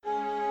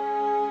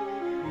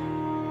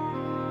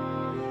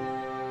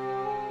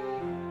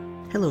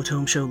Hello,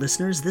 Tome Show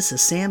listeners. This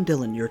is Sam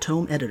Dillon, your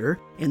Tome editor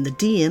and the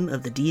DM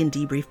of the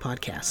D&D Brief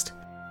podcast.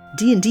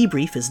 D&D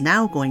Brief is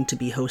now going to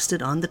be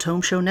hosted on the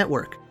Tome Show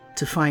network.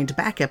 To find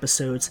back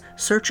episodes,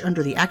 search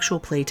under the Actual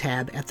Play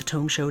tab at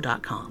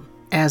thetomeshow.com.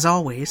 As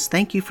always,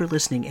 thank you for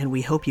listening, and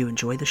we hope you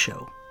enjoy the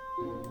show.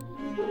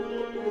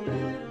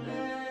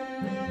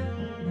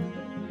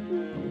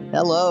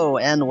 Hello,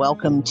 and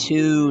welcome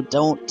to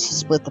Don't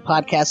Split the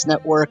Podcast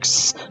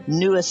Network's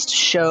newest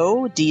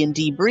show,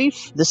 D&D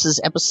Brief. This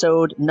is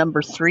episode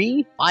number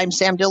 3. I'm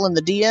Sam Dillon,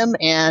 the DM,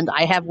 and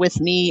I have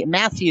with me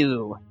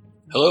Matthew.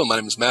 Hello, my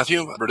name is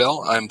Matthew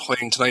Burdell. I'm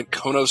playing tonight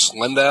Konos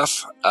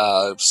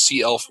Lendaf,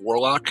 Sea Elf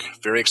Warlock.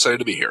 Very excited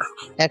to be here.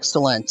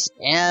 Excellent.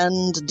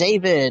 And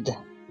David.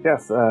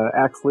 Yes,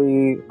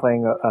 Axley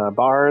playing a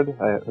bard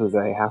who's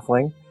a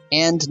halfling.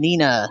 And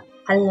Nina.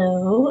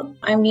 Hello,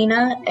 I'm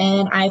Nina,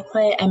 and I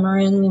play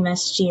Emerin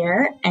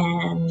Lumestier,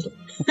 and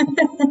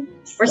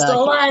we're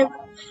still alive.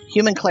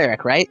 Human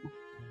cleric, right?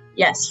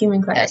 Yes,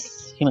 human cleric.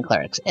 Yes, human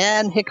clerics.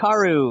 And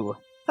Hikaru.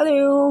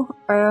 Hello,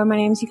 my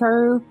name's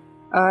Hikaru,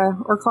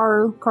 or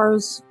Karu.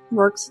 Karu's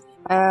works.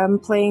 I'm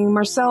playing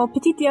Marcel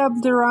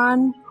Petitiab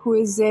Duran, who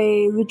is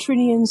a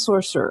Lutrinian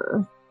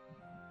sorcerer.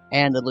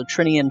 And the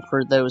Lutrinian,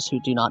 for those who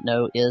do not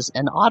know, is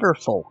an otter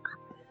folk.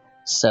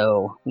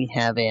 So we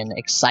have an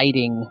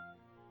exciting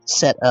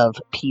set of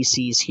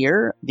PCs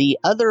here. The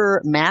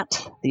other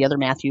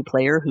Matthew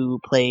player who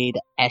played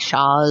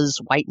Ashaz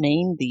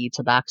Whitemane, the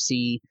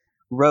Tabaxi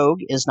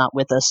rogue, is not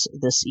with us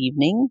this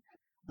evening.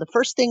 The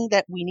first thing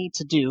that we need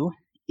to do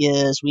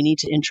is we need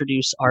to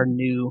introduce our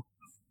new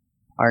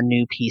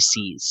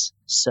PCs.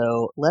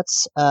 So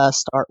let's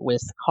start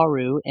with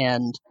Karu,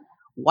 and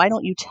why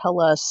don't you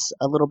tell us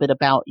a little bit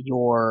about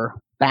your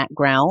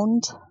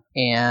background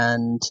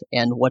and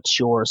what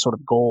your sort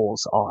of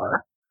goals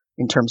are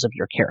in terms of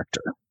your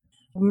character.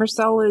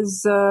 Marcel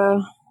is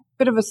a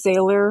bit of a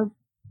sailor.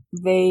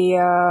 They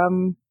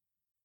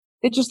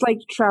just like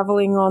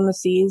traveling on the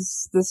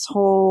seas. They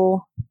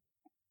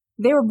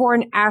were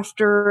born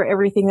after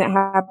everything that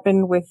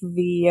happened with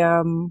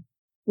the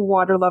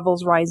water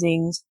levels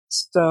rising.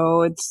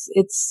 So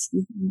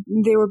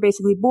they were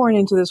basically born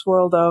into this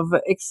world of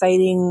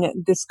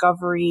exciting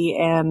discovery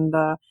and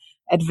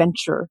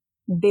adventure.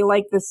 They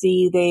like the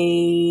sea.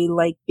 They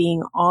like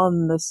being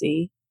on the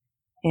sea.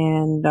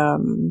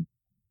 And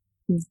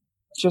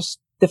just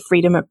the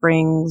freedom it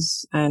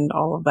brings and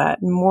all of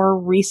that. And more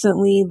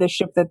recently, the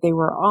ship that they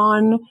were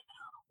on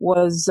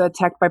was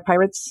attacked by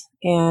pirates,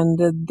 and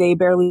they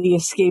barely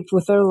escaped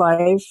with their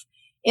life.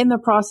 In the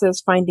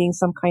process, finding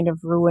some kind of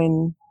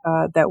ruin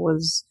that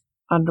was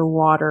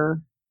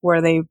underwater,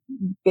 where they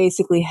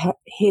basically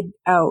hid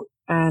out.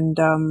 And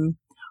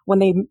when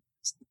they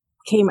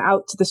came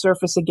out to the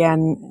surface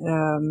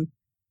again,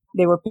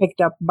 they were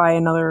picked up by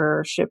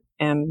another ship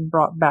and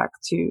brought back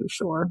to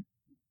shore.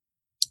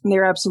 And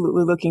they're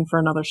absolutely looking for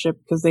another ship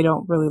because they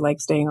don't really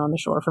like staying on the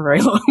shore for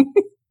very long.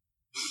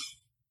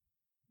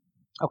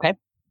 Okay,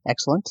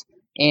 excellent.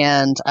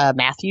 And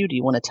Matthew, do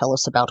you want to tell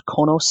us about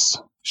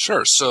Konos?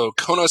 Sure. So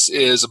Konos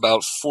is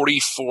about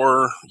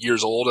 44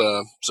 years old,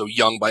 so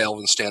young by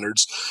Elven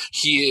standards.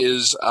 He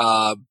is,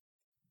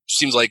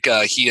 seems like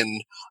he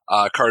and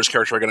Carr's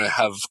character are going to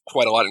have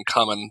quite a lot in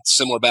common.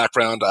 Similar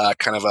background,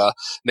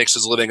 makes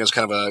his living as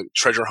kind of a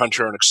treasure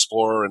hunter and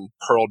explorer and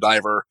pearl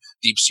diver,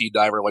 deep sea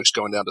diver, likes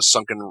going down to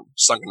sunken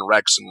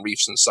wrecks and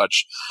reefs and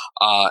such,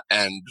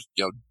 and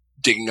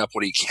digging up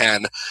what he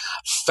can.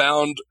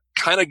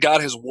 Kind of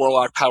got his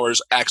warlock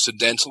powers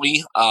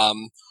accidentally.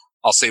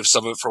 I'll save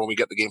some of it for when we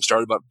get the game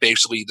started, but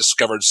basically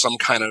discovered some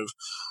kind of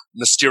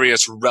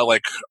mysterious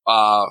relic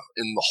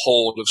in the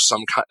hold of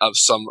some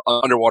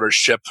underwater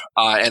ship,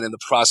 and in the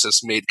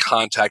process made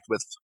contact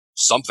with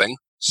some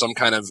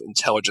kind of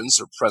intelligence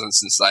or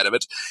presence inside of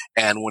it.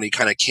 And when he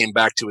kind of came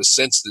back to his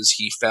senses,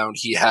 he found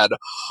he had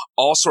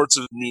all sorts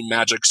of new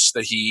magics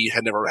that he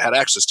had never had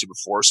access to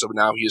before. So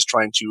now he is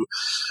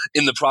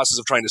in the process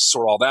of trying to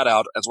sort all that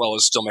out, as well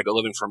as still make a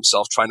living for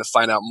himself, trying to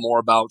find out more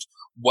about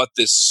what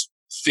this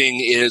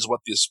thing is, what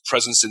this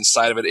presence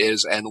inside of it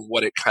is, and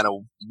what it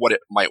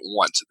might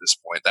want at this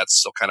point. That's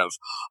still kind of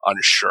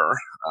unsure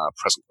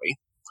presently.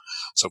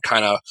 So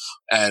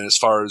and as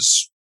far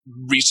as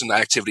recent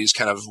activities,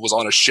 kind of was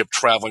on a ship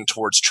traveling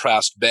towards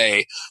Trask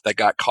Bay that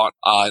got caught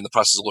in the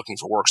process of looking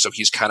for work. So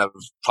he's kind of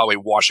probably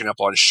washing up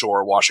on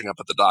shore, washing up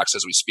at the docks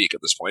as we speak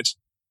at this point.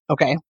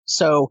 Okay,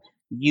 so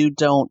you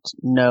don't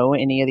know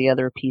any of the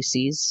other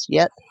PCs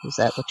yet? Is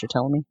that what you're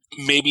telling me?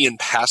 Maybe in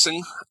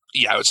passing.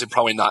 Yeah, I would say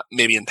probably not.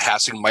 Maybe in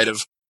passing, might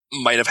have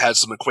had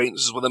some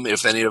acquaintances with them.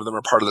 If any of them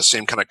are part of the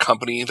same kind of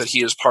company that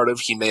he is part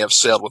of, he may have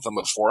sailed with them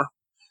before.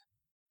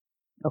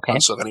 Okay.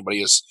 So if anybody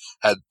has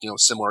had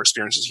similar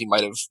experiences, they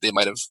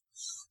might have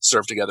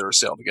served together or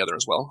sailed together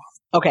as well.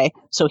 Okay,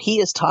 so he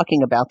is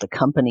talking about the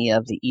Company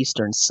of the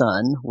Eastern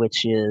Sun,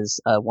 which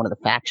is one of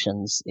the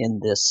factions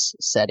in this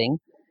setting.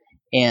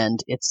 And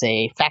it's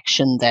a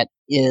faction that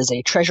is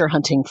a treasure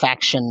hunting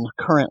faction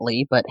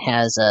currently, but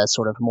has a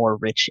sort of more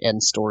rich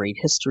and storied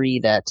history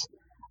that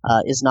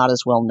is not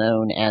as well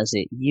known as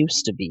it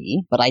used to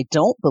be, but I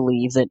don't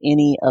believe that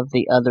any of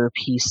the other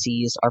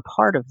PCs are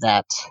part of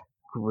that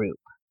group.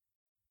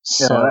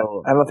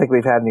 So I don't think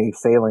we've had any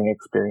sailing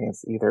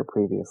experience either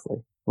previously.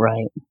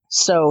 right.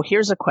 So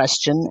here's a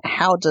question.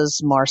 How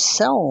does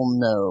Marcel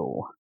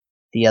know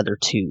the other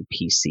two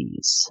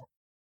PCs,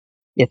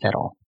 if at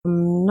all?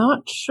 I'm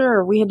not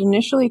sure. We had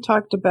initially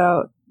talked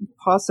about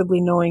possibly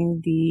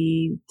knowing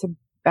the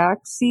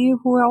Tabaxi,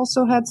 who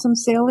also had some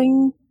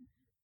sailing.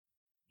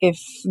 If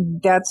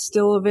that's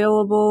still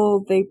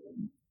available, they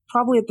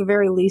probably at the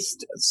very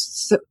least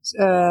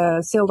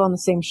sailed on the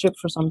same ship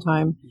for some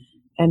time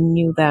and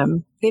knew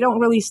them. They don't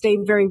really stay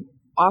very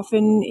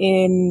often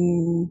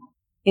in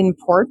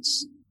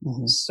ports,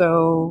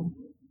 so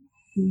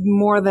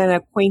more than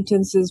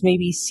acquaintances,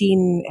 maybe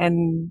seen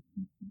and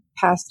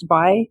passed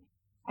by.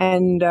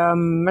 And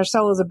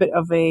Marcel is a bit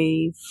of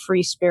a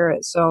free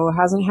spirit, so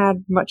hasn't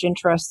had much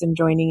interest in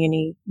joining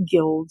any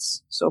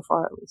guilds so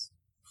far, at least.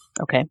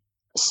 Okay.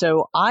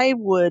 So I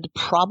would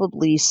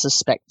probably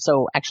suspect.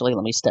 So actually,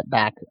 let me step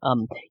back.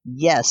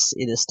 Yes,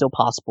 it is still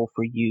possible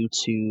for you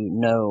to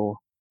know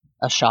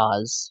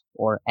Ashaz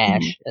or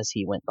Ash as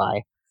he went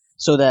by.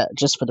 So that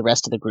just for the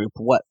rest of the group,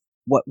 what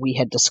we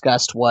had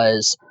discussed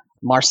was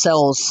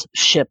Marcel's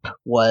ship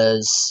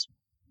was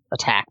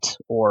attacked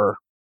or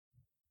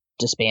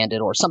disbanded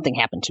or something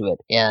happened to it,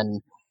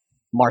 and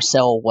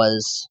Marcel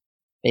was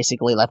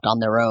basically left on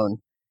their own.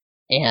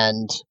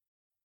 And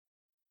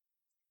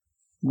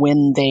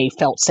when they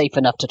felt safe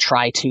enough to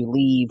try to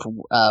leave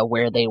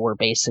where they were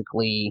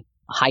basically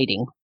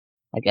hiding,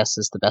 I guess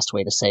is the best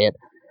way to say it,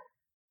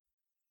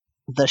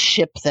 the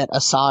ship that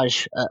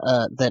Ashaz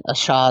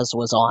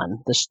was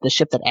on, the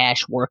ship that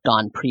Ash worked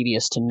on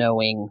previous to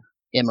knowing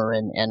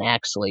Imran and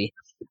Axley,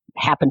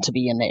 happened to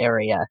be in the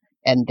area,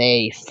 and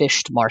they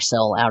fished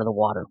Marcel out of the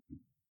water.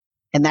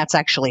 And that's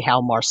actually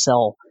how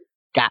Marcel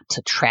got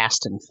to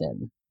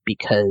Trastenfin,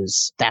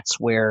 because that's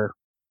where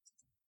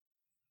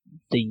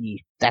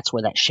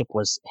that ship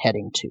was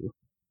heading to.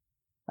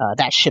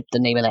 That ship, the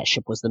name of that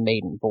ship was the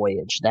Maiden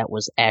Voyage. That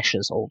was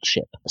Ash's old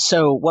ship.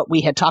 So what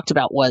we had talked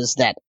about was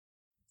that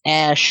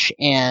Ash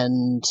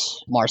and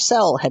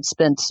Marcel had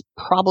spent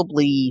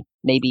probably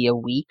maybe a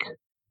week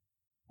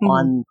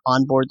on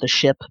board the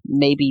ship,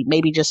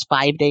 maybe just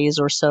 5 days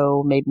or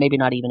so, maybe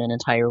not even an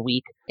entire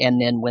week.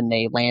 And then when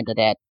they landed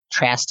at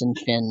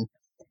Trastenfin,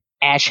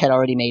 Ash had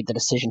already made the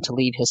decision to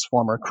leave his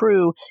former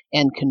crew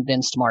and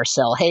convinced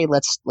Marcel, hey,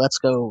 let's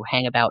go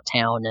hang about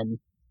town and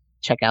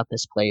check out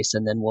this place,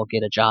 and then we'll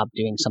get a job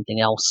doing something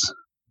else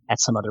at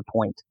some other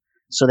point.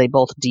 So they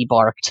both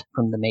debarked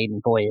from the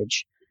Maiden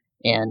Voyage,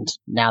 and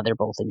now they're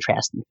both in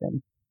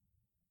Trastenfin.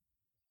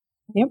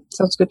 Yep,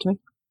 sounds good to me.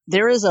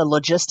 There is a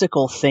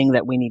logistical thing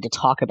that we need to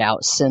talk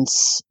about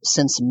since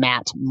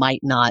Matt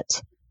might not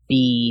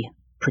be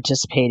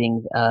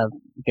participating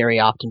very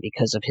often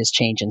because of his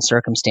change in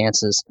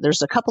circumstances.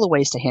 There's a couple of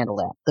ways to handle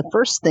that. The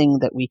first thing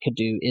that we could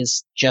do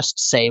is just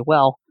say,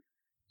 well,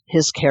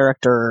 his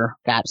character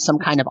got some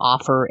kind of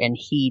offer and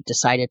he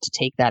decided to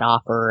take that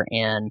offer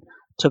and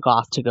took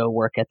off to go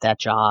work at that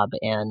job,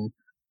 and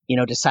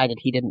decided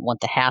he didn't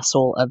want the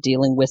hassle of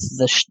dealing with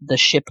the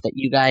ship that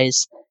you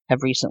guys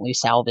have recently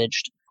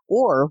salvaged.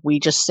 Or we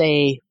just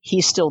say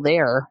he's still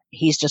there,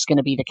 he's just going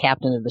to be the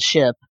captain of the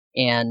ship,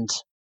 and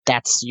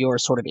that's your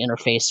sort of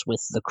interface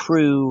with the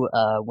crew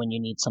when you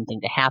need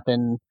something to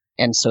happen,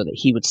 and so that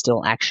he would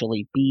still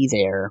actually be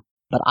there.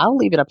 But I'll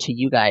leave it up to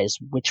you guys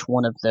which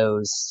one of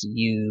those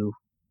you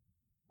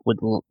would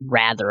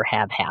rather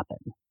have happen.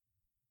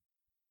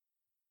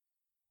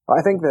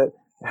 I think that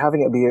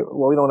having it be,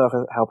 we don't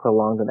know how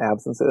prolonged an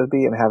absence it would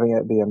be, and having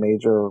it be a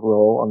major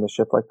role on the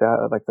ship like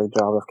that, like the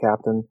job of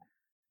captain,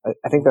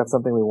 I think that's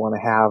something we want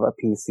to have a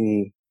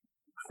PC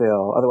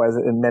fill. Otherwise,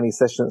 in many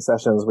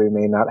sessions, we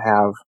may not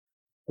have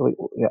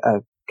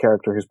a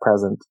character who's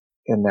present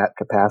in that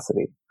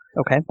capacity.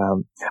 Okay.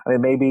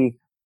 Maybe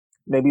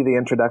the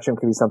introduction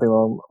could be something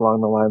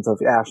along the lines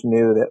of Ash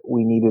knew that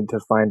we needed to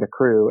find a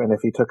crew, and if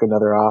he took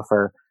another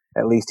offer,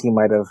 at least he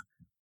might have,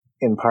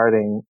 in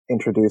parting,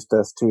 introduced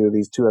us to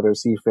these two other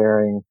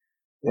seafaring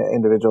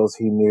individuals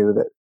he knew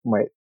that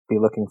might be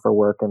looking for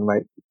work and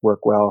might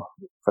work well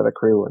for the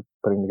crew we're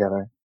putting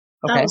together.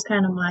 Okay. That was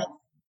kind of my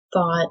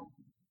thought.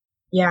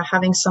 Yeah,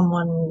 having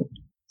someone,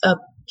 a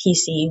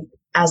PC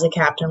as a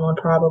captain would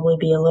probably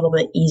be a little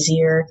bit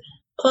easier.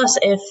 Plus,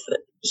 if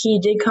he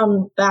did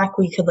come back,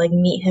 we could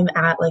meet him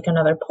at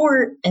another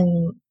port,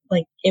 and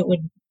it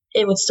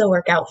would still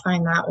work out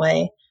fine that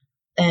way.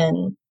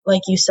 And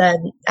like you said,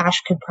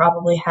 Ash could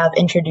probably have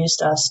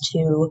introduced us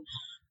to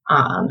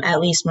at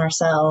least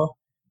Marcel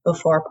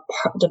before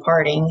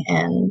departing,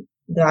 and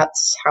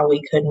that's how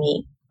we could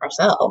meet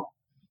Marcel.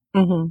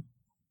 Mm-hmm.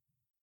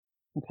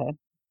 Okay.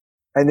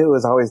 I knew it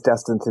was always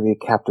destined to be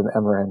Captain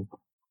Emran.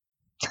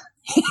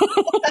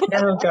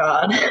 Oh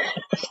God.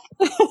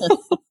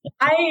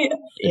 I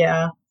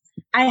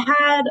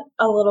had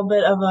a little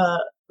bit of a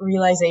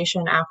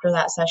realization after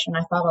that session.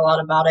 I thought a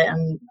lot about it,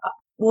 and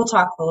we'll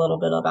talk a little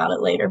bit about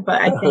it later,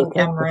 but I think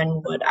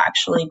Emran would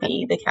actually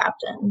be the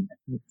captain.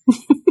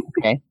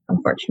 Okay.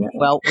 Unfortunately.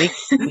 Well,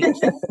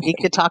 we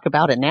could talk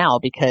about it now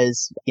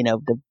because,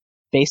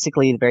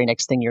 basically the very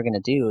next thing you're going to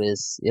do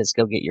is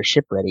go get your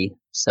ship ready.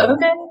 So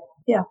okay.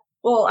 Yeah.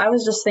 Well, I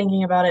was just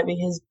thinking about it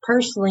because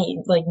personally,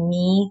 like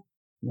me,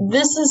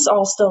 this is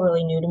all still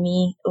really new to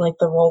me, like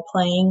the role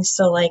playing.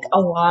 So like a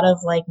lot of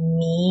like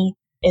me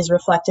is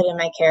reflected in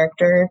my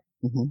character.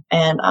 Mm-hmm.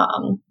 And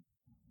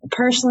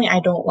personally, I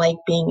don't like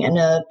being in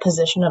a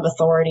position of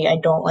authority. I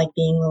don't like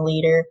being the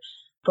leader.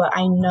 But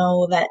I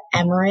know that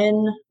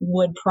Emran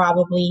would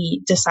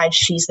probably decide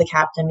she's the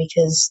captain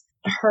because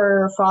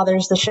her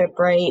father's the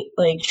shipwright.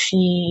 Like,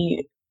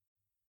 she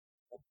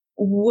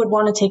would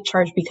want to take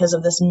charge because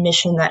of this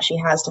mission that she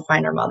has to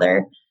find her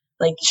mother.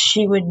 Like,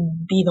 she would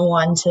be the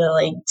one to,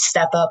 like,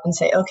 step up and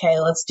say, okay,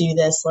 let's do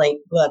this. Like,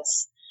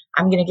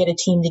 I'm going to get a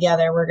team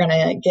together. We're going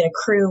to get a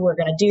crew. We're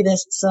going to do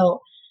this.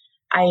 So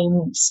I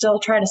still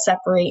try to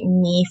separate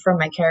me from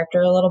my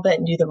character a little bit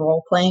and do the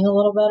role playing a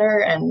little better.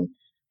 And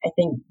I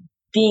think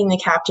being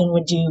the captain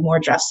would do more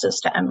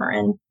justice to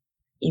Emran,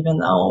 even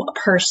though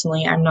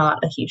personally I'm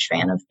not a huge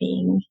fan of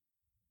being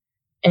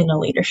in a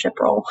leadership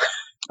role.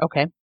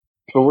 Okay.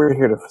 But we're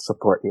here to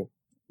support you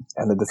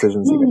and the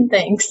decisions you make.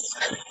 Thanks.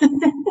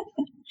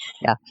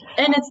 Yeah.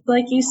 And it's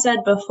like you said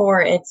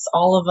before, it's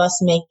all of us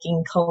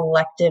making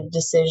collective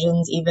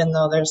decisions, even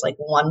though there's like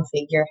one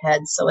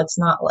figurehead. So it's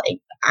not like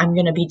I'm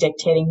going to be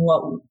dictating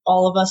what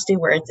all of us do,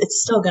 where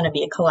it's still going to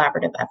be a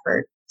collaborative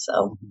effort.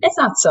 So it's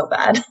not so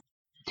bad.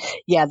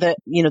 Yeah, the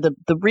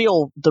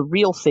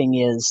real thing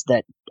is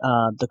that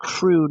the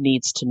crew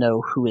needs to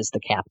know who is the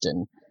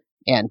captain,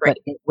 and right.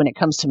 But when it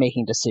comes to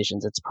making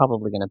decisions, it's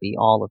probably going to be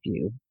all of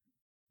you,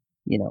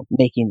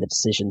 making the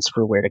decisions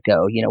for where to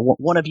go.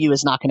 One of you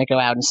is not going to go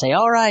out and say,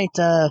 all right,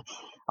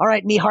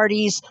 me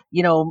hearties,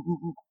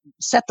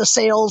 set the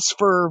sails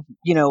for,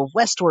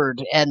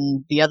 westward.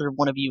 And the other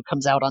one of you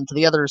comes out onto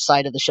the other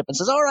side of the ship and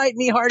says, all right,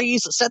 me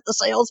hearties, set the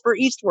sails for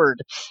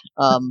eastward.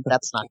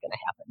 That's not going to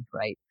happen,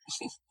 right?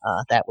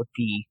 That would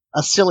be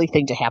a silly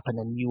thing to happen,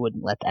 and you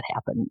wouldn't let that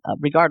happen,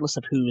 regardless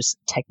of who's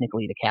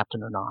technically the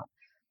captain or not.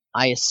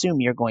 I assume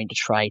you're going to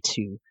try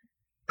to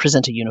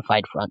present a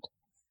unified front.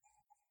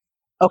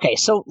 Okay,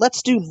 so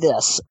let's do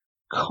this.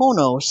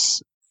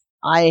 Konos,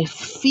 I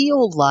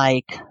feel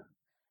like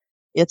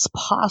it's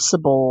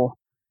possible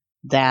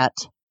that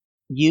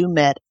you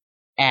met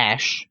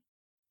Ash,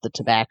 the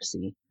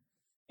Tabaxi,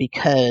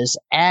 because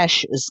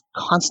Ash is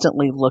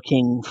constantly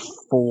looking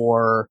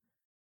for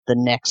the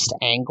next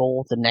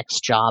angle, the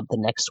next job, the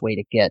next way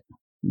to get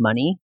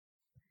money.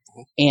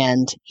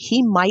 And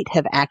he might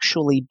have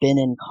actually been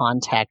in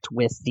contact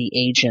with the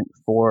agent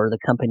for the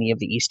Company of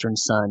the Eastern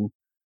Sun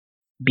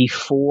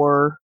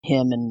before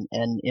him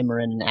and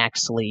Imran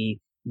actually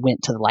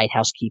went to the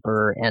Lighthouse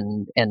Keeper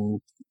and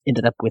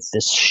ended up with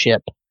this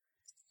ship.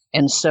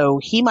 And so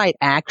he might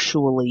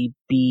actually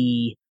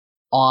be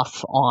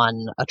off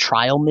on a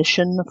trial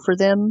mission for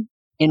them,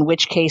 in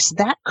which case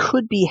that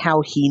could be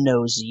how he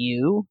knows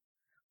you,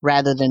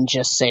 rather than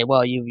just say,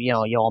 well, you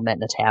all met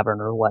in a tavern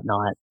or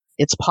whatnot.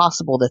 It's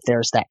possible that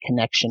there's that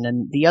connection.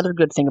 And the other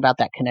good thing about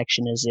that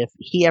connection is if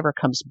he ever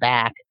comes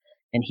back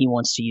and he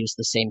wants to use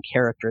the same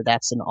character,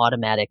 that's an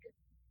automatic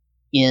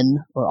in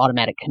or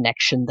automatic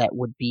connection that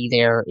would be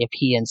there if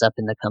he ends up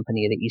in the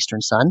Company of the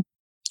Eastern Sun.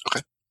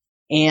 Okay.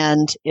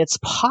 And it's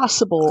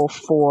possible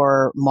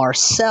for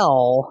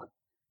Marcel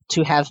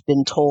to have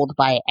been told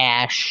by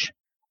Ash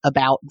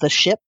about the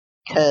ship,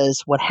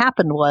 because what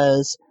happened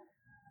was,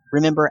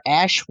 remember,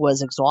 Ash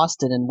was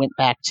exhausted and went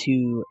back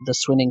to the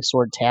Swimming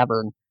Sword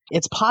Tavern.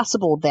 It's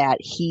possible that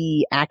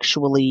he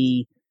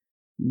actually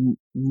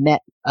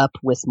met up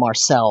with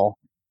Marcel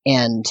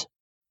and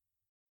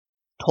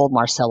told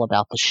Marcel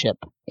about the ship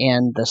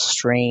and the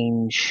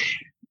strange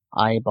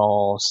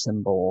eyeball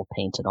symbol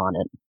painted on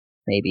it,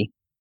 maybe.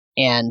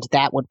 And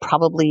that would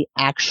probably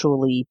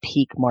actually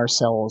pique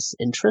Marcel's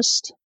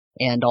interest.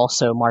 And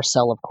also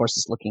Marcel, of course,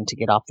 is looking to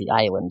get off the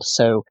island.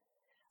 So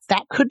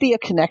that could be a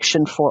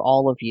connection for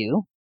all of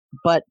you.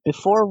 But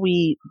before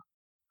we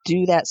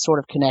do that sort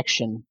of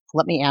connection,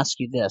 let me ask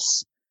you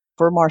this.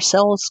 For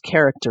Marcel's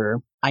character,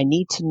 I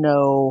need to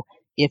know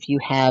if you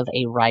have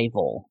a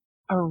rival.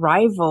 A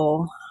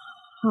rival?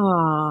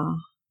 Huh.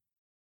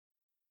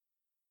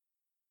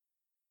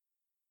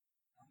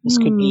 This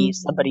could be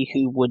somebody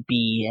who would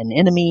be an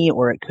enemy,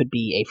 or it could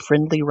be a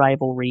friendly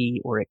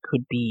rivalry, or it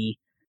could be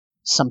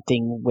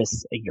something with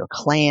your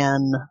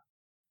clan.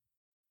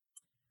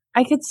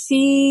 I could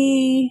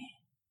see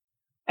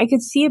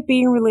it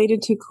being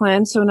related to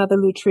clan, so another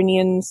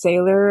Lutrinian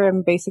sailor,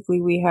 and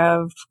basically we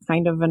have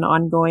kind of an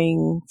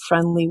ongoing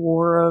friendly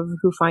war of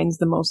who finds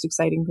the most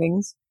exciting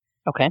things.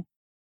 Okay.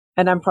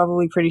 And I'm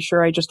probably pretty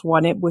sure I just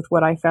won it with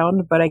what I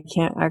found, but I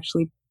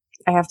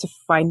have to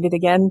find it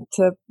again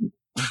to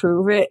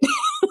prove it.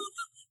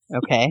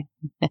 Okay.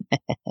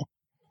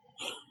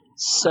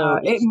 So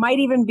it might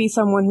even be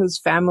someone whose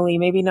family,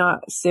 maybe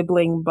not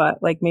sibling, but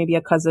like maybe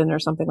a cousin or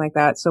something like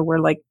that. So we're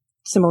like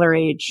similar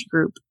age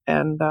group,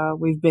 and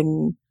we've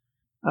been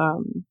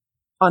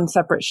on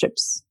separate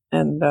ships.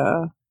 And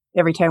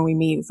every time we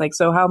meet, it's like,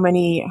 so how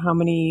many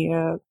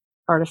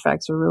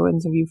artifacts or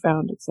ruins have you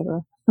found,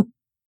 etc.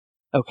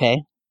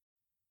 Okay.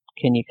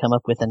 Can you come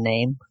up with a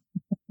name?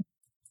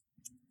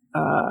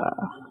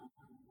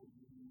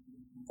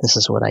 This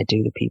is what I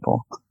do to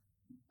people.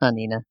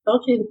 Nina.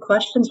 Told you the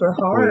questions were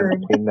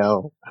hard. We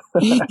know.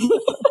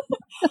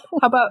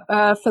 How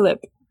about Philip?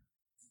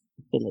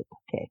 Philip,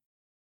 okay.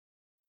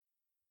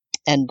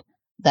 And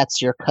that's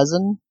your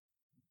cousin?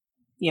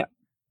 Yeah.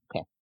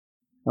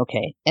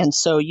 Okay. And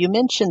so you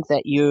mentioned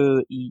that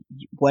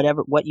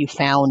what you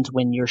found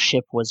when your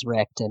ship was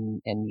wrecked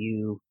and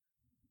you,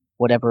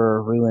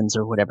 whatever ruins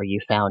or whatever you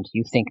found,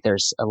 you think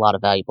there's a lot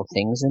of valuable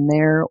things in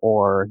there,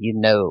 or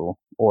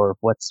or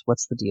what's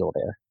the deal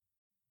there?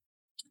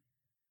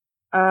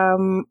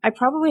 I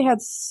probably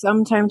had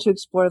some time to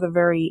explore the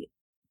very,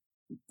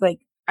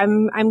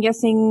 I'm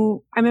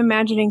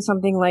imagining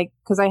something like,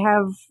 because I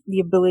have the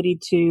ability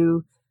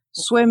to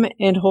swim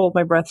and hold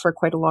my breath for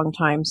quite a long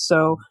time.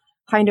 So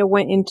kind of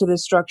went into the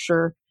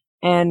structure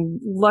and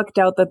lucked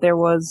out that there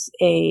was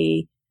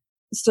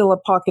still a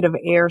pocket of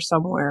air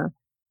somewhere.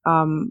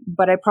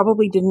 But I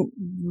probably didn't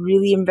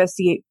really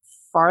investigate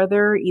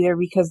farther, either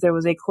because there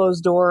was a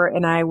closed door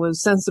and I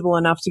was sensible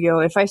enough to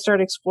go, if I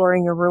start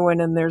exploring a ruin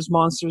and there's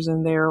monsters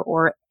in there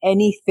or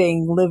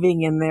anything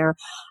living in there,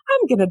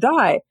 I'm going to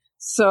die.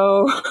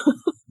 So,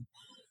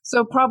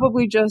 so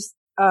probably just,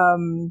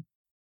 I'm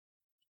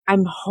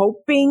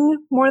hoping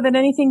more than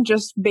anything,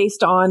 just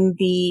based on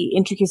the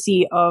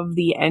intricacy of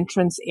the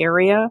entrance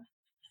area,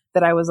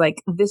 that I was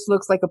like, this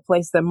looks like a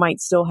place that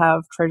might still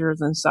have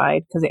treasures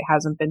inside because it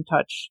hasn't been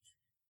touched.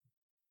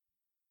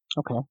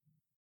 Okay.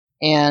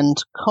 And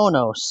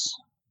Konos,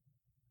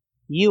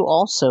 you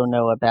also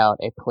know about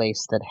a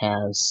place that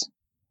has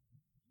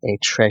a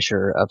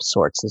treasure of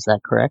sorts, is that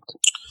correct?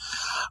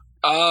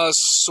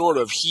 Sort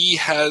of. He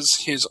has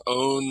his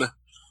own,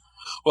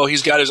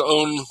 he's got his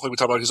own, like we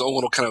talked about, his own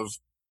little kind of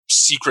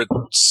secret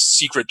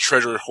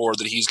treasure hoard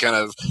that he's kind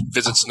of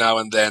visits now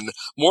and then,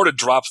 more to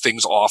drop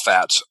things off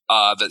at,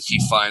 that he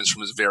finds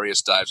from his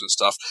various dives and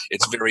stuff.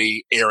 It's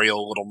very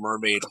Ariel, Little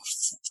Mermaid,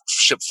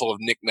 ship full of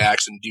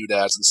knickknacks and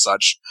doodads and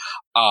such.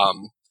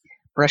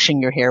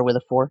 Brushing your hair with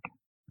a fork?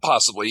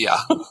 Possibly,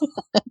 yeah.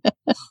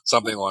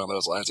 Something along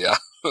those lines, yeah.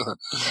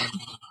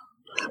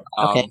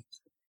 Okay.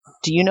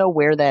 Do you know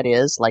where that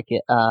is? Like,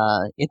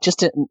 it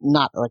just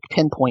not like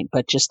pinpoint,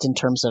 but just in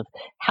terms of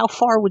how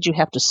far would you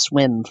have to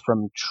swim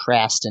from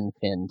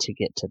Trastenfin to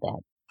get to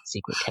that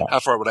secret cache? How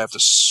far would I have to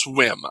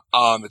swim?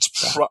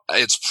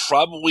 It's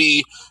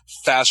probably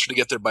faster to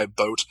get there by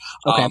boat.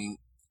 Okay.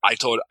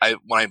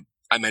 When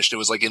I mentioned it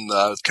was like in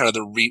the kind of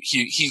the reef.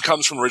 He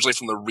comes originally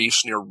from the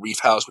reefs near Reef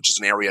House, which is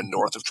an area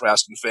north of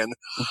Trastenfin.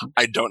 Mm-hmm.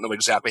 I don't know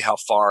exactly how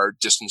far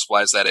distance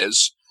wise that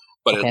is,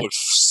 but It looked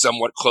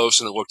somewhat close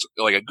and it looked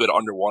like a good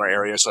underwater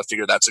area. So I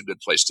figured that's a good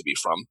place to be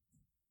from.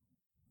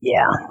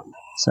 Yeah.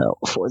 So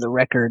for the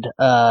record,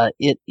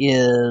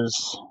 it's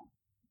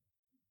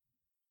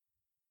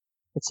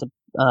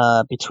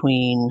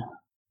between.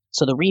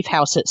 So the Reef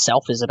House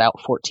itself is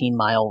about 14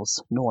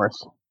 miles north.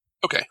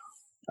 Okay.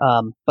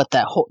 But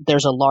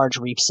there's a large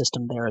reef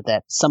system there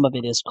that some of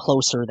it is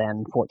closer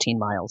than 14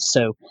 miles.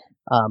 So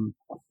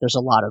there's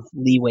a lot of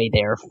leeway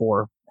there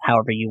for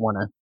however you want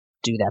to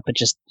do that. But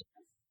just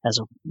as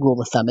a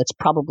rule of thumb, it's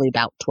probably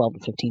about 12 to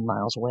 15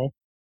 miles away.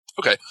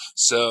 Okay.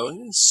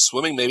 So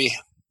swimming maybe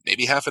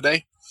half a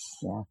day.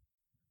 Yeah.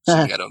 So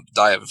I don't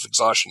die of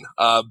exhaustion.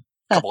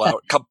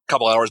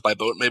 Couple hours by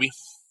boat maybe.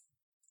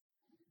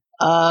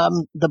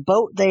 The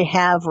boat they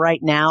have right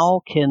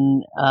now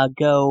can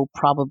go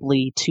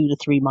probably 2 to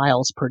 3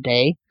 miles per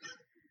day.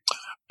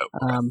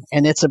 Okay.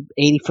 And it's a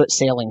 80-foot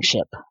sailing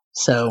ship.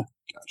 So,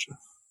 gotcha.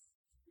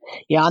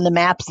 Yeah, on the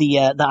map,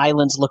 the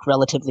islands look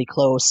relatively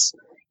close.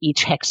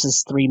 Each hex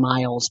is 3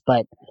 miles,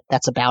 but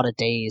that's about a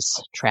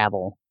day's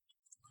travel.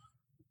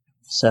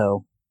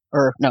 So,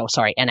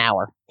 an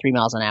hour. 3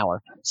 miles an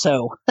hour.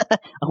 So,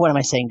 what am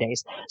I saying,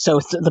 days? So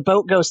the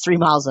boat goes 3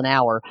 miles an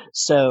hour.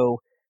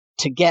 So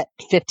to get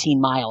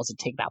 15 miles, it'd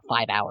take about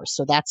 5 hours.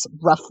 So that's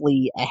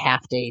roughly a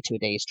half day to a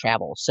day's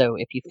travel. So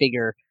if you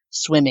figure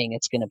swimming,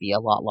 it's going to be a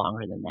lot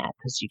longer than that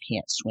because you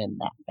can't swim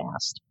that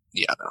fast.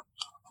 Yeah.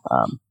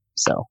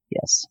 So,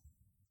 yes.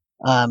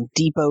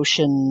 Deep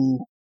ocean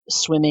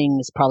swimming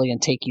is probably going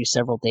to take you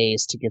several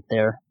days to get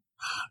there.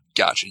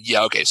 Gotcha.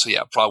 Yeah, okay. So,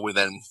 yeah, probably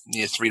then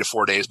 3 to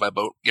 4 days by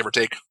boat, give or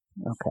take.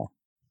 Okay.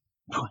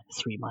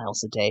 3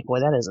 miles a day.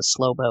 Boy, that is a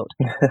slow boat.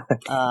 Get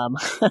out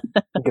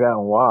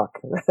and walk.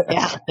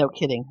 Yeah, no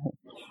kidding.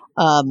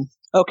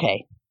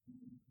 Okay.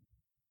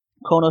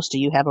 Konos, do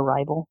you have a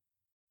rival?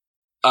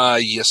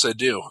 Yes, I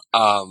do.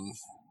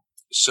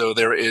 So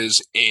there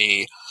is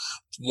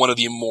one of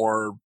the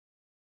more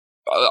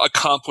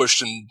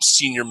accomplished and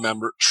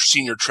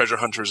senior treasure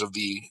hunters of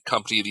the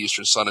Company of the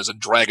Eastern Sun is a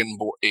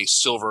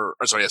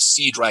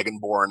sea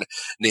dragonborn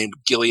named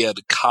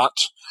Gilead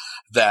Kott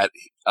that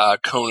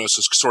Konos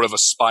sort of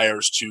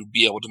aspires to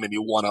be able to maybe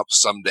one up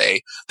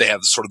someday. They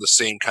have sort of the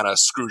same kind of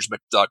Scrooge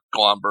McDuck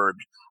Glomberg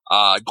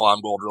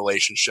Glomgold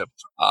relationship,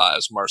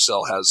 as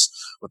Marcel has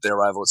with their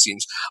rival, it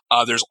seems.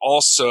 There's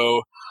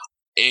also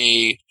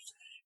he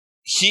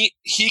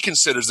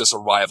considers this a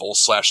rival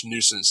 /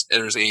 nuisance.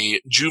 There's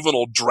a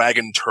juvenile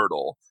dragon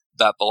turtle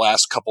that the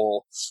last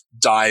couple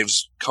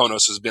dives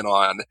Konos has been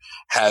on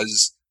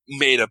has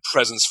made a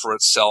presence for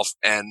itself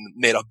and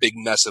made a big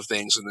mess of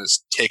things and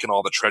has taken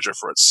all the treasure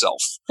for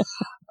itself.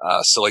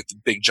 So like the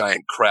big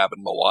giant crab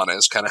in Moana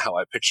is kind of how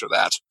I picture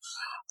that.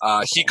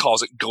 He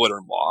calls it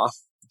Glittermaw.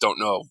 Don't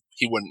know.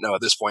 He wouldn't know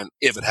at this point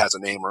if it has a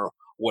name or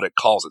what it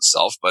calls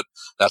itself, but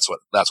that's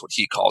what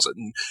he calls it.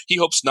 And he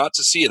hopes not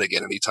to see it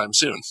again anytime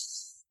soon.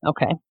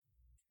 Okay.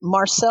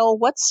 Marcel,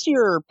 what's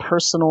your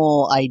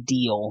personal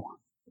ideal?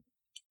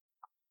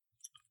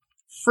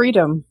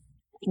 Freedom.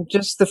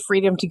 Just the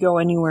freedom to go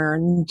anywhere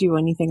and do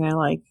anything I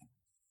like.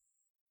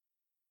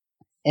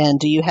 And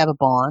do you have a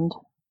bond?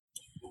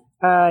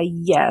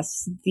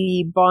 Yes.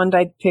 The bond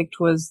I picked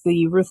was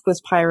the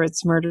ruthless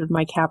pirates murdered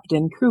my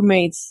captain,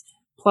 crewmates,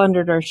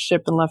 plundered our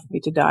ship, and left me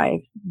to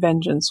die.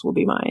 Vengeance will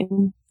be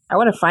mine. I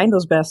want to find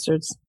those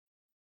bastards.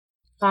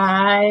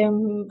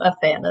 I'm a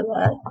fan of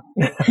that.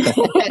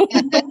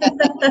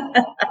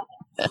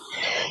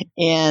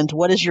 And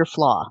what is your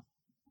flaw?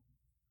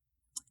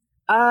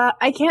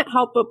 I can't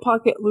help but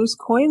pocket loose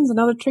coins and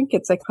other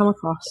trinkets I come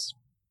across.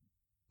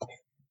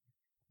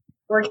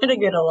 We're going to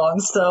get along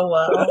so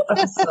well.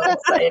 I'm so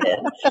excited.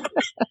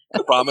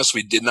 I promise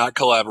we did not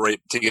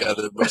collaborate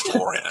together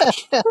beforehand.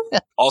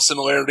 All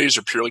similarities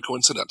are purely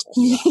coincidental.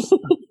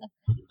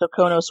 So,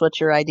 Konos, what's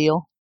your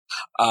ideal?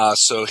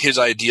 So his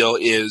ideal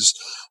is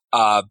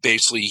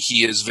basically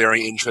he is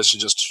very interested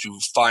just to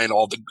find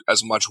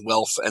as much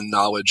wealth and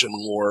knowledge and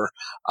lore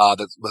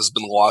that has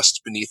been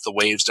lost beneath the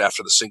waves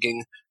after the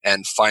sinking,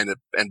 and find it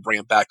and bring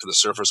it back to the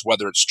surface,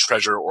 whether it's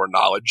treasure or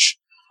knowledge.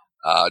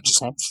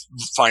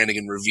 Finding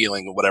and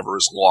revealing whatever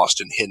is lost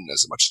and hidden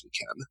as much as he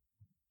can.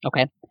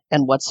 Okay.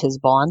 And what's his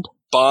bond?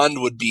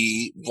 Bond would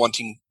be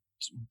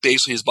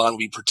his bond would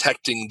be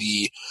protecting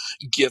the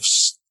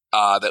gifts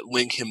that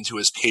link him to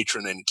his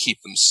patron and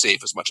keep them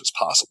safe as much as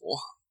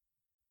possible.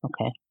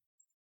 Okay.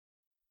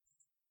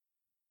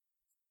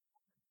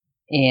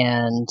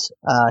 And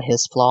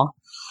his flaw?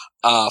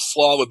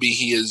 Flaw would be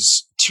he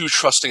is too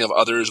trusting of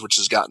others, which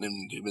has gotten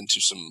him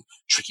into some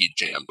tricky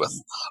jam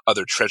with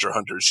other treasure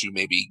hunters who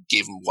maybe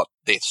gave him what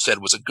they said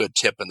was a good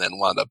tip and then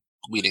wound up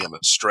leading him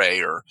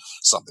astray or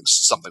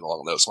something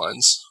along those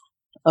lines.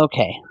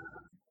 Okay.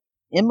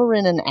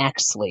 Imran and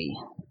Axley,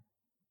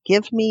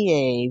 give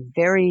me a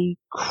very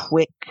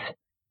quick,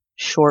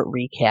 short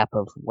recap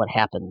of what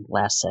happened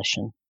last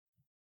session.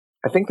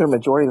 I think the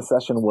majority of the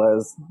session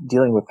was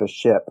dealing with the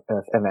ship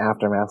and the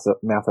aftermath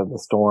of the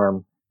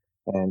storm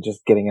and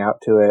just getting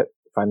out to it,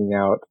 finding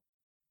out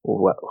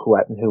what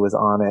and who was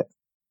on it,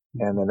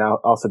 and then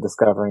also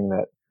discovering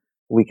that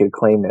we could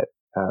claim it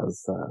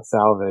as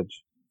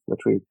salvage,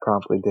 which we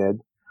promptly did.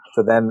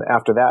 So then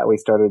after that, we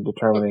started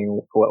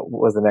determining what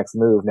was the next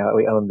move. Now that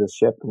we owned this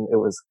ship, and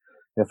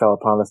it fell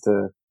upon us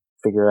to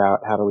figure out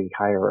how do we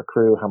hire a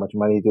crew, how much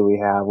money do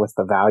we have, what's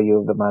the value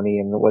of the money,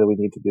 and what do we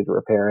need to do to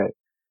repair it.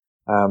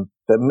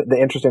 The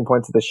interesting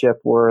points of the ship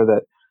were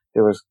that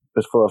it was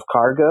full of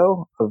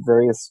cargo of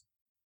various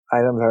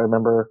items. I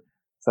remember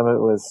some of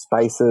it was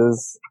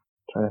spices.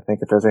 I'm trying to think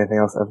if there's anything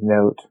else of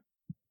note.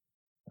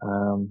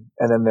 And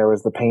then there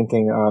was the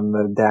painting on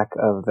the deck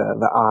of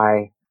the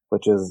eye,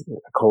 which is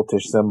a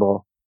cultish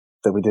symbol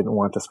that we didn't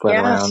want to spread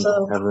around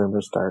and have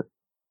rumors start.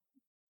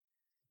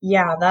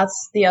 Yeah,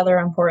 that's the other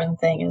important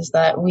thing, is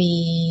that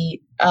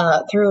we,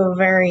 through a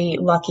very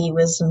lucky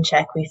wisdom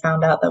check, we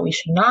found out that we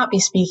should not be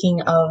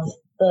speaking of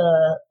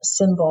the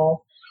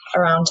symbol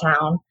around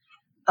town.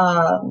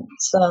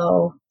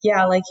 So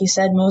yeah, like you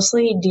said,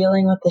 mostly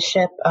dealing with the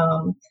ship.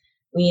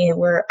 We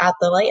were at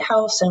the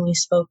lighthouse and we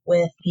spoke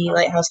with the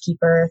lighthouse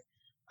keeper,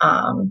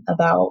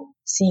 about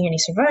seeing any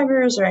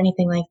survivors or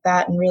anything like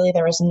that. And really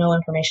there was no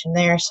information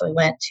there. So we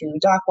went to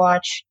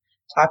Dockwatch,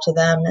 talked to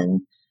them,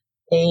 and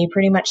they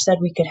pretty much said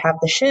we could have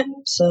the ship.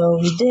 So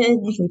we did.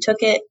 We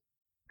took it,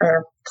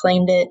 or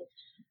claimed it.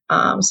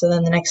 So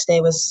then the next day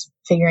was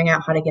figuring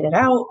out how to get it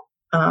out.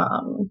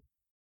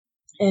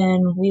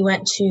 And we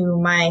went to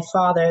my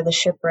father, the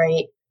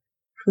shipwright,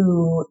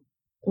 who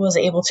was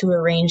able to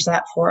arrange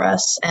that for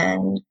us.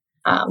 And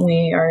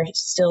we are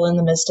still in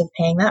the midst of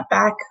paying that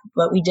back.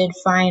 But we did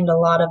find a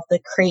lot of the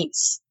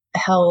crates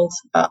held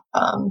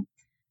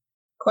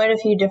quite a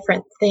few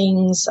different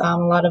things, a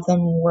lot of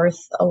them worth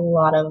a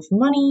lot of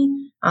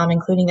money,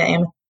 including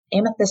the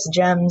amethyst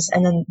gems,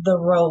 and then the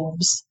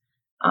robes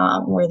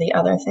were the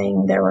other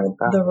thing. There were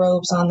the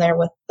robes on there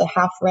with the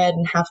half red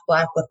and half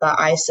black with the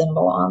eye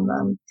symbol on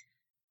them.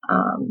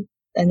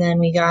 And then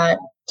we got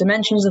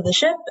dimensions of the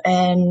ship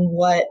and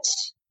what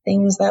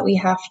things that we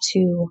have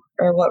to,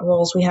 or what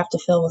roles we have to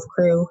fill with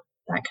crew,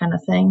 that kind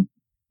of thing.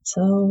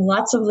 So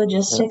lots of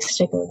logistics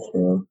to go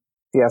through.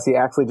 Yes, he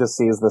actually just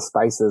sees the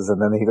spices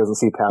and then he doesn't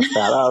see past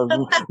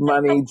that.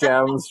 Money,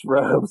 gems,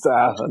 robes,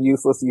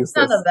 useless.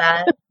 None of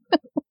that.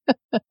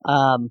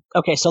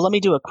 Okay, so let me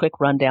do a quick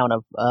rundown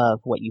of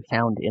what you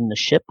found in the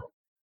ship.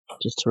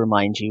 just to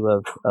remind you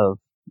of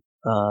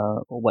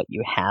what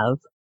you have.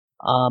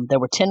 There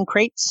were 10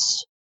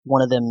 crates.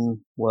 One of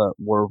them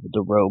were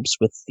the robes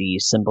with the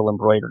symbol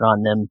embroidered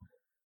on them.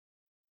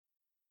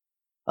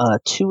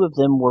 2 of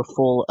them were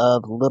full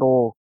of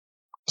little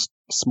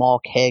small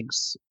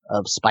kegs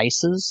of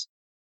spices,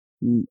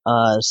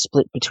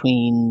 split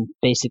between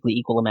basically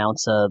equal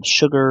amounts of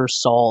sugar,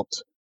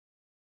 salt,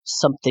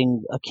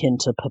 something akin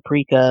to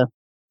paprika,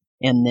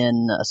 and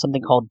then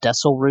something called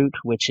desil root,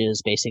 which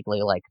is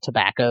basically like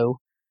tobacco.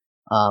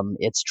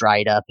 It's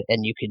dried up,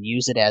 and you can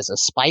use it as a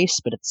spice,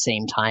 but at the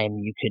same time,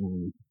 you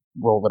can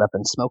roll it up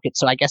and smoke it.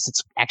 So I guess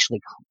it's actually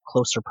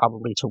closer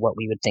probably to what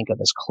we would think of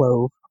as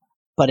clove,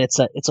 but it's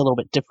a little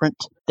bit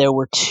different. There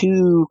were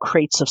 2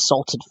 crates of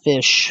salted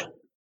fish,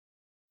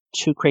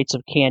 2 crates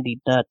of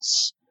candied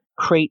nuts,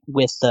 crate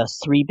with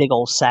 3 big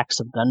old sacks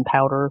of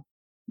gunpowder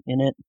in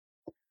it,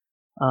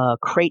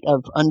 crate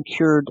of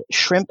uncured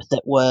shrimp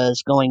that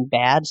was going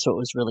bad, so it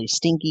was really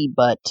stinky,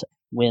 but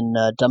when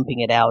dumping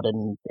it out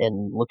and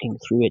looking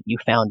through it, you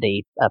found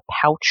a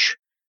pouch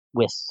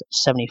with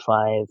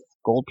 75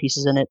 gold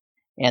pieces in it.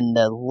 And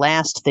the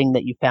last thing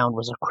that you found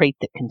was a crate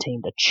that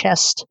contained a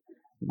chest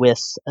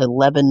with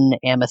 11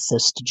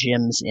 amethyst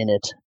gems in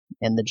it.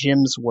 And the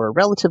gems were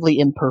relatively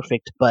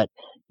imperfect, but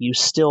you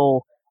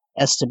still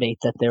estimate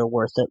that they're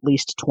worth at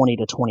least 20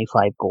 to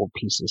 25 gold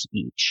pieces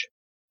each,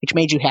 which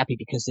made you happy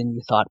because then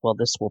you thought, well,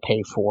 this will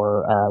pay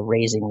for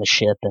raising the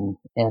ship and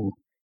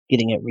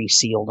getting it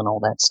resealed and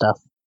all that stuff.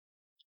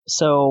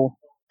 So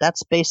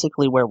that's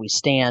basically where we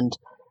stand.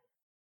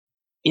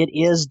 It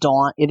is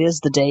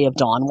the day of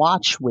Dawn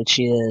Watch, which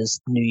is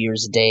New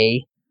Year's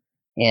Day,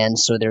 and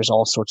so there's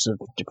all sorts of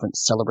different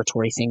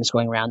celebratory things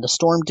going around. The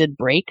storm did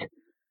break,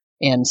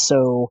 and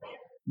so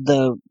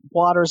the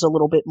water's a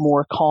little bit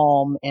more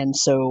calm, and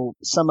so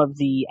some of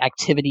the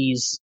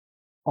activities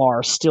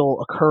are still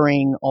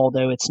occurring,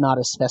 although it's not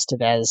as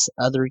festive as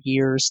other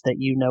years that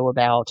you know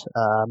about,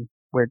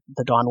 where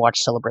the Dawn Watch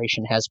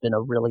celebration has been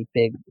a really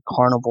big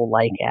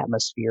carnival-like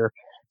atmosphere.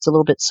 It's a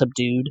little bit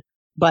subdued,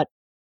 but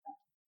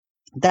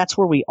that's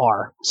where we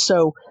are.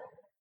 So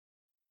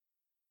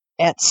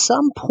at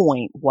some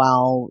point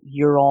while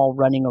you're all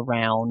running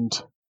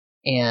around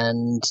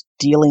and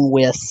dealing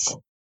with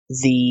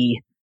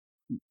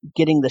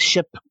getting the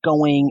ship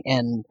going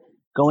and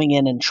going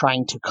in and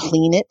trying to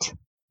clean it,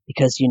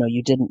 because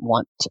you didn't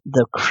want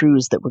the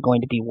crews that were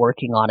going to be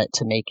working on it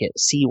to make it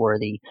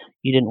seaworthy.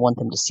 You didn't want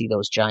them to see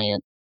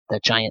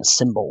that giant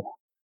symbol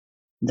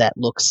that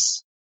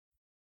looks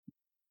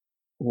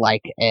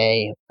like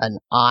an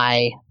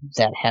eye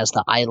that has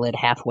the eyelid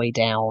halfway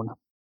down,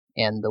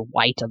 and the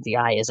white of the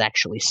eye is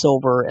actually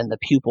silver, and the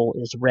pupil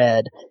is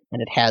red,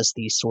 and it has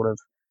these sort of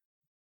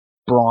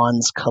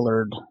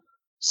bronze-colored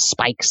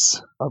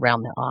spikes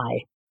around the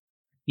eye.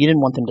 You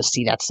didn't want them to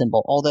see that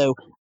symbol, although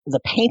the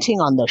painting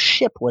on the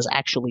ship was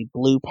actually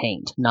blue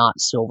paint, not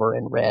silver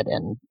and red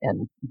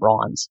and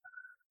bronze.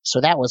 So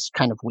that was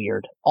kind of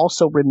weird.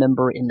 Also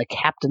remember in the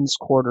captain's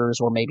quarters,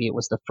 or maybe it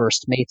was the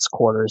first mate's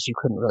quarters, you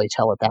couldn't really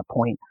tell at that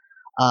point,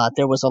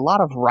 there was a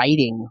lot of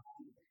writing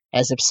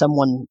as if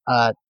someone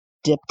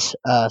dipped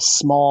a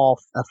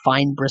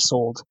fine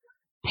bristled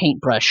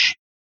paintbrush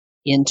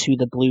into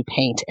the blue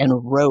paint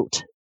and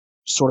wrote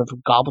sort of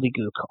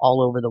gobbledygook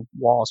all over the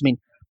walls. I mean,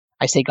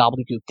 I say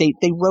gobbledygook.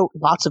 They wrote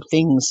lots of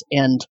things,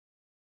 and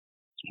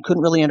you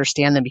couldn't really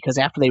understand them because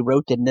after they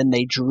wrote them, then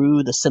they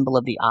drew the symbol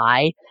of the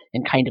eye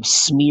and kind of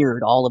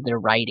smeared all of their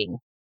writing.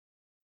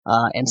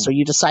 And so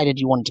you decided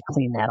you wanted to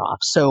clean that off.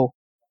 So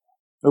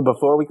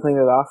before we clean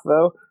it off,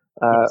 though,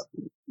 yes.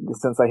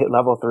 Since I hit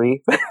level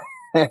 3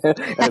 and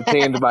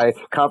obtained my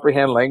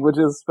comprehend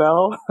languages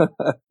spell,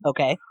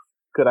 Okay.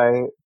 could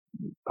I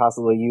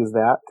possibly use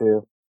that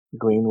to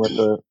glean what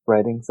the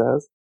writing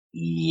says?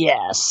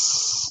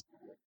 Yes.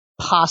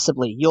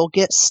 Possibly. You'll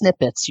get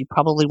snippets. You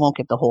probably won't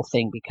get the whole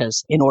thing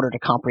because in order to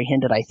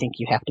comprehend it, I think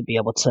you have to be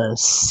able to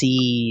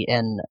see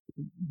and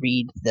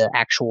read the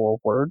actual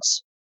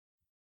words.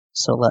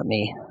 So let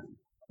me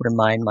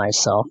remind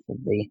myself of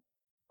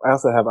I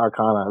also have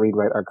Arcana,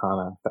 read-write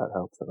Arcana, if that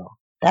helps at all.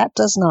 That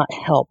does not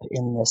help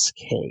in this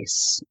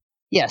case.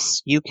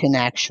 Yes, you can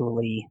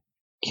actually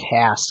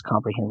cast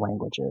Comprehend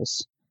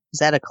Languages. Is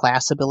that a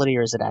class ability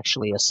or is it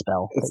actually a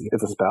spell?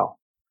 It's a spell.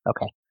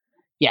 Okay.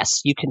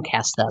 Yes, you can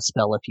cast that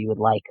spell if you would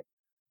like.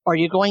 Are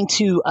you going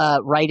to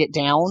write it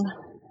down?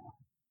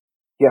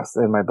 Yes,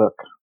 in my book.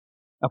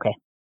 Okay.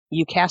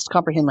 You cast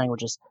Comprehend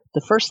Languages.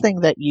 The first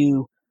thing that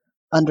you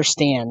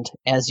understand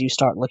as you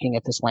start looking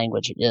at this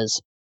language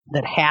is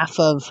that half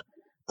of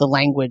the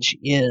language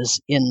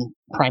is in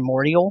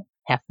Primordial,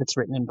 half of it's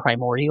written in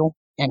Primordial,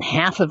 and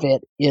half of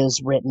it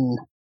is written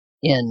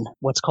in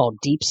what's called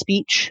Deep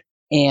Speech.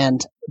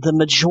 And the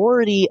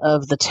majority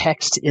of the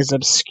text is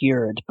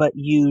obscured, but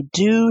you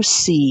do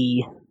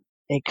see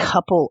a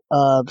couple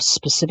of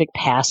specific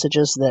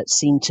passages that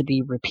seem to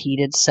be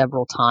repeated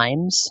several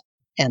times.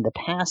 And the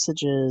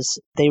passages,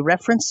 they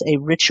reference a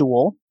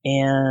ritual,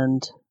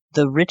 and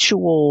the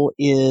ritual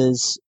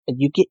is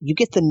you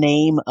get the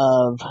name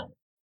of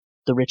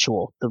the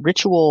ritual. The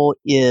ritual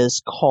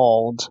is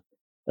called,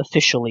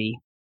 officially,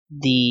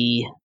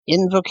 the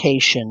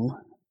Invocation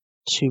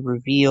to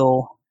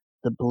Reveal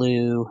the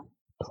Blue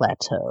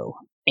Plateau.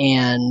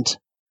 And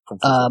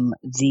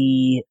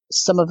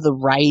some of the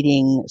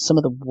writing, some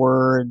of the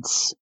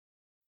words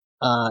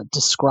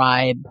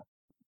describe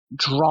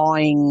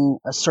drawing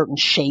certain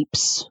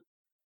shapes.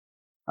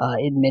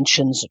 It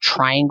mentions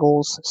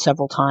triangles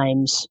several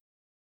times.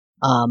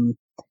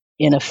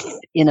 In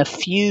a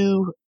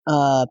few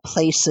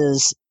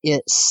places,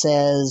 it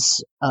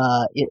says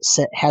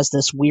has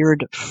this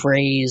weird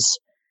phrase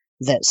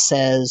that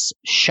says,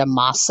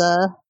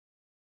 "Shamasa,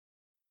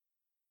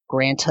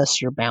 grant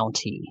us your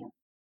bounty,"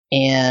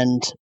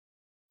 and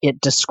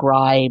it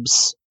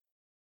describes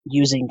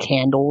using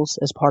candles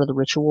as part of the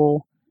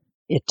ritual.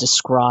 It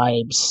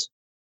describes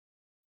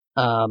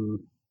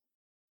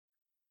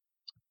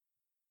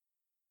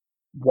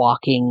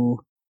walking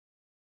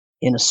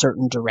in a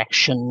certain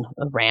direction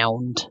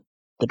around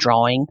the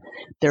drawing.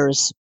 There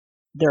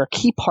are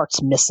key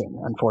parts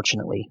missing,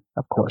 unfortunately,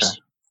 of course,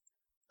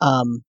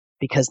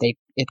 because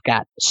it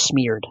got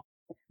smeared.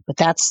 But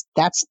that's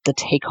the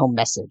take-home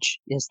message: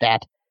 is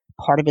that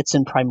part of it's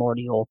in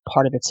primordial,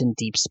 part of it's in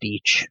deep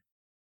speech.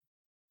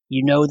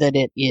 You know that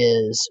it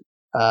is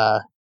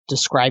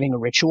describing a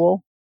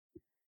ritual,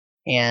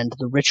 and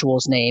the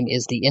ritual's name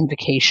is the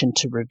Invocation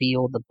to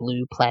Reveal the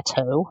Blue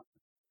Plateau,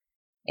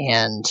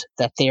 and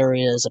that there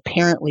is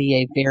apparently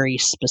a very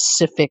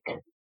specific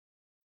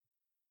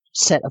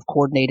set of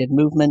coordinated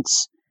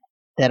movements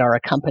that are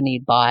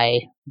accompanied by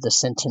the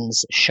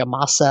sentence,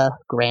 "Shamasa,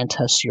 grant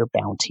us your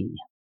bounty."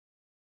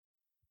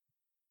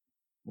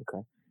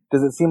 Okay.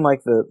 Does it seem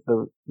like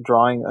the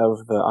drawing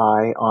of the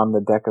eye on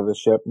the deck of the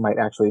ship might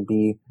actually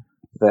be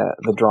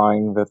the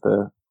drawing that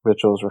the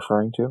ritual is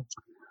referring to?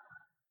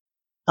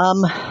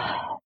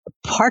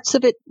 Parts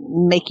of it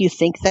make you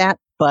think that,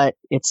 but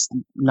it's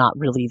not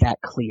really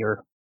that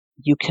clear.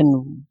 You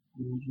can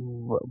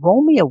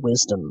roll me a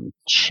wisdom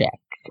check.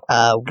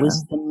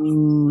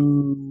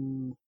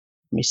 Wisdom.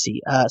 Let me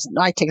see.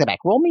 No, I take that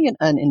back. Roll me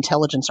an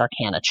intelligence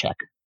arcana check.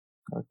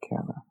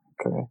 Arcana.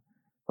 Okay.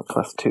 A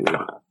 +2.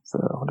 So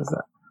what is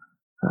that?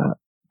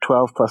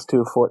 12 +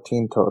 2,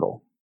 14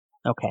 total.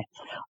 Okay.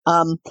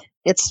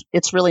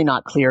 It's really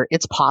not clear.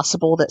 It's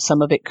possible that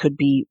some of it could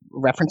be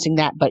referencing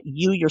that, but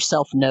you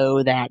yourself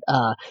know that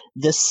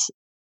this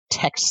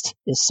text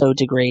is so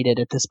degraded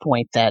at this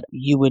point that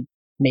you would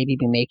maybe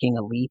be making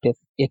a leap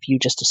if you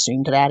just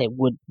assumed that. It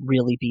would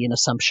really be an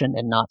assumption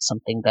and not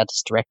something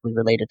that's directly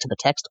related to the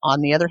text.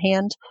 On the other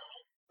hand,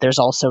 there's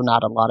also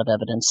not a lot of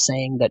evidence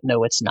saying that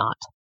no, it's not.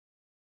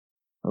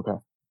 Okay.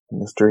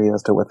 Mystery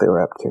as to what they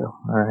were up to.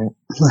 All right.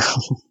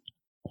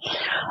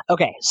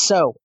 Okay,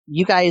 so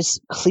you guys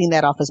clean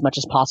that off as much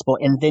as possible,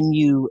 and then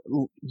you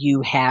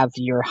have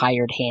your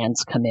hired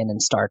hands come in and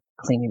start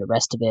cleaning the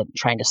rest of it,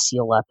 trying to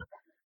seal up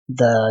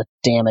the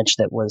damage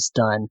that was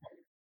done.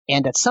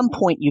 And at some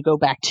point, you go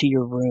back to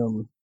your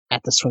room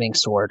at the Swimming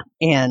Sword,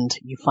 and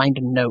you find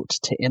a note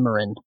to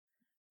Imran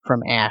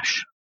from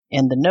Ash.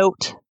 And the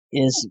note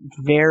is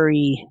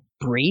very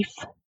brief,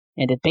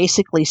 and it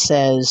basically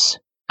says,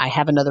 "I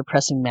have another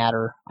pressing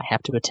matter I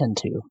have to attend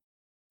to.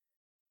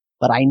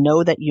 But I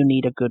know that you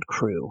need a good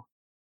crew,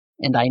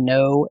 and I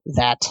know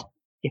that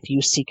if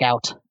you seek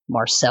out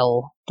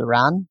Marcel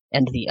Duran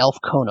and the elf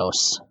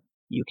Konos,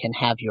 you can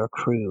have your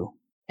crew,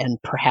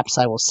 and perhaps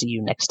I will see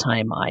you next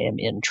time I am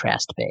in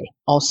Trast Bay."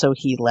 Also,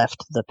 he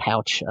left the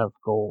pouch of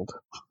gold.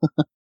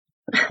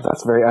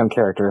 That's very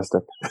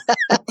uncharacteristic.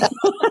 I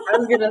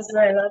was gonna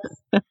say that's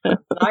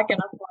not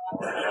gonna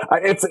fly.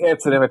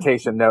 It's an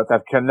imitation note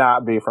that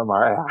cannot be from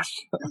our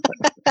Ash.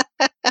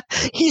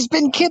 He's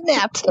been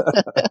kidnapped.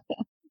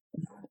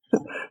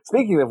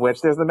 Speaking of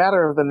which, there's the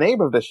matter of the name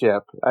of the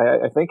ship.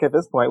 I think at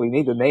this point we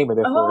need to name it.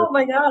 Oh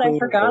my god, I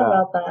forgot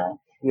about that.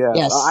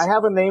 Yes. I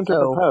have a name to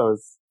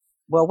propose.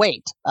 Well,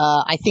 wait.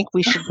 I think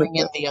we should bring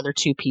in the other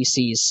two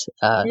PCs.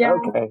 Yeah.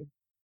 Okay.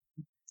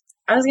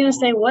 I was gonna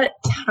say, what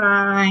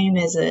time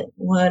is it?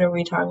 What are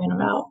we talking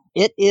about?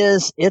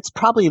 It's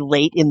probably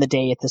late in the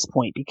day at this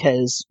point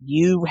because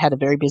you had a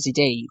very busy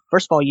day.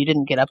 First of all, you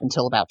didn't get up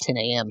until about 10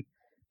 a.m.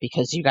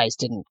 because you guys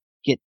didn't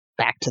get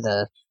back to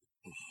the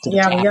we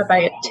got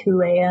back at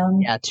 2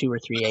 a.m. Yeah, 2 or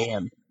 3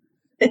 a.m.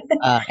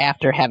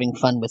 After having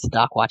fun with the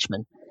dock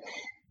watchman.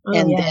 Oh,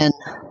 and yeah.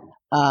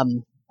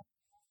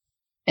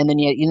 then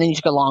you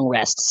took a long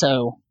rest.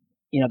 So,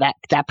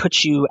 that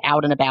puts you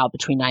out and about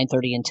between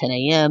 9:30 and 10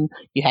 a.m.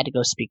 You had to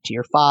go speak to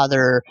your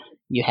father.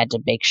 You had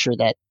to make sure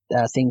that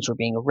things were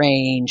being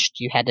arranged.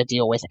 You had to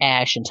deal with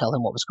Ash and tell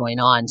him what was going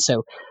on.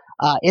 So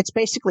it's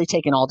basically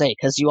taken all day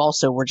because you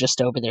also were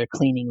just over there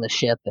cleaning the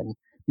ship and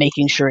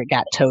making sure it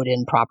got towed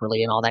in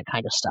properly and all that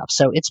kind of stuff.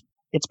 So it's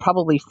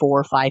probably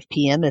 4 or 5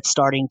 p.m. It's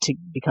starting to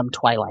become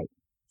twilight.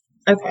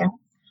 Okay.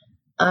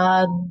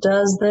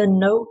 Does the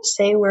note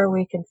say where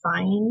we can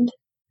find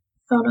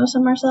Konos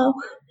and Marcel?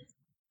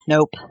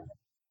 Nope.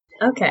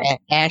 Okay.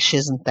 Ash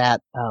isn't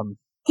that. Well,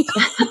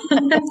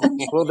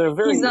 they're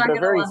very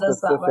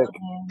specific.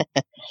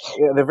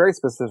 Yeah, they're very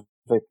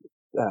specific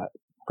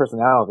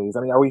personalities.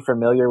 I mean, are we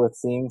familiar with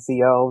seeing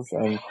sea elves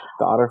and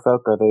the otter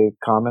folk? Are they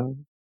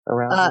common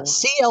around here?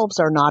 Sea elves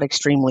are not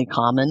extremely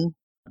common.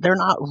 They're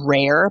not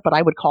rare, but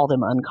I would call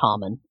them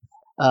uncommon.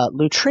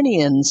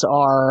 Lutrinians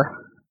are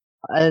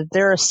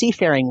they're a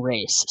seafaring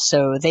race,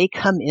 so they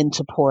come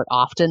into port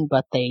often,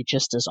 but they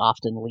just as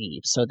often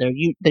leave. So there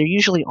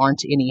usually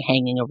aren't any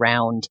hanging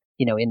around,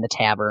 in the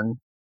tavern.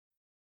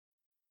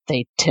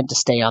 They tend to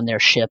stay on their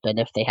ship, and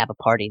if they have a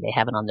party, they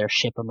have it on their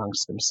ship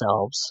amongst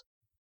themselves,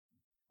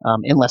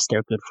 unless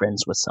they're good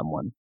friends with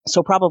someone.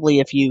 So probably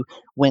if you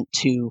went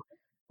to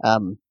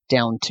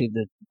down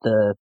to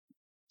the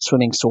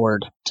Swimming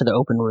Sword, to the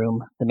open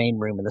room, the main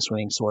room of the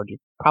Swimming Sword, you'd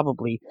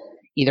probably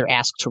either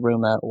ask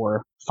Taruma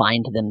or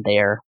find them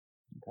there.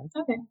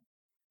 Okay.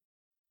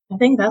 I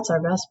think that's our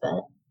best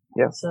bet.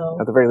 Yes. So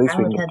at the very least, I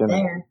we would can head get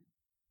dinner. there.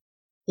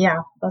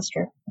 Yeah, that's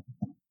true.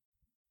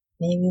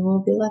 Maybe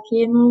we'll be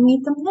lucky and we'll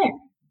meet them there.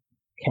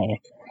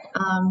 Okay.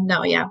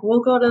 No, yeah,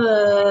 we'll go to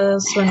the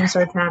Swimming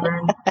Sword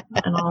Tavern,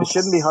 and I'll It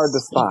shouldn't be hard to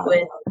speak spot.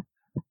 with.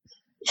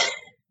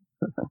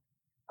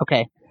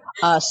 Okay.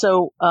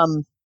 So,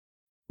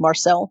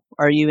 Marcel,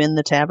 are you in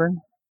the tavern?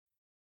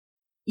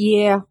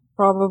 Yeah,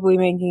 probably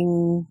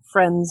making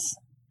friends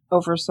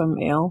over some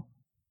ale.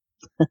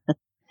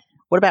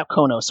 What about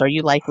Konos? Are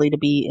you likely to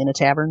be in a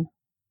tavern?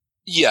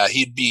 Yeah,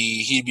 he'd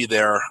be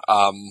there,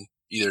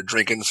 either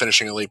drinking,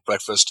 finishing a late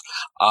breakfast.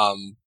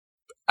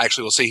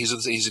 Actually, we'll say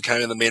he's kind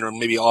of in the main room,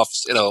 maybe off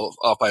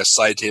by a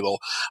side table.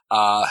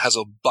 Has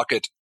a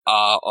bucket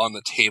on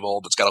the table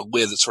that's got a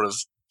lid that's sort of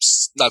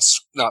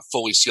not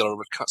fully sealed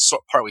over,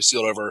 partly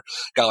sealed over.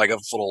 Got like a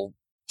little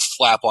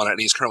flap on it, and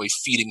he's currently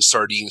feeding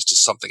sardines to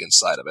something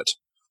inside of it.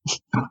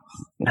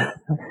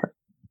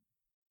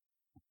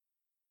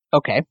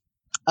 Okay.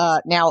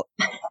 Now,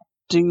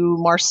 do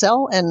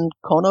Marcel and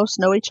Konos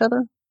know each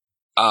other?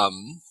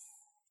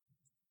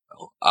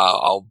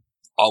 I'll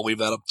leave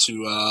that up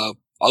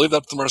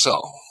to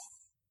Marcel.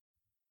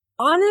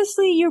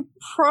 Honestly, you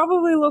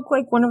probably look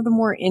like one of the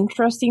more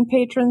interesting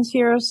patrons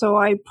here, so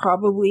I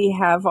probably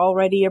have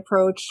already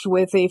approached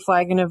with a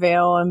flagon of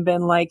ale and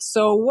been like,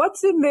 so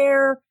what's in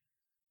there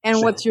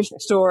and what's your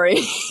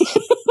story?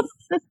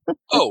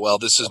 Oh, well,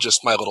 this is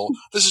just my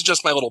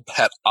little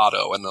pet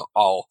Otto, and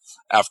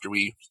after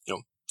we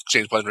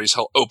exchange pleasantries,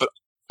 he'll open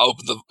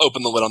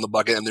the lid on the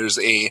bucket, and there's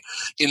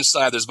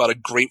about a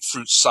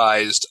grapefruit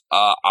sized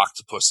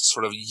octopus, this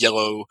sort of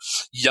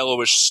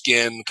yellowish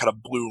skin, kind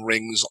of blue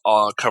rings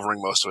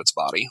covering most of its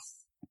body.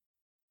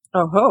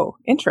 Oh ho,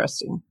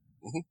 interesting.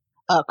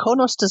 Mm-hmm.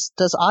 Konos,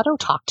 does Otto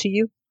talk to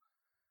you?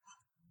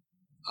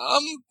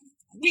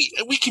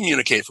 We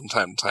communicate from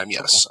time to time,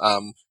 yes.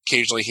 Okay.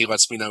 Occasionally he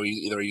lets me know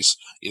either he's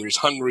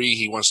hungry,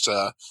 he wants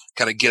to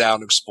kind of get out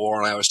and explore,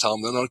 and I always tell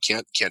him, no,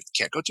 can't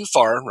go too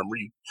far. Remember,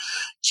 you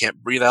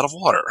can't breathe out of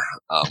water.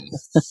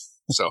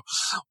 So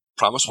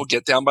promise we'll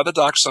get down by the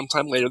dock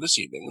sometime later this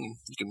evening, and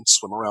you can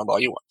swim around all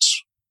you want.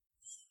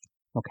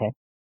 Okay.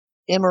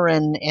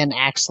 Imran and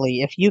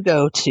Axley, if you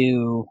go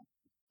to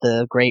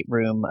the great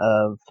room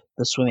of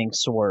the Swimming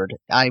Sword,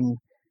 I'm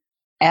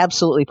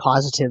absolutely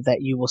positive that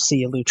you will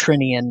see a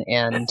Lutrinian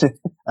and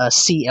a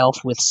sea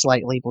elf with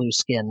slightly blue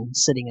skin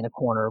sitting in a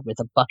corner with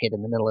a bucket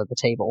in the middle of the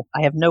table.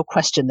 I have no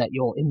question that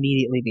you'll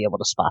immediately be able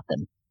to spot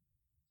them.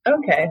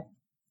 Okay.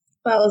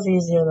 That was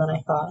easier than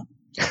I thought.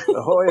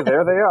 Ahoy,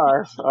 there they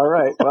are. All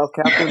right. Well,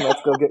 Captain,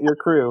 let's go get your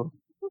crew.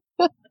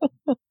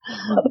 All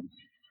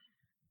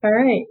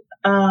right.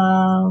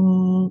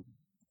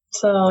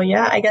 So,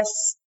 yeah, I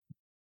guess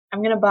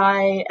I'm going to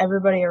buy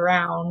everybody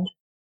around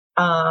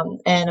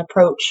and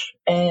approach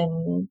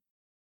and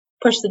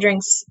push the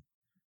drinks,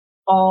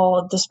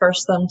 all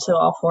disperse them to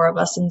all four of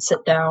us and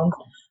sit down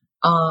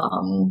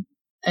and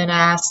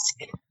ask,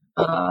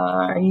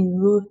 are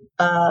you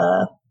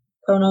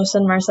Konos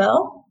and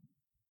Marcel?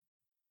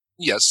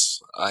 Yes,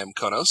 I'm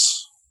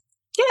Konos.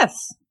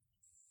 Yes.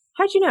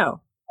 How'd you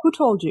know? Who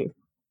told you?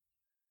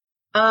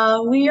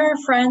 We are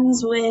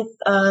friends with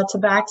a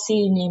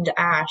tabaxi named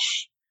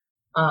Ash.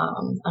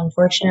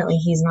 Unfortunately,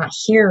 he's not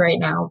here right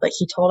now, but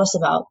he told us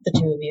about the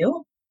two of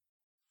you.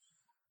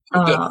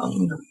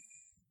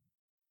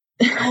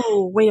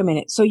 Oh, wait a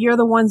minute. So you're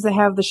the ones that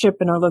have the ship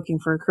and are looking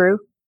for a crew?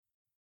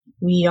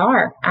 We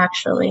are,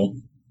 actually.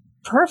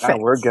 Perfect. That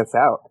word gets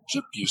out.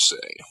 Ship, you say?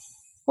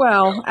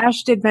 Well,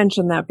 Ash did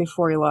mention that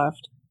before he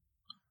left.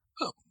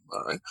 Oh,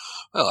 all right.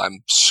 Well,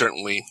 I'm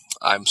certainly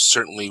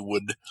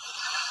would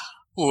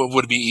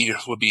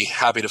be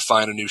happy to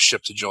find a new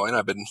ship to join.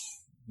 I've been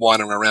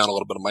wandering around a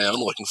little bit of my own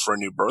looking for a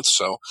new berth.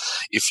 So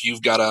if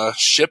you've got a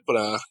ship and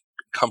a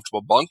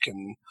comfortable bunk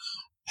and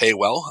pay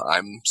well,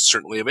 I'm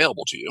certainly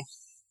available to you.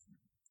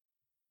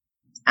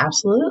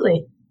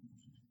 Absolutely.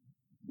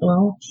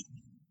 Well,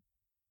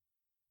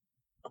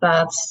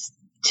 that's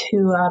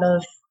 2 out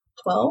of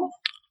 12,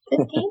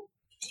 15.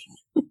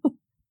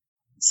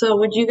 So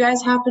would you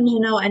guys happen to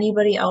know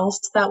anybody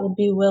else that would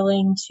be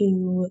willing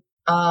to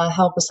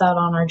help us out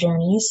on our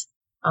journeys?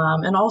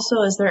 And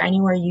also, is there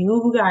anywhere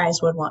you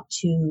guys would want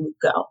to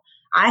go?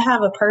 I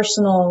have a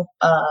personal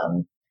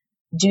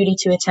duty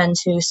to attend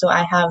to, so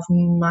I have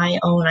my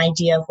own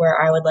idea of where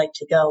I would like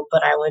to go,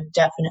 but I would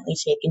definitely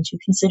take into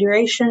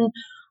consideration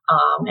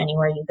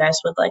anywhere you guys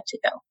would like to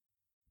go.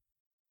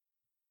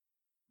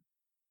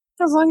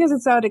 As long as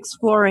it's out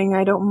exploring,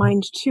 I don't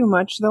mind too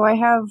much, though I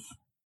have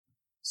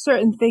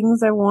certain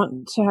things I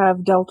want to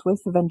have dealt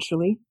with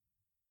eventually.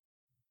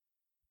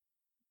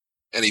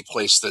 Any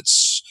place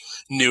that's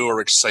new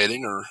or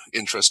exciting or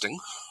interesting,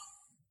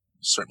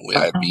 certainly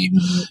I'd be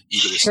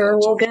eager to see. Sure,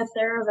 we'll get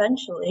there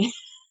eventually.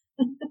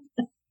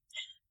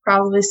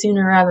 Probably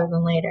sooner rather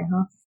than later,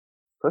 huh?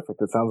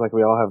 Perfect. It sounds like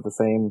we all have the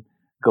same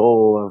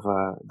goal of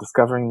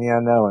discovering the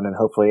unknown and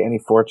hopefully any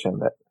fortune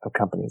that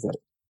accompanies it.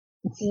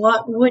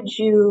 What would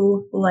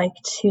you like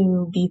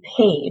to be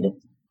paid?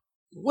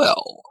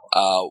 Well,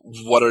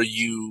 what are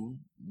you?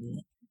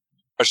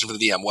 Question for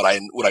the DM: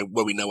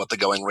 What we know what the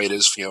going rate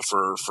is,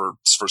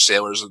 for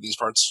sailors of these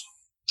parts?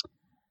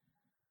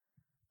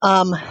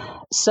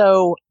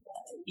 So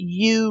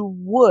you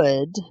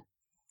would,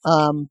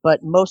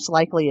 but most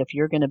likely, if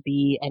you're going to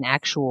be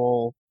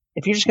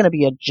if you're just going to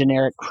be a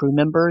generic crew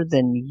member,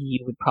 then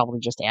you would probably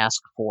just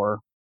ask for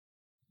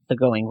the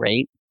going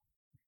rate,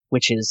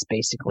 which is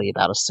basically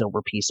about a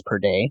silver piece per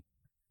day.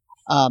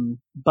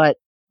 But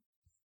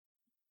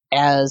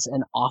as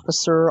an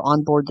officer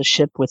on board the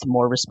ship with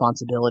more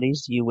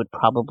responsibilities, you would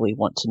probably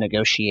want to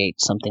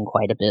negotiate something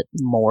quite a bit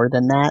more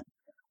than that,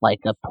 like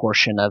a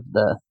portion of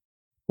the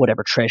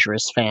whatever treasure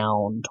is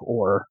found,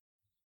 or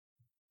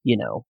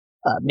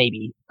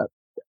maybe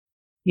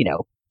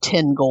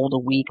 10 gold a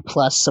week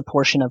plus a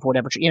portion of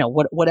whatever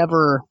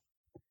whatever.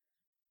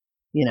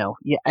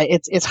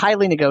 It's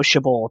highly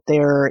negotiable.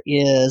 There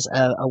is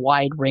a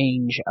wide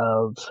range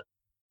of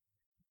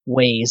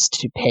ways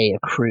to pay a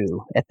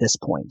crew at this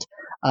point.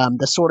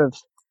 The sort of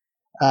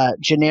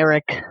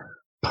generic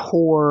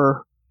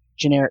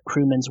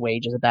crewman's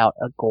wage is about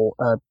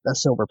a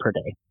silver per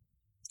day.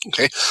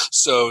 Okay,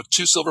 so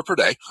 2 silver per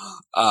day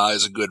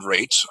is a good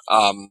rate.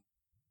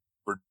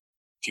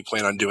 If you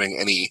plan on doing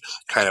any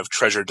kind of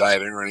treasure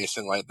diving or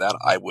anything like that,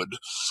 I would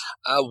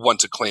want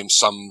to claim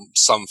some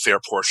fair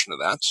portion of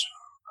that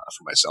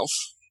for myself.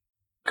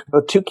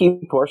 The 2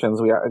 key positions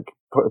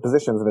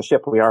in the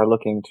ship we are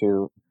looking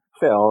to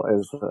fill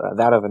is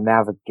that of a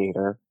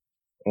navigator,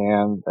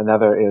 and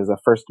another is a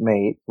first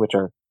mate, which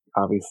are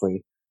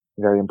obviously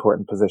very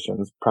important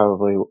positions,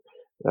 probably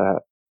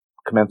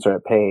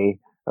commensurate pay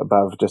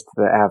above just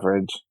the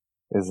average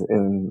is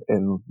in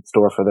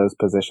store for those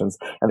positions.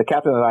 And the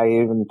captain and I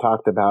even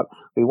talked about,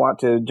 we want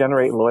to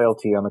generate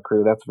loyalty on the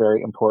crew. That's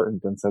very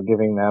important. And so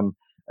giving them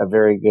a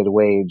very good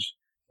wage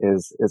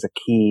is a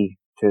key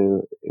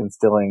to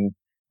instilling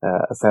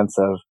a sense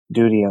of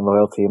duty and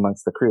loyalty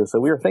amongst the crew. So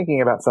we were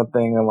thinking about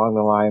something along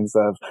the lines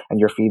of, and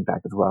your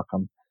feedback is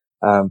welcome.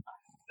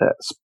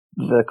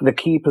 The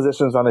key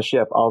positions on the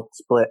ship, I'll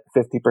split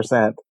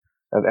 50%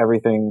 of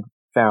everything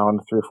found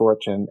through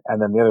fortune, and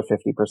then the other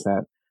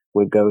 50%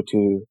 would go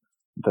to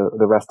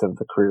the rest of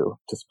the crew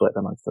to split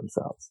amongst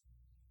themselves.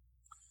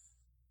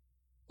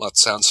 Well, that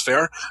sounds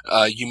fair.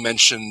 You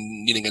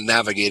mentioned needing a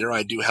navigator.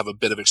 I do have a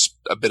bit of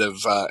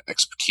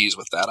expertise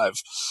with that.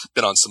 I've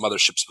been on some other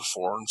ships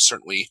before, and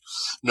certainly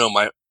know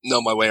my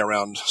way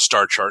around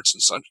star charts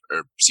and such,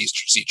 or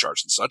sea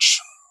charts and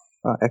such.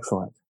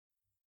 Excellent.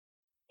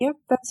 Yep,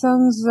 that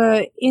sounds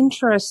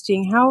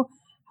interesting. How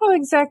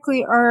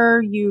exactly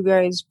are you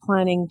guys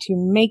planning to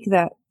make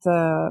that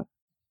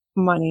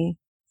money?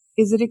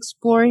 Is it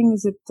exploring?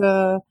 Is it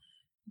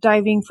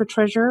diving for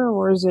treasure,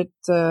 or is it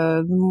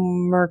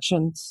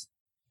merchant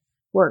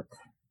work?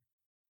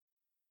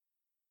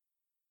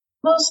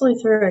 Mostly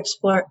through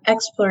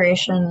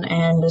exploration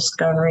and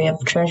discovery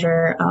of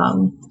treasure,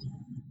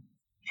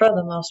 for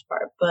the most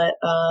part. But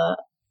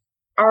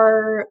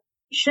our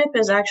ship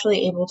is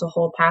actually able to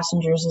hold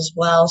passengers as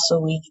well, so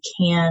we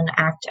can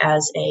act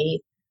as a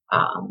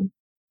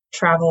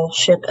travel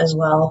ship as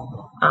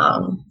well.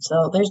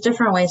 So there's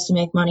different ways to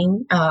make money.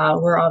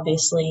 We're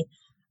obviously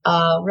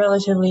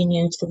relatively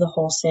new to the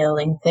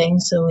wholesaling thing,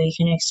 so we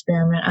can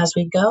experiment as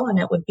we go, and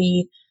it would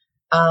be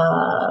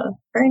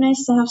very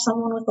nice to have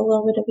someone with a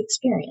little bit of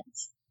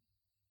experience.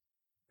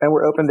 And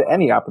we're open to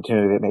any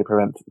opportunity that may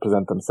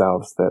present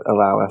themselves that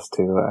allow us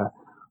to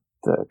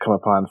come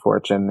upon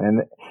fortune.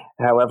 And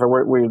however,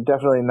 we're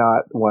definitely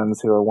not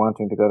ones who are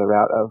wanting to go the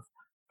route of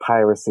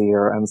piracy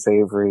or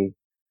unsavory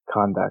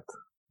conduct.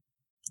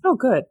 Oh,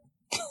 good.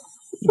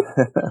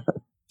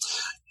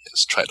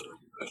 Yes, try to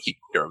keep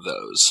care of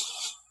those.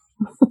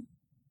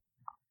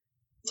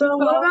 So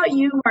what about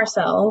you,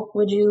 Marcel?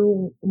 Would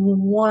you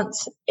want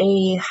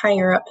a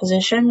higher up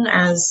position?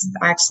 As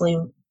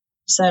Axley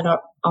said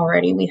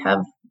already, we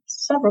have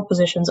several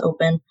positions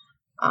open.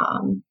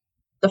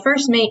 The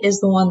first mate is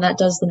the one that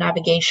does the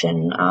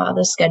navigation,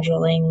 the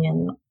scheduling,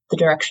 and the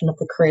direction of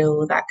the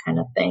crew, that kind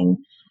of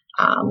thing.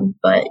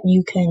 But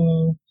you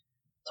can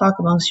talk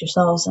amongst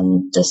yourselves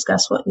and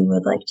discuss what you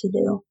would like to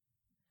do.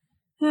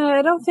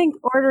 I don't think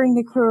ordering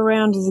the crew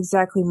around is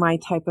exactly my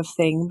type of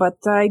thing, but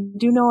I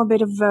do know a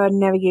bit of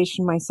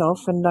navigation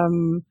myself,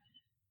 and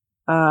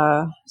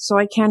So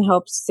I can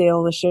help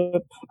sail the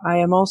ship. I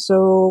am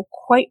also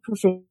quite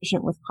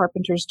proficient with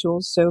carpenter's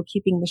tools, so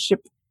keeping the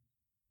ship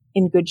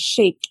in good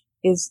shape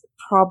is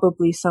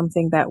probably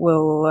something that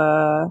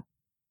will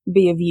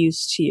be of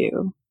use to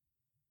you.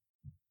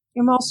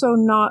 I'm also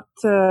not...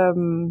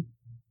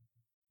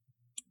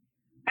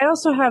 I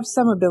also have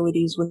some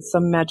abilities with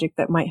some magic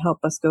that might help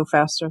us go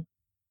faster.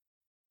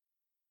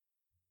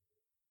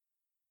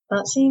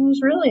 That seems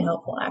really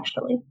helpful,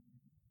 actually.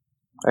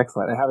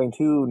 Excellent. And having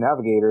two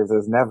navigators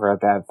is never a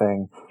bad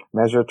thing.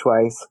 Measure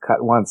twice,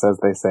 cut once, as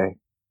they say.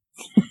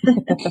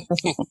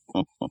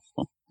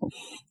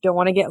 Don't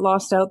want to get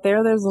lost out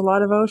there. There's a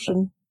lot of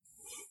ocean.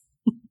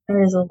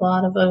 There is a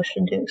lot of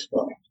ocean to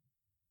explore.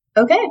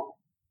 Okay.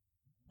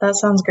 That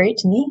sounds great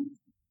to me.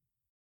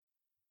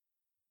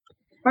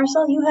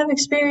 Marcel, you have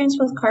experience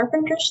with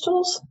carpenter's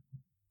tools?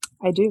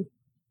 I do.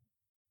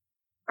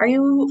 Are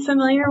you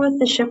familiar with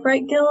the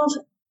Shipwright Guild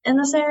in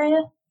this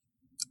area?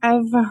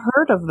 I've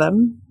heard of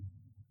them.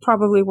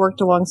 Probably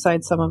worked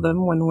alongside some of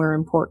them when we're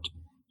in port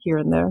here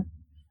and there.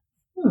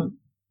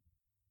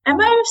 I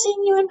might have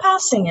seen you in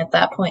passing at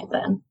that point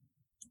then.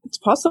 It's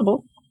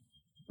possible.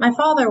 My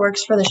father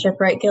works for the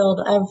Shipwright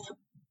Guild. I've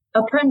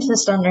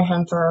apprenticed under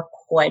him for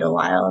quite a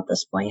while at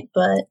this point,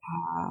 but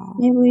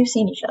maybe we've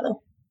seen each other.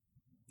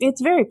 It's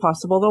very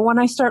possible, though when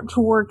I start to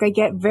work, I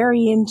get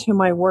very into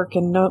my work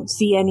and don't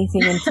see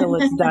anything until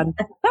it's done.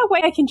 That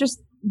way I can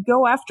just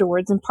go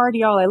afterwards and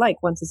party all I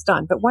like once it's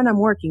done. But when I'm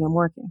working, I'm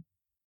working.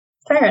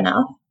 Fair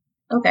enough.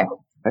 Okay.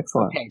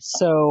 Excellent. Okay,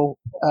 so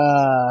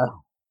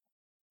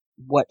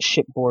what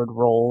shipboard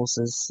roles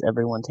is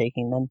everyone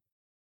taking then?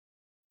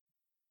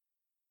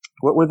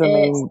 What were the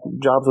main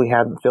jobs we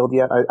hadn't filled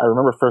yet? I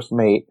remember first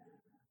mate.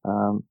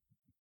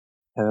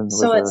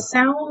 So it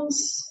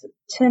sounds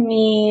to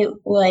me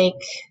like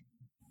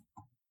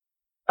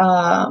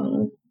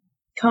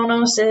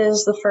Konos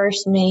is the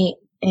first mate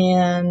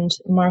and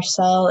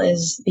Marcel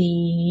is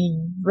the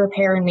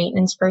repair and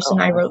maintenance person.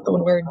 I wrote the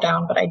word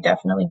down, but I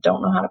definitely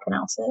don't know how to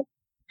pronounce it.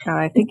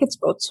 I think it's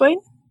boatswain.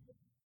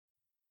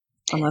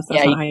 Unless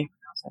that's not how you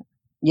pronounce it.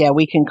 Yeah,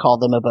 we can call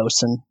them a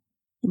bosun.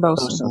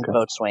 Bosun. Okay.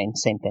 Boatswain,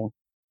 same thing.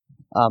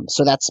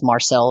 So that's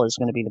Marcel is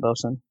going to be the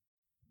bosun.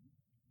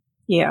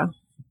 Yeah.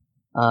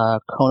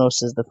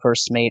 Konos is the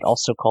first mate,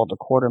 also called a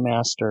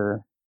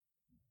quartermaster.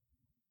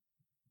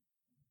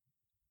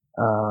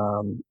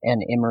 And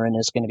Imran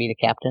is going to be the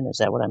captain. Is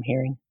that what I'm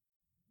hearing?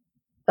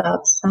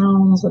 That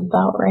sounds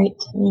about right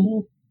to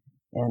me.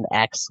 And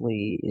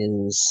Axley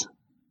is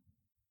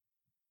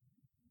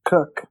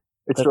cook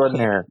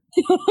extraordinaire.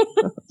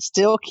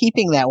 Still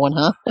keeping that one,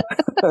 huh?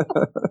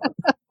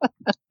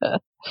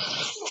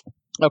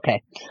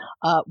 Okay.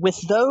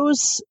 With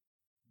those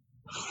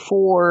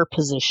 4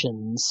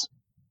 positions,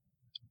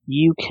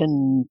 you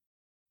can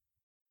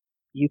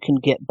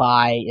get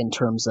by in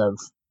terms of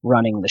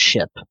running the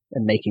ship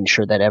and making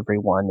sure that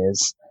everyone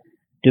is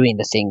doing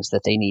the things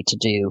that they need to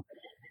do.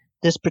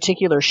 This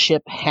particular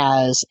ship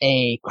has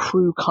a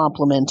crew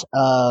complement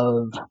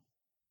of,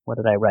 what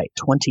did I write,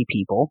 20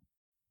 people.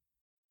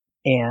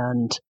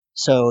 And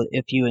so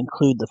if you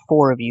include the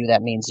 4 of you,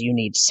 that means you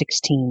need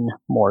 16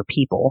 more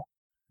people.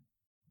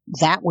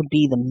 That would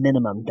be the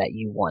minimum that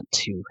you want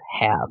to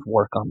have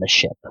work on the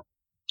ship.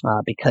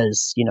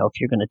 Because, if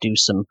you're going to do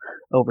some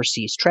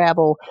overseas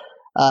travel,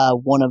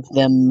 one of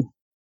them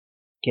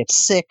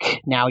gets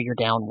sick, now you're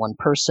down 1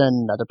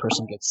 person, another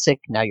person gets sick,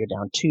 now you're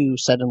down 2,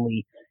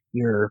 suddenly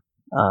you're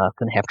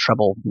going to have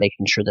trouble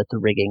making sure that the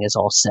rigging is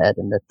all set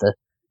and that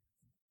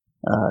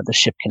the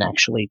ship can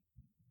actually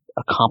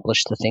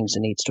accomplish the things it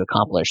needs to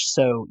accomplish.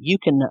 So you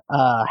can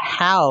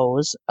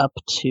house up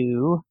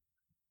to,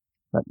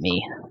 let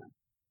me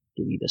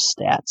give you the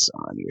stats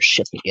on your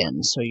ship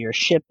again. So your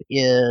ship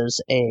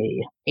is a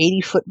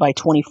 80-foot by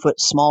 20-foot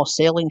small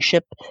sailing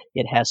ship.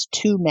 It has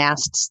 2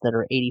 masts that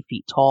are 80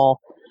 feet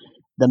tall.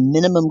 The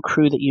minimum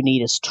crew that you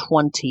need is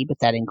 20, but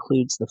that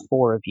includes the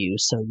 4 of you,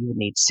 so you would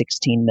need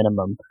 16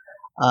 minimum.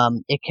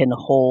 It can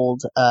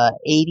hold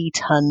 80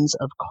 tons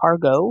of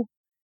cargo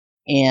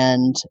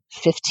and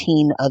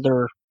 15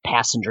 other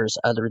passengers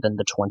other than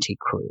the 20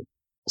 crew.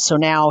 So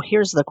now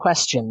here's the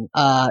question.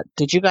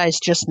 Did you guys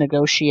just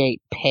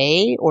negotiate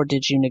pay, or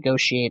did you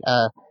negotiate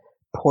a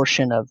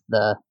portion of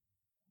the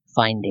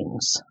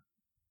findings?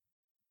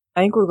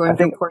 I think we're going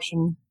for a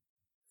portion.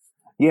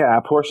 Yeah,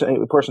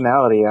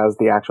 portionality as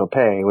the actual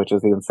pay, which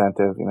is the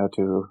incentive,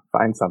 to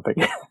find something.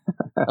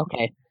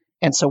 Okay.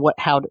 And so what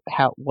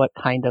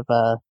kind of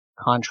a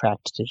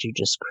contract did you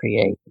just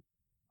create?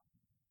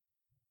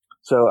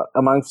 So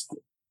amongst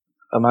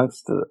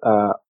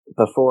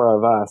the 4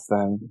 of us,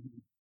 then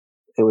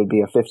it would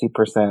be a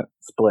 50%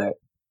 split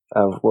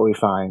of what we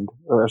find,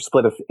 or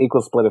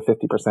equal split of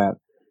 50%,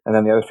 and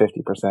then the other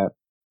 50%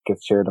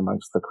 gets shared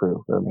amongst the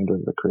crew, the remainder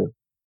of the crew.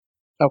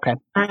 Okay.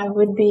 I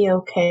would be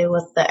okay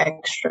with the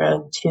extra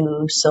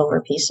 2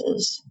 silver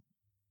pieces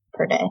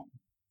per day.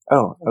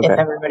 Oh, okay. If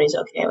everybody's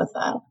okay with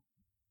that.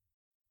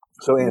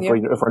 So if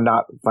we're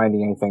not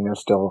finding anything, there's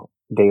still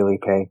daily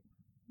pay.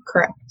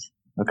 Correct.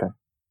 Okay.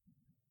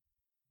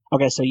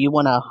 Okay, so you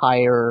want to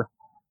hire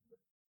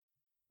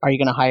Are you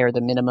going to hire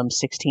the minimum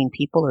 16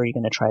 people, or are you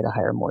going to try to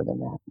hire more than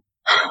that?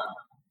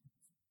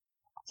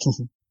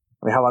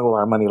 I mean, how long will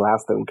our money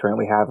last that we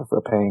currently have if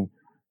we're paying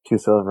 2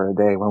 silver a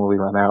day? When will we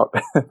run out?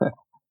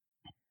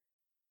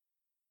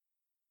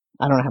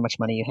 I don't know how much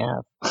money you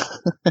have.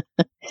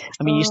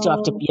 I mean, you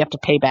have to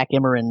pay back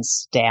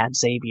Imran's dad,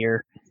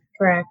 Xavier.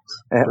 Correct.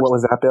 And what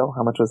was that, Bill?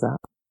 How much was that?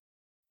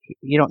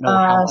 You don't know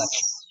how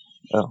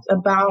much.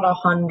 About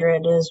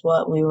 100 is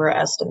what we were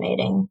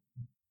estimating.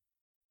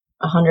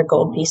 100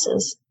 gold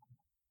pieces.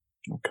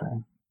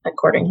 Okay.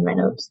 According to my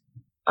notes.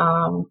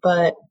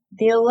 But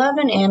the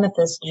 11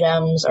 amethyst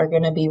gems are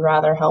going to be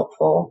rather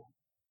helpful.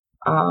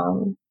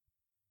 Because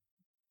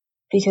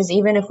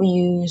even if we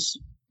use,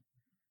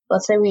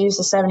 let's say we use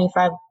the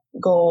 75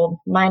 gold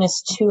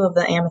minus 2 of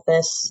the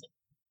amethyst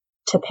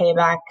to pay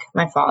back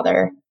my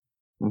father,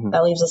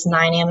 that leaves us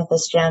 9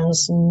 amethyst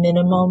gems,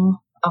 minimum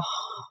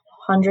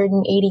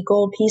 180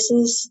 gold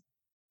pieces,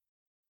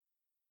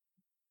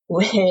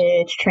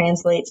 which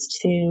translates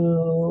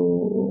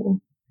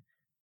to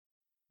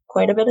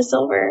quite a bit of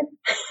silver.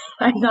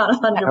 I'm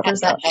not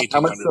 100%.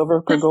 How much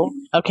silver per gold?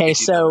 Okay,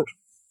 so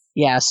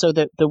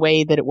the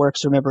way that it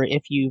works, remember,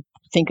 if you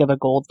think of a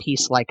gold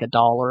piece like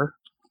 $1,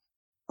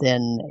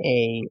 then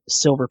a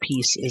silver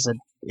piece is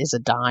a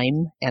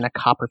dime, and a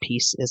copper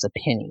piece is a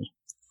penny.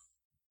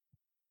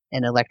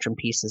 An electrum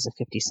piece is a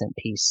 50-cent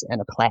piece, and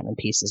a platinum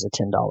piece is a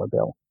 $10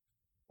 bill.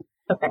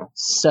 Okay.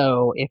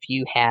 So if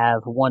you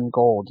have 1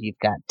 gold, you've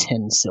got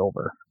 10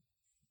 silver.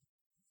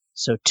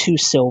 So 2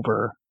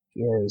 silver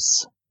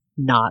is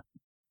not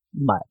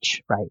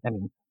much, right? I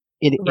mean,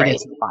 it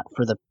is a lot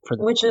for the.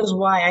 Which is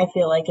why I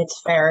feel like it's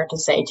fair to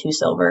say 2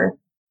 silver,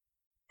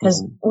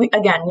 because we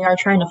are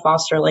trying to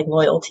foster like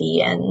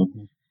loyalty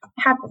and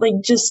have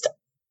like just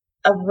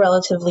a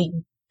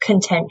relatively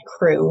content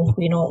crew.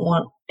 We don't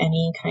want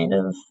any kind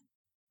of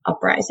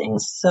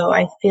uprisings, so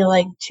I feel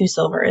like 2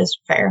 silver is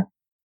fair.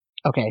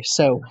 Okay,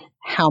 so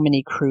how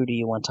many crew do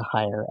you want to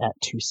hire at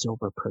 2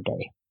 silver per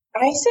day?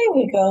 I say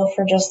we go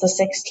for just the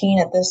 16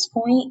 at this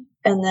point,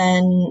 and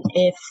then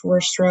if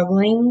we're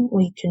struggling,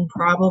 we can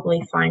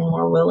probably find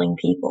more willing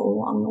people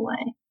along the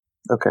way.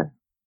 Okay.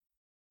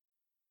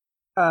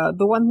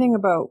 The one thing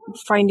about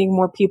finding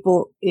more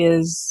people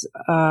is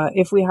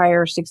if we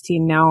hire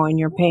 16 now and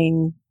you're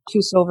paying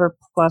 2 silver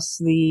plus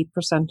the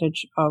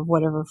percentage of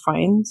whatever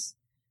fines,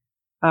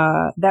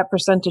 that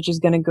percentage is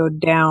going to go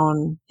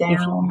down if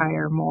you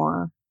hire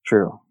more.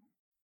 True.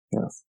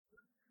 Yes.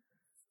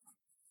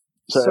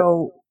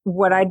 So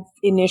what I'd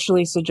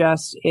initially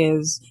suggest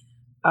is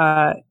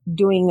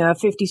doing a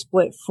 50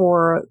 split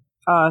for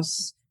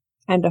us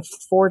and a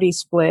 40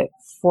 split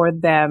for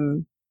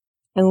them,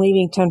 and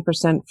leaving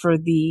 10% for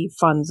the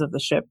funds of the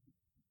ship,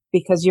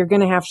 because you're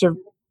going to have to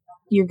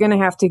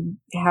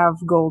have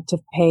gold to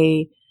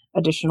pay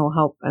additional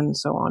help and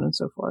so on and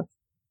so forth.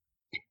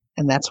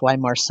 And that's why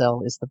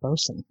Marcel is the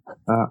bosun.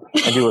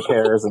 And do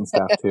repairs and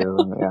stuff too.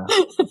 And,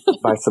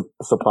 buy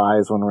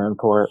supplies when we're in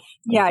port.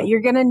 Yeah,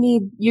 you're gonna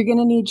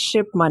need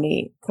ship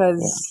money,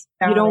 because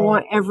you don't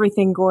want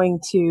everything going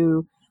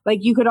to, like,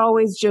 you could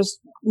always just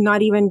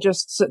not even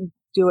just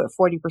do it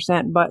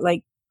 40%, but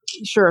like,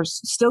 sure,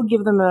 still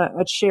give them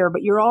a share,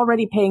 but you're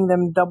already paying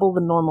them double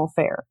the normal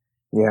fare.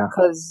 Yeah,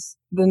 because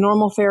the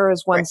normal fare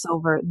is 1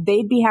 silver.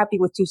 They'd be happy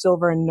with 2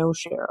 silver and no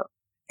share.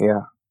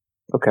 Yeah.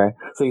 Okay.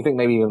 So you think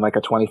maybe even like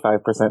a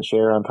 25%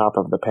 share on top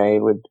of the pay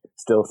would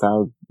still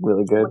sound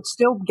really good? Would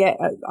still get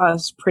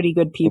us pretty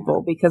good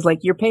people, because like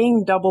you're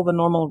paying double the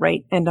normal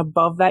rate, and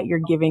above that you're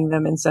giving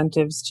them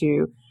incentives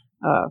to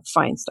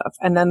find stuff.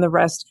 And then the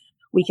rest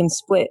we can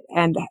split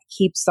and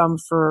keep some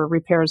for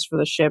repairs for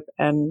the ship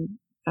and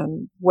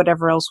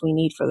whatever else we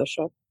need for the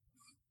ship.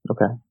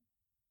 Okay.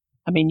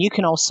 I mean, you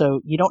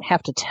don't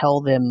have to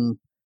tell them.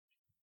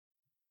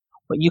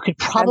 But you could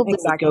probably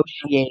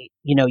negotiate.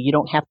 You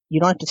don't have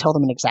to tell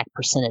them an exact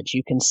percentage.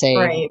 You can say,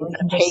 we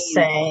can just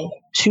say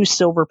 2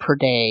 silver per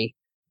day,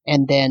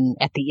 and then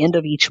at the end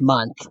of each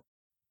month,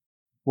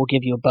 we'll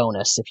give you a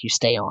bonus if you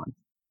stay on.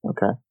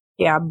 Okay.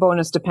 Yeah,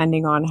 bonus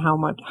depending on how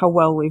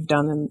well we've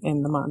done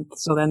in the month.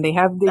 So then they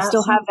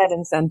still have that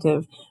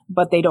incentive,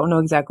 but they don't know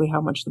exactly how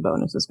much the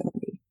bonus is going to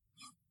be.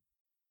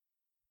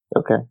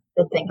 Okay.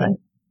 Good thinking.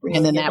 Really,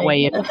 and then that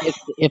way,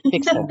 if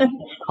fixing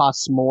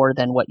costs more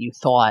than what you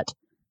thought,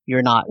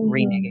 you're not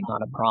reneging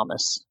on a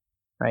promise,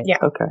 right? Yeah.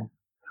 Okay.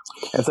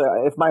 And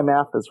so if my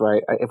math is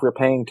right, if we're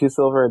paying 2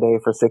 silver a day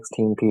for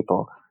 16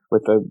 people,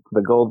 with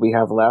the gold we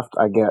have left,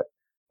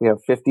 we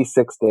have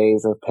 56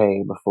 days of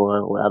pay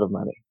before we're out of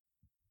money.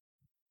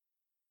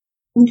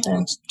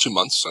 Okay. 2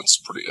 months, that's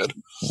pretty good.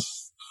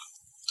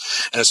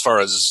 And as far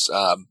as,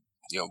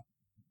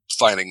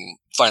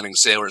 finding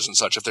sailors and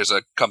such, if there's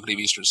a Company of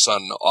Eastern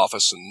Sun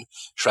office in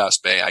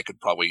Trask Bay, I could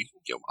probably,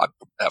 I'd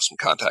have some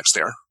contacts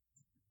there.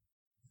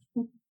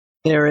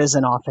 There is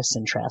an office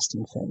in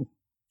Traston, Finn.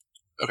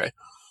 Okay.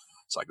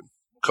 So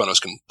Konos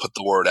can put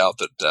the word out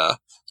that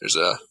there's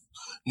a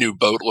new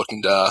boat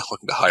looking to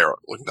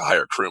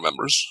hire crew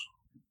members.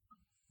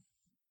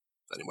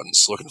 If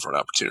anyone's looking for an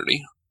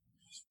opportunity.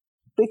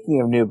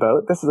 Speaking of new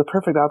boat, this is a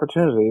perfect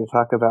opportunity to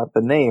talk about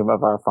the name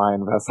of our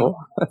fine vessel.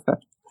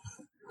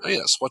 Oh,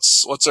 yes.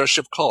 What's our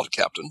ship called,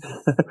 Captain?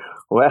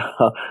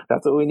 Well,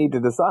 that's what we need to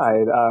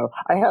decide.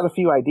 I had a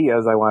few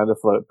ideas I wanted to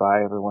float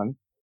by everyone.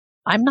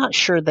 I'm not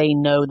sure they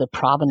know the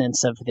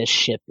provenance of this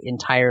ship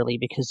entirely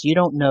because you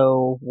don't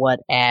know what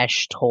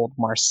Ash told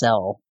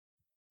Marcel,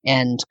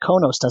 and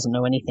Konos doesn't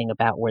know anything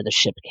about where the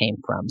ship came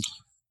from.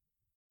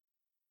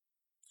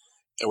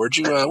 And where'd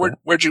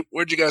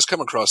you guys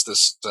come across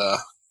this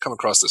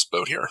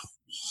boat here?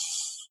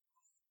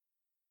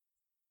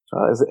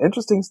 It's an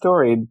interesting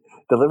story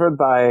delivered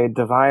by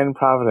Divine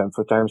Providence,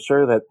 which I'm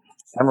sure that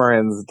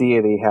Emmeren's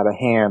deity had a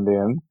hand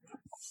in,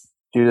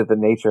 due to the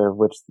nature of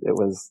which it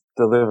was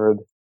delivered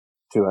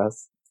to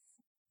us.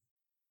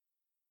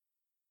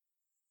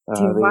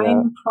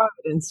 Divine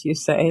Providence, you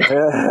say?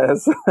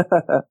 Yes.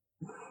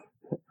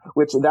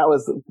 Which that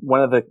was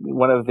one of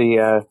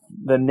the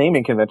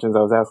naming conventions I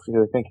was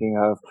actually thinking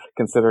of,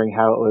 considering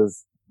how it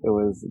was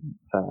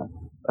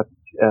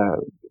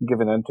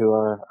given into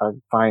our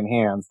fine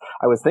hands.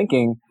 I was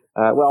thinking,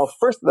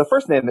 the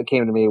first name that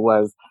came to me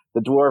was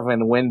the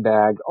Dwarven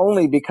Windbag,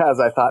 only because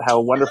I thought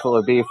how wonderful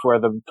it'd be for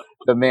the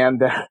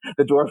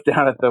dwarf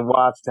down at the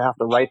watch to have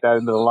to write that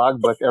into the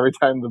logbook every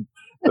time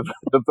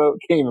the boat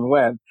came and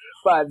went.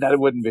 But that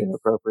wouldn't be an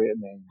appropriate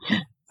name.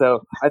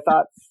 So I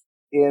thought,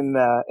 in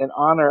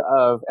honor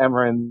of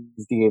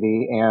Emmeren's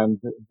deity and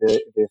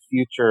the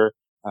future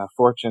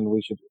fortune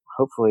we should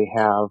hopefully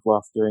have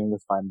while steering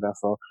this fine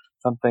vessel,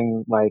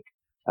 something like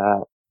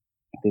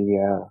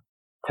the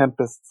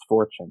Tempest's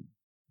Fortune.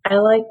 I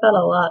like that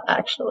a lot,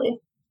 actually.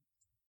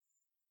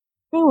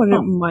 I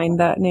wouldn't mind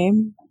that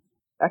name.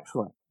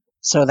 Excellent.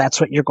 So that's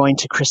what you're going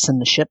to christen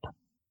the ship?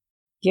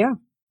 Yeah.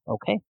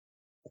 Okay.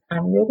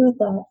 I'm good with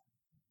that.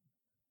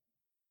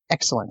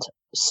 Excellent.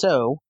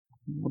 So,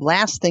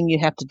 last thing you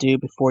have to do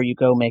before you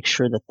go make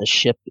sure that the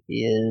ship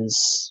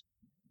is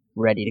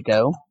ready to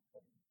go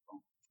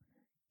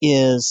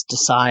is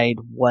decide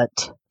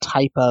what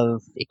type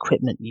of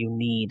equipment you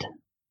need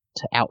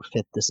to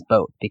outfit this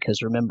boat,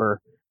 because remember,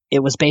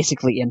 it was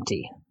basically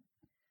empty.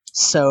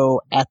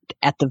 So at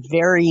the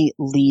very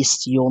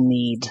least, you'll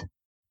need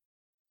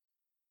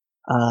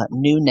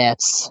new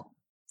nets,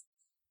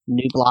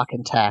 new block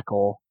and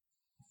tackle,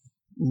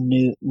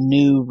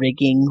 new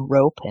rigging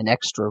rope and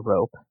extra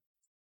rope,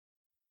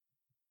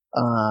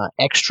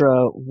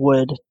 extra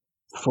wood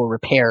for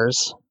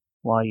repairs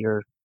while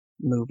you're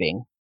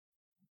moving,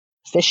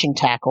 fishing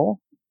tackle,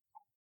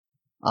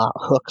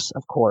 hooks,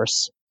 of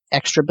course,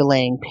 extra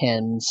belaying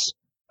pins,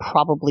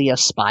 probably a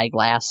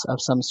spyglass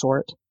of some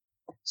sort,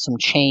 some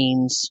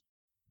chains,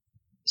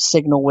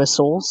 signal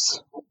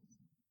whistles,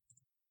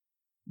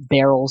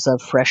 barrels of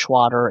fresh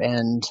water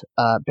and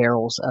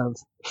barrels of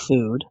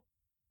food,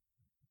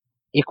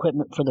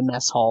 equipment for the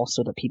mess hall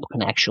so that people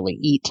can actually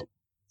eat,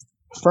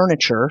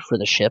 furniture for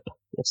the ship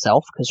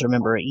itself, because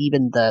remember,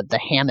 even the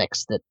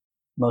hammocks that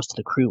most of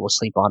the crew will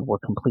sleep on were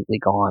completely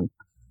gone.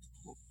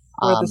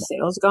 Are the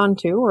sails gone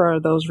too, or are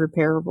those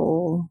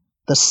repairable?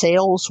 The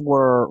sails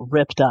were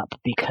ripped up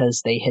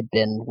because they had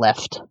been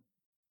left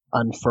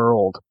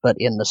unfurled, but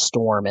in the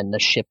storm, and the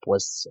ship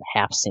was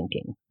half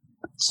sinking.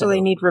 So they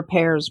need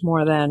repairs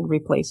more than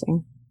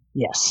replacing.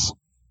 Yes,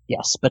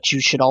 but you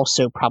should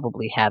also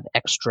probably have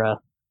extra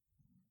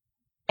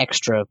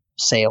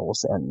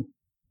sails and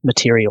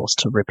materials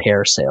to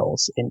repair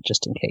sails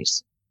just in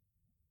case.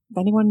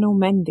 Does anyone know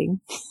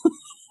mending?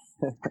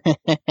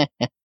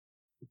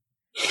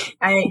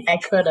 I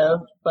could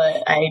have,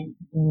 but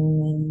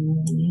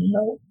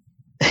no.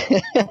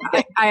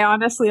 I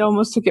honestly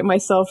almost took it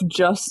myself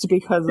just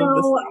because of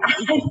this.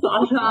 I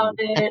thought about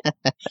it.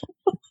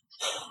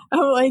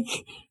 I'm like,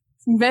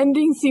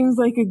 mending seems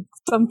like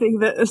something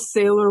that a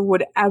sailor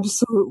would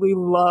absolutely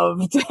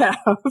love to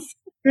have.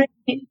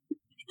 Right.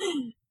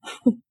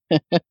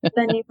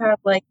 Then you have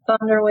like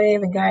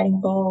Thunderwave and Guiding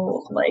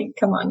Bolt. Like,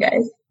 come on,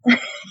 guys.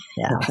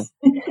 Yeah.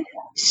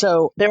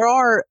 So there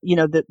are,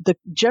 the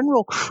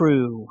general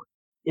crew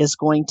is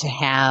going to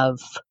have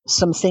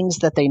some things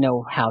that they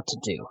know how to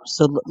do.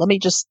 So let me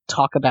just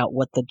talk about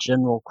what the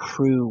general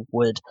crew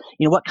would,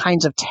 what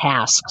kinds of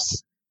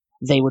tasks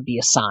they would be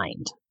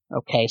assigned.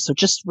 Okay, so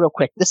just real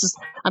quick,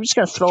 I'm just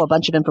going to throw a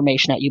bunch of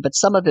information at you, but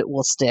some of it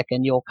will stick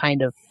and you'll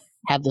kind of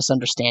have this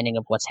understanding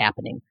of what's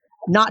happening.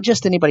 Not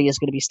just anybody is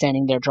going to be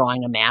standing there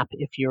drawing a map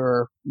if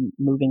you're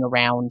moving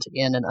around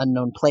in an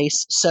unknown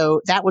place.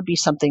 So that would be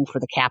something for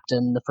the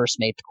captain, the first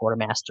mate, the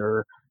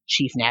quartermaster,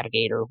 chief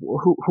navigator,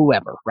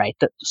 whoever, right?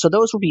 So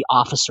those would be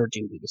officer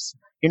duties.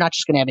 You're not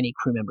just going to have any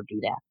crew member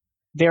do that.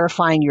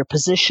 Verifying your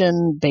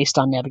position based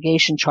on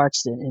navigation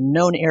charts in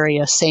known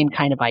area, same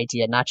kind of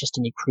idea. Not just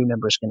any crew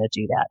member is going to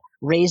do that.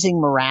 Raising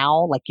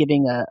morale, like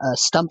giving a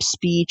stump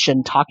speech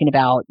and talking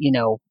about,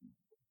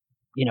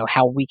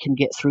 how we can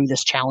get through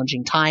this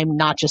challenging time.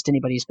 Not just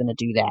anybody's going to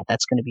do that.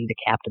 That's going to be the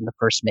captain, the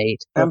first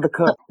mate. And the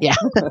cook. Yeah.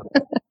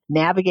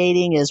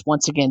 Navigating is,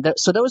 once again,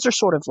 so those are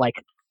sort of like,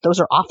 those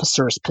are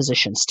officers'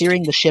 positions.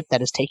 Steering the ship,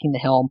 that is taking the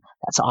helm,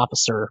 that's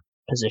officer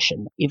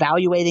position.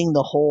 Evaluating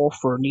the hull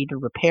for needed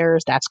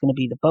repairs, that's going to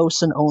be the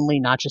bosun only,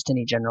 not just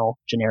any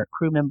generic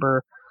crew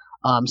member.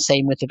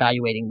 Same with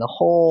evaluating the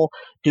hull,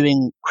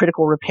 doing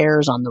critical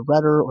repairs on the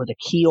rudder or the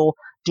keel.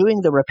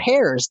 Doing the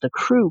repairs, the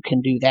crew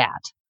can do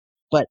that.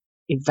 But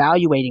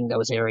evaluating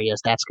those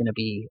areas, that's going to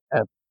be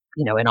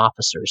an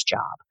officer's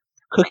job.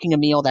 Cooking a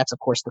meal, that's of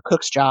course the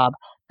cook's job.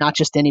 Not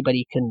just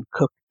anybody can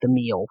cook the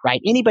meal,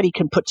 right? Anybody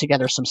can put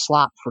together some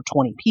slop for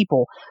 20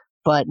 people,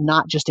 but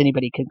not just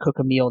anybody can cook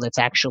a meal that's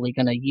actually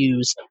going to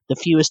use the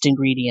fewest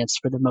ingredients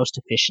for the most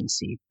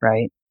efficiency,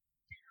 right?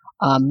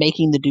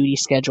 Making the duty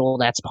schedule,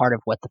 that's part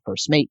of what the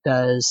first mate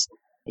does.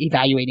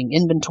 Evaluating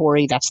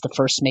inventory, that's the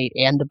first mate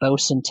and the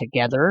bosun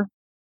together.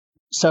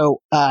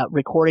 So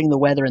recording the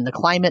weather and the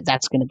climate,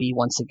 that's going to be,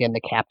 once again,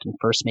 the captain,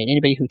 first mate.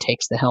 Anybody who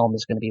takes the helm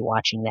is going to be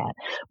watching that.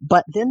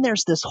 But then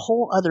there's this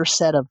whole other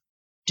set of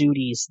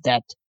duties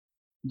that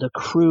the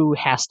crew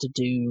has to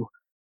do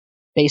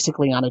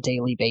basically on a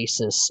daily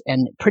basis,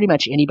 and pretty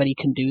much anybody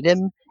can do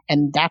them.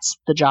 And that's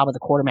the job of the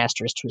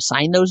quartermaster, is to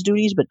assign those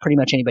duties, but pretty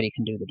much anybody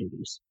can do the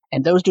duties.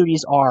 And those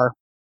duties are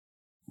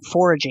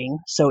foraging.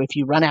 So if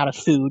you run out of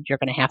food, you're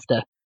going to have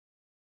to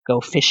go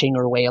fishing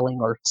or whaling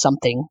or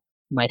something.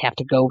 You might have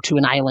to go to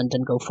an island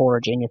and go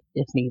foraging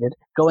if needed.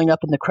 Going up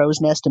in the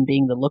crow's nest and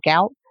being the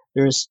lookout,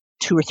 there's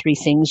 2 or 3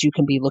 things you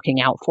can be looking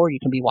out for. You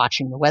can be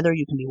watching the weather.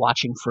 You can be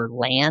watching for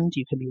land.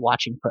 You can be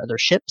watching for other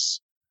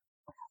ships.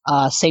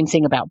 Same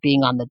thing about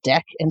being on the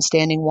deck and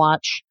standing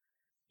watch.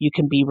 You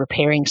can be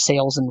repairing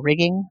sails and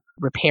rigging,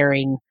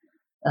 repairing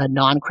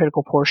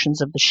non-critical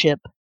portions of the ship.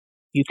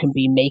 You can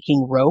be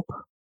making rope.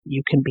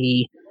 You can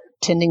be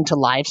tending to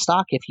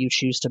livestock if you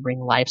choose to bring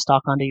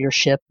livestock onto your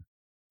ship.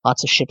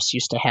 Lots of ships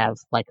used to have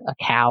like a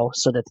cow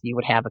so that you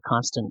would have a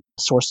constant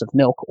source of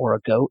milk, or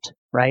a goat,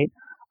 right?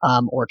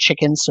 Or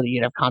chickens so that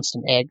you'd have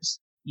constant eggs.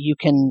 You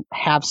can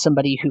have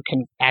somebody who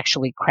can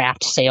actually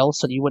craft sails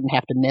so that you wouldn't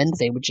have to mend.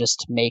 They would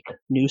just make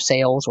new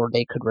sails, or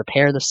they could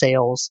repair the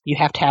sails. You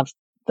have to have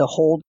the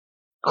hold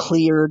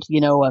cleared,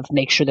 of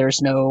make sure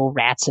there's no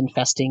rats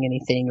infesting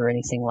anything or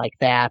anything like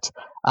that.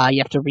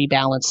 You have to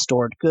rebalance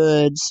stored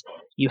goods.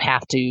 You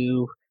have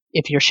to,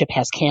 if your ship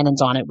has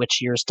cannons on it,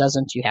 which yours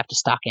doesn't, you have to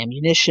stock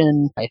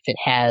ammunition. If it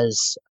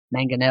has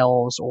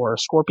mangonels or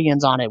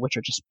scorpions on it, which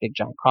are just big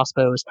giant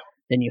crossbows,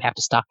 then you have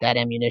to stock that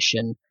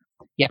ammunition.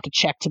 You have to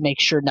check to make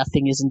sure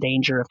nothing is in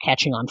danger of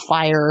catching on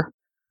fire.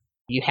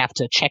 You have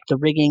to check the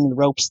rigging, the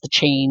ropes, the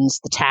chains,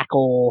 the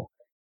tackle,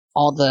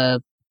 all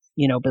the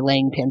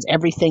belaying pins,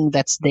 everything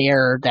that's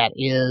there that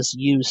is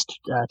used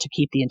to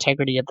keep the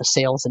integrity of the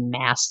sails and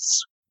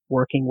masts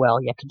working well.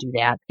 You have to do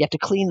that. You have to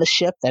clean the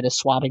ship, that is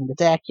swabbing the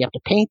deck. You have to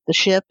paint the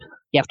ship.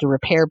 You have to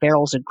repair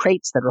barrels and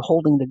crates that are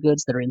holding the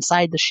goods that are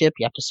inside the ship.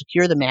 You have to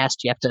secure the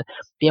mast. You have to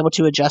be able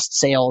to adjust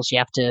sails. You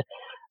have to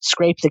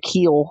scrape the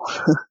keel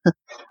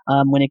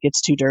when it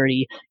gets too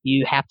dirty.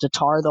 You have to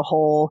tar the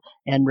hull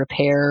and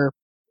repair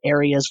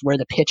areas where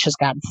the pitch has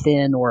gotten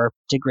thin or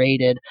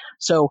degraded.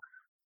 So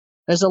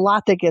there's a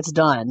lot that gets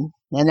done,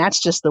 and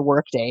that's just the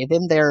workday.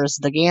 Then there's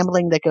the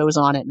gambling that goes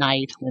on at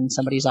night when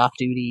somebody's off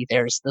duty.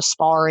 There's the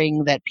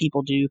sparring that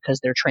people do because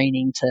they're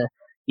training to,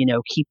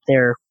 keep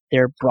their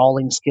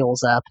brawling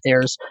skills up.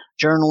 There's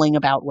journaling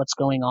about what's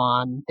going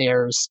on.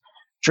 There's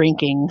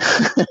drinking.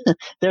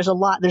 There's a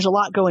lot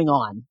going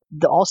on.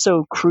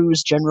 Also,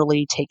 crews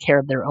generally take care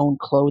of their own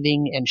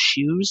clothing and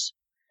shoes.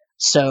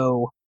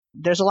 So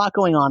there's a lot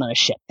going on a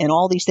ship, and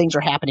all these things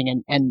are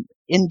happening. And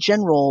in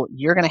general,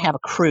 you're going to have a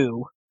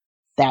crew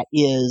that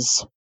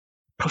is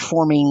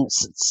performing,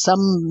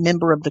 some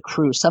members of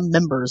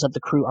the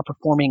crew are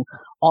performing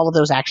all of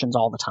those actions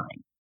all the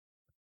time,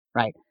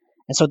 right?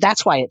 And so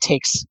that's why it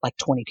takes like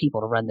 20 people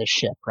to run this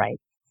ship, right?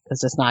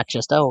 Because it's not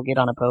just, get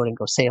on a boat and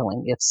go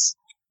sailing. It's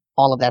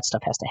all of that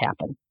stuff has to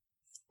happen.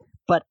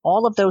 But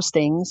all of those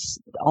things,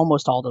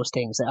 almost all those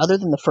things, other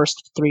than the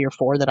first 3 or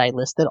 4 that I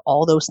listed,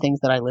 all those things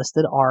that I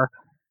listed are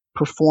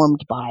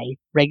performed by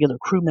regular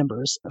crew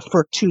members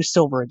for 2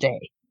 silver a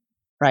day,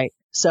 right?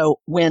 So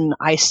when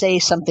I say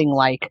something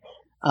like,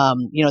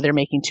 they're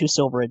making 2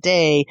 silver a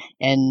day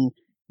and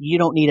you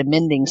don't need a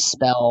mending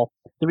spell,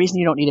 the reason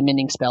you don't need a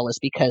mending spell is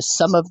because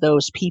some of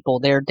those people,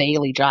 their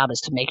daily job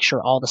is to make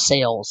sure all the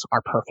sails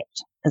are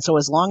perfect. And so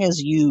as long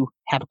as you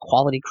have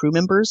quality crew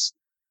members,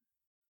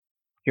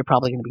 you're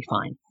probably going to be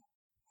fine.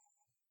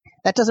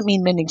 That doesn't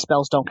mean mending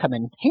spells don't come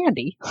in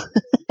handy.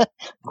 Of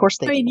course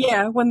they do.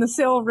 Yeah, when the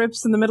sail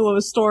rips in the middle of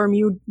a storm,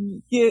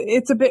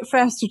 it's a bit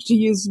faster to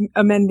use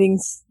a mending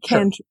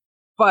cantrip. Sure.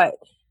 But,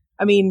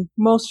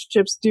 most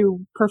ships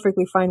do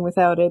perfectly fine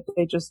without it.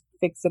 They just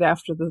fix it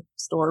after the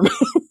storm.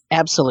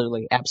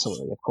 Absolutely,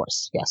 of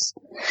course, yes.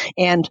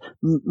 And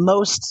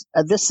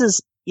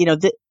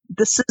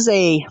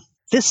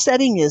this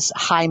setting is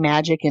high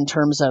magic in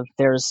terms of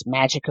there's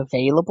magic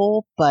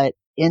available, but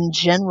in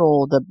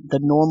general, the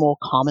normal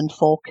common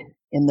folk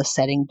in the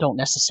setting don't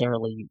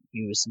necessarily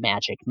use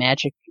magic.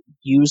 Magic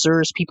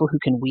users, people who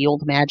can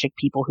wield magic,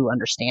 people who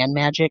understand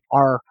magic,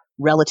 are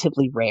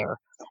relatively rare,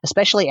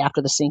 especially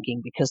after the sinking,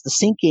 because the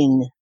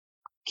sinking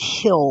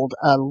killed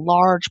a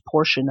large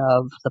portion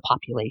of the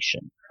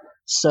population.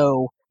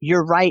 So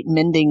you're right,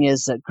 mending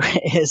is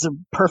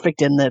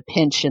perfect in the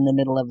pinch in the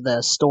middle of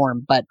the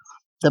storm, but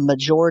the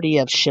majority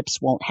of ships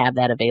won't have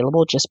that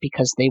available just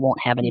because they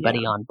won't have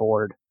anybody on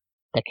board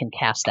that can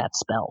cast that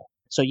spell.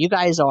 So you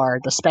guys are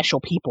the special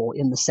people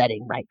in the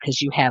setting, right?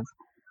 Because you have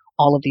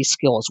all of these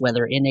skills,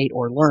 whether innate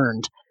or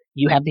learned.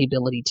 You have the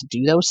ability to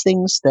do those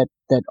things that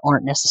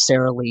aren't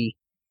necessarily,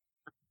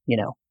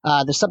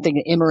 there's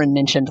something Imran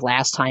mentioned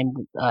last time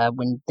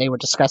when they were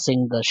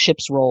discussing the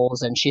ship's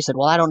roles, and she said,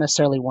 well, I don't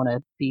necessarily want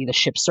to be the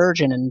ship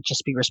surgeon and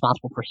just be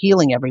responsible for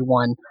healing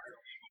everyone.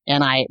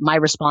 And my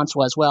response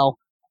was, well,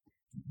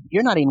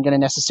 you're not even going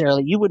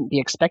to you wouldn't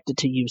be expected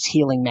to use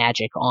healing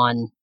magic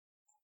on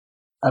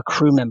a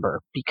crew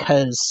member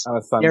because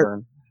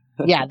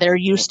they're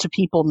used to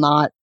people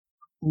not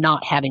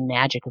having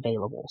magic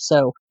available.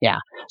 So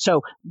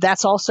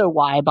that's also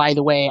why, by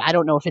the way, I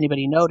don't know if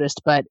anybody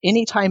noticed, but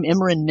anytime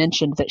Imran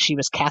mentioned that she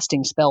was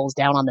casting spells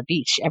down on the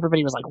beach,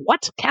 everybody was like,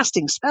 what?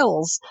 Casting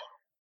spells?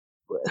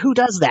 Who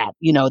does that?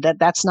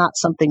 That's not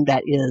something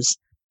that is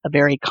a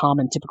very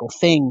common, typical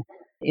thing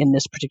in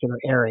this particular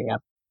area.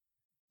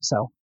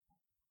 So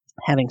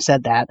having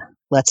said that,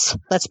 let's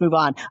move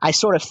on. I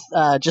sort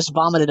of just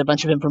vomited a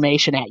bunch of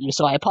information at you,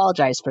 so I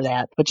apologize for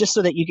that. But just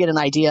so that you get an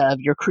idea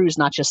of your crew's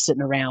not just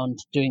sitting around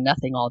doing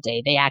nothing all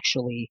day. They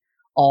actually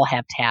all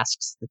have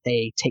tasks that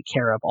they take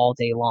care of all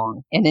day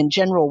long. And in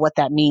general, what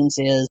that means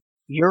is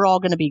you're all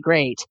going to be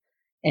great,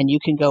 and you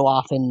can go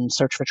off and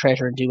search for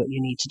treasure and do what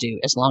you need to do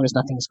as long as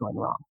nothing's going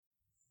wrong.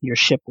 Your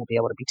ship will be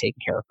able to be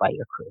taken care of by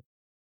your crew.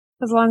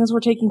 As long as we're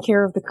taking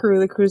care of the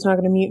crew's not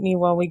going to mutiny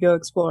while we go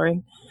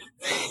exploring.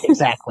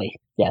 Exactly.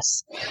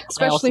 Yes.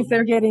 Especially if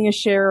they're getting a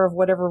share of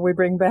whatever we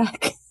bring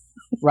back.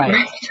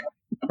 Right.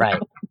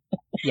 Right.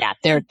 Yeah,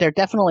 they're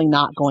definitely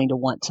not going to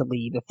want to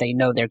leave if they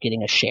know they're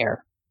getting a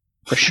share,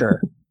 for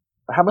sure.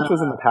 How much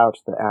was in the pouch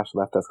that Ash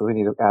left us? Because we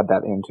need to add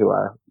that into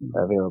our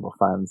available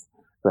funds.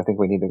 So I think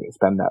we need to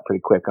spend that pretty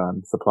quick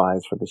on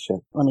supplies for the ship.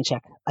 Let me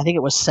check. I think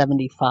it was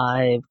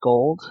 75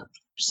 gold.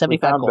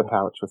 75 gold. The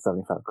pouch was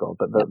 75 gold,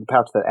 but the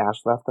pouch that Ash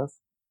left us?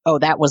 Oh,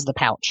 that was the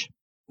pouch.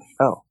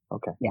 Oh,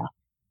 okay. Yeah.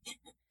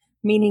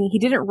 Meaning he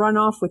didn't run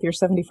off with your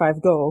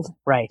 75 gold.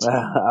 Right.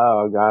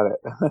 Oh, got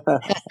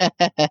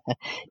it.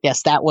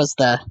 Yes,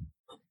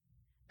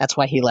 that's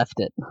why he left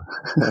it.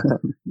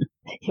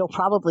 He'll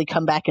probably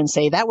come back and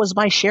say, that was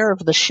my share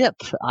of the ship.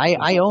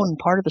 I own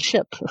part of the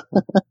ship.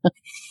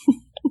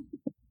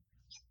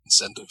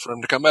 Incentive for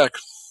him to come back.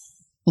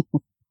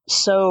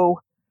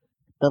 So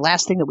the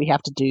last thing that we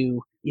have to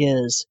do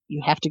is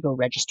you have to go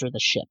register the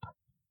ship.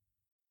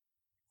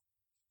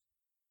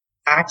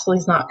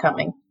 Axley's not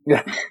coming.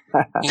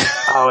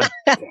 Oh,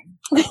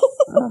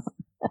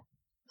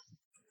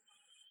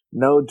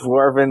 no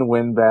dwarven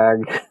windbag.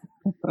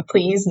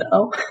 Please,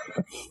 no.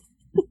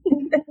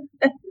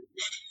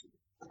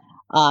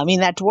 I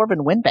mean, that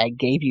dwarven windbag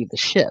gave you the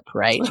ship,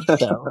 right?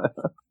 So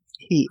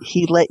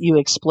he let you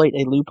exploit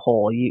a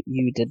loophole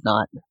you did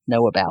not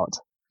know about.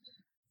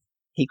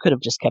 He could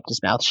have just kept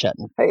his mouth shut.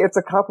 Hey, it's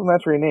a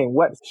complimentary name.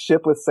 What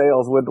ship with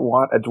sails would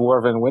want a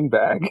dwarven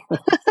windbag?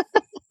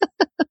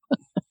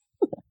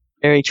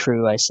 Very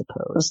true, I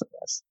suppose.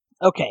 Yes.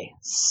 Okay,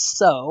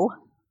 so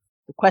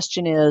the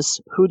question is,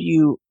 who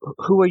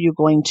are you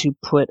going to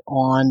put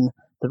on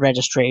the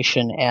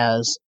registration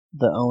as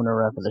the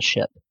owner of the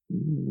ship?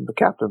 The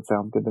captain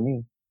sounds good to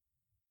me.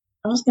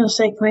 I was going to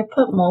say, can I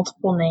put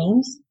multiple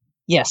names?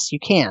 Yes, you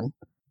can,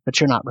 but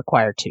you're not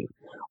required to.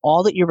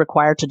 All that you're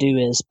required to do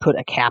is put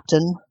a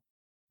captain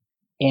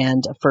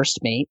and a first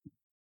mate.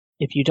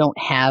 If you don't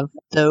have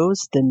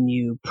those, then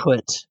you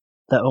put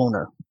the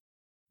owner.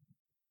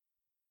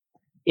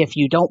 If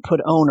you don't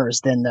put owners,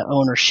 then the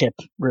ownership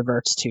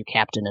reverts to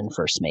captain and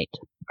first mate.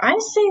 I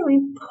say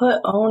we put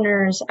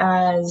owners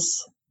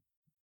as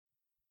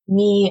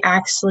me,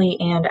 Axley,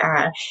 and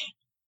Ash.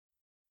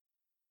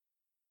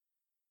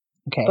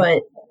 Okay.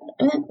 But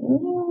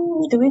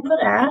do we put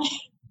Ash?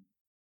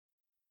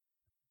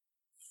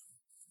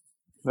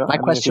 Well, My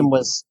question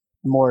was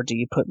more, do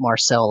you put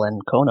Marcel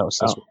and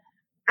Konos as well?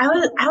 I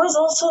was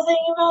also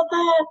thinking about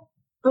that,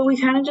 but we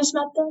kind of just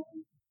met them.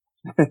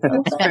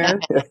 That's fair.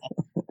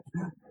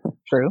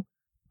 True.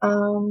 I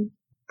don't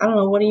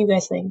know. What do you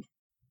guys think?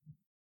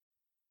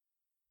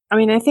 I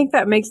mean, I think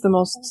that makes the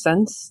most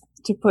sense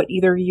to put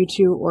either you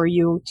two or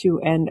you two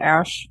and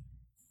Ash.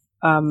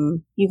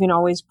 You can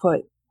always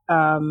put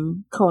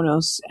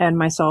Konos and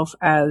myself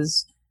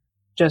as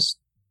just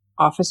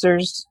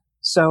officers.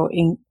 So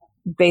in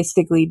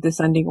basically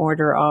descending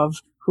order of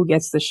who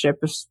gets the ship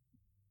if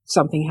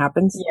something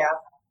happens. Yeah.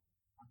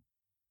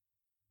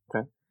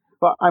 Okay.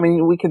 Well, I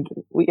mean, we could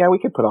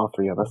put all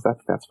three of us.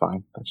 That's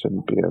fine. That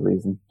shouldn't be a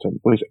reason to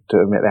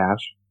omit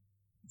Ash.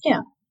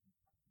 Yeah.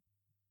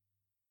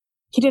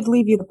 He did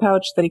leave you the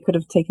pouch that he could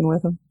have taken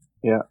with him.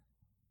 Yeah.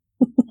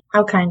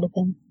 How kind of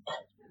him.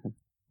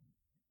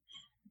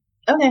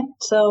 Okay,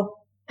 so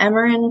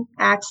Emmerin,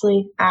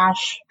 Axley,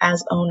 Ash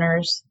as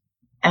owners.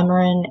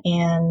 Emmerin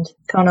and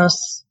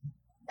Konos.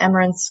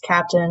 Emmerin's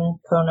captain,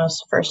 Konos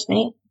first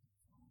mate.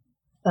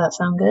 That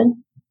sound good?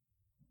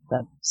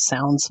 That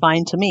sounds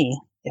fine to me,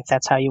 if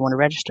that's how you want to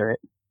register it.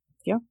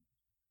 Yeah.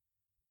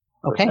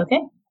 Okay.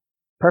 Okay.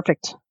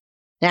 Perfect.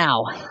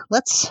 Now,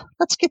 let's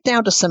get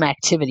down to some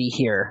activity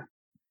here.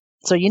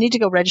 So you need to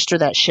go register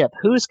that ship.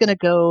 Who's going to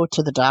go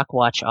to the dock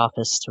watch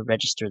office to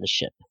register the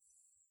ship?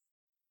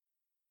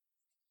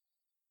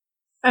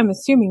 I'm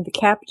assuming the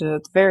captain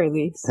at the very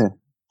least.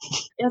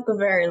 At the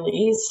very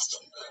least.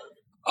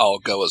 I'll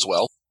go as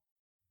well.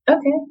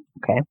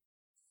 Okay.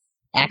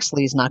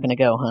 Axley's not going to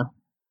go, huh?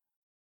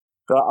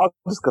 So I'll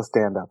just go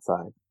stand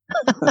outside.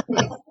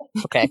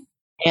 Okay.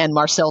 And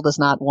Marcel does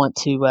not want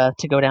to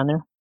go down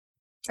there?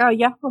 Oh,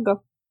 yeah, I'll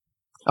go.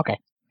 Okay.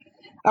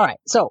 All right.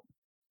 So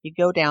you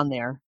go down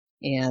there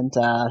and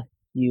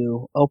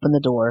you open the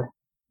door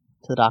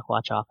to the dock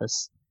watch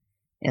office,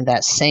 and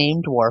that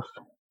same dwarf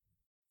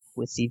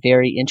with the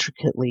very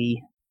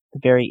intricately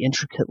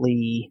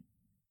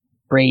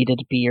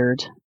braided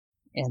beard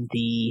and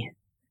the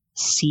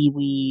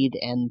seaweed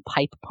and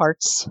pipe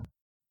parts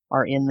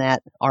are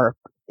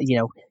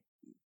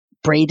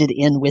braided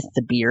in with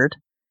the beard.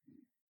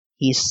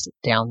 He's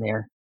down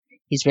there.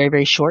 He's very,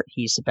 very short.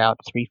 He's about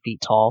 3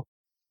 feet tall.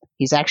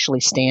 He's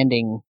actually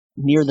standing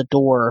near the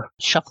door,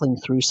 shuffling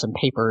through some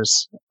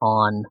papers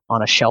on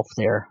a shelf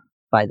there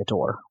by the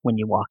door when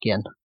you walk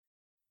in.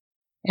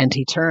 And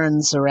he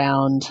turns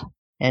around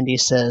and he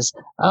says,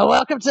 "Oh,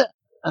 welcome to...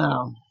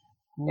 Oh,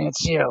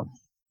 it's you."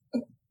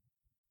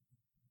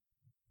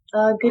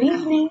 Good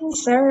evening,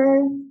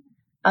 sir.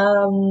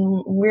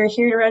 We're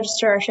here to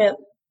register our ship,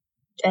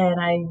 and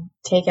I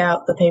take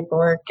out the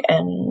paperwork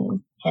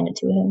and hand it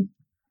to him.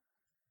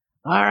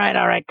 All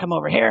right, come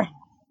over here.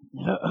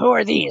 Who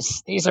are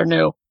these? These are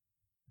new.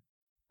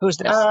 Who's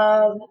this?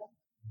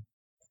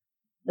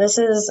 This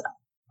is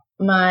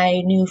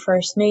my new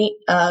first mate,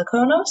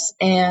 Kronos,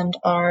 and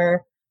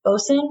our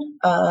bosun,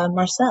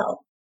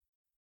 Marcel.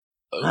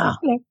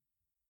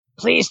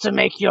 Pleased to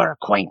make your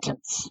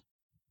acquaintance.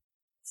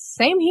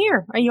 Same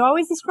here. Are you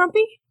always this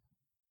grumpy?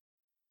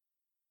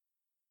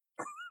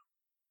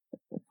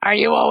 Are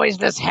you always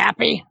this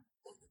happy?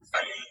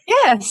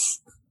 Yes.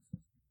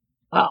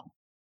 Oh,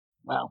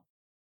 well,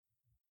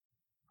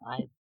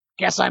 I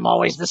guess I'm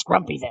always this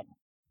grumpy then.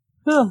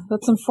 Oh,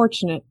 that's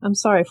unfortunate. I'm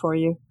sorry for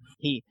you.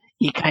 He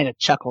kind of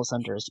chuckles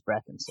under his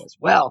breath and says,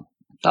 "Well,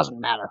 it doesn't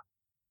matter.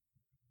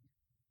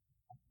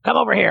 Come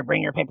over here.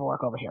 Bring your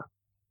paperwork over here."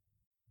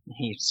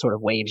 He sort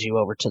of waves you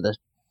over to the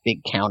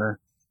big counter.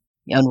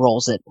 He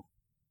unrolls it.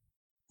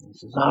 He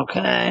says,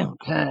 Okay.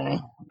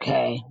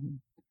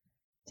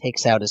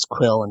 Takes out his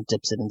quill and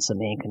dips it in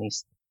some ink, and he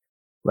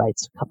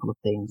writes a couple of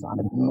things on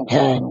it.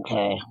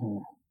 Okay.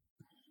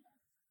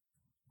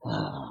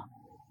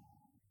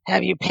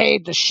 Have you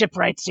paid the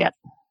shipwrights yet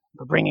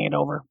for bringing it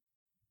over?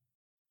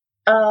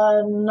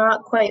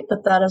 Not quite,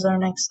 but that is our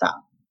next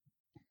stop.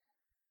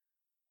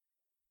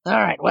 All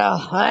right,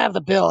 well, I have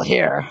the bill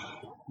here.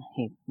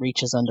 He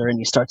reaches under and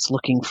he starts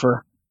looking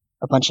for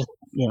a bunch of,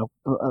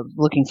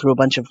 looking through a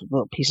bunch of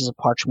little pieces of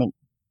parchment.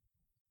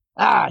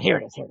 Here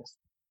it is.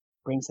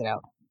 Brings it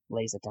out,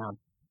 lays it down.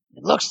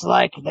 It looks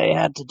like they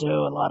had to do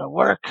a lot of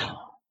work,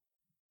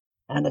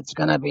 and it's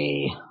gonna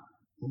be...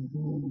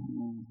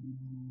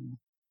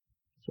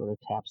 Sort of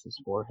taps his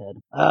forehead.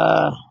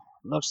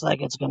 Looks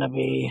like it's gonna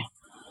be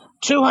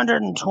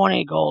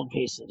 220 gold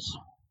pieces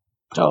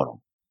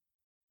total.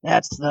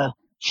 That's the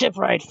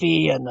shipwright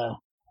fee and the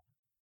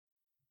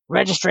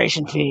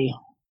registration fee,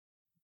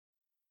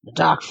 the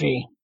dock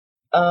fee.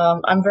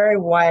 I'm very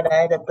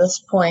wide-eyed at this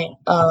point.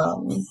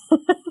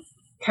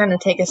 Kind of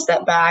take a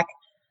step back.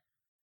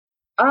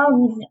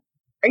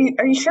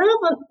 Are you sure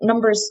the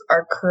numbers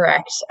are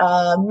correct?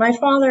 My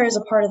father is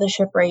a part of the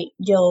shipwright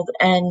guild,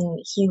 and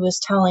he was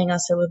telling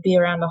us it would be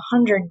around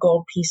 100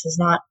 gold pieces,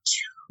 not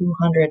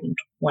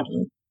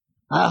 220.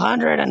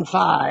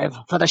 105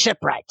 for the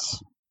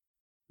shipwrights.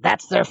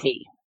 That's their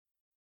fee.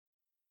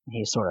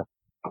 He sort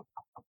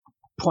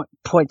of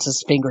points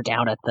his finger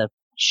down at the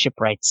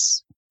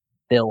shipwrights'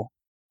 bill.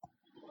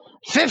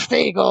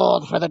 50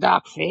 gold for the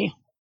dock fee.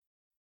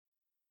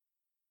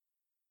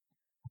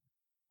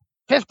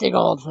 50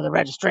 gold for the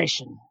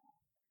registration.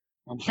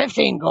 And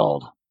 15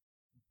 gold.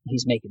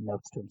 He's making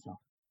notes to himself.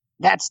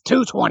 That's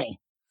 220.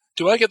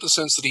 Do I get the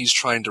sense that he's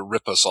trying to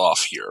rip us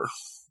off here?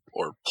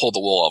 Or pull the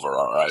wool over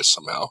our eyes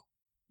somehow?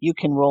 You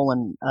can roll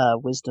an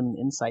wisdom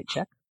insight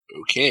check.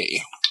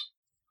 Okay.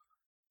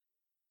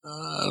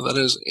 That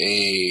is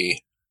a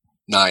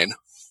 9.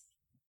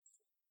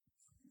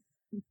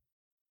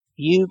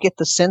 You get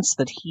the sense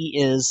that he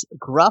is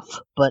gruff,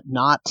 but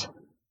not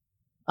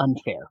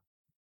unfair.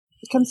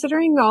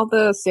 Considering all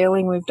the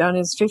sailing we've done,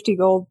 is 50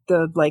 gold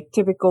the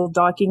typical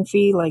docking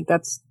fee?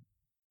 That's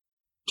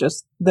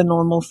just the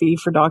normal fee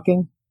for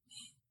docking?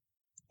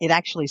 It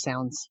actually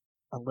sounds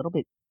a little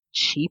bit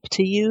cheap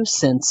to you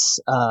since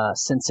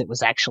it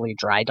was actually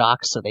dry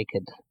dock, so they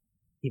could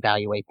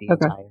evaluate the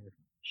entire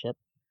ship.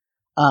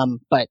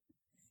 But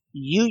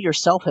you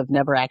yourself have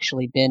never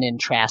actually been in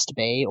Trast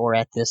Bay or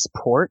at this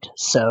port,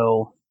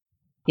 so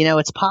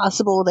It's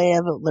possible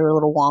they're a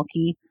little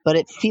wonky, but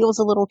it feels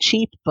a little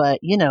cheap. But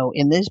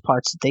in these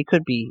parts, it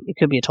could be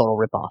a total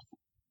ripoff.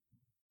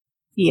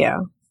 Yeah.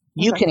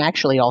 You can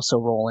actually also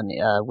roll in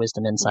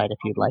Wisdom Insight if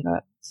you'd like.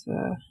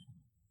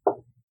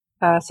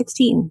 That's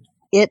 16.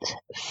 It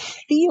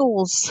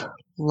feels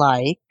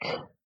like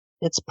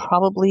it's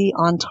probably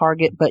on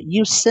target, but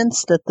you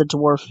sense that the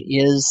dwarf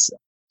is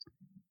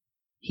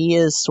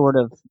sort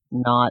of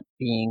not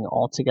being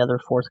altogether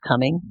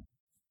forthcoming.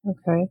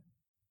 Okay.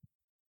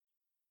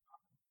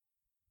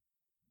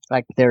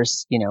 Like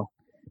there's,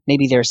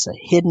 maybe there's a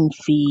hidden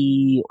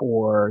fee,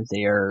 or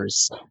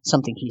there's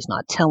something he's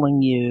not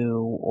telling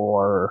you,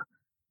 or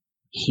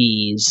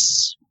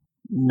it's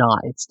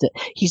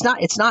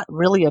not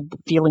really a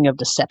feeling of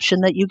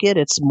deception that you get.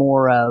 It's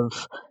more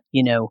of,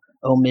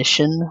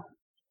 omission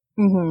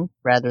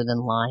rather than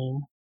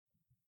lying.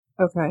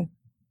 Okay.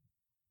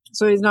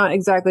 So he's not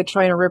exactly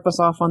trying to rip us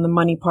off on the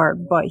money part,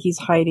 but he's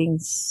hiding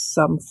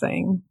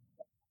something.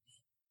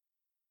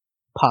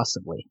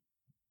 Possibly.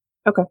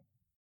 Okay.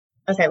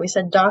 Okay, we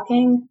said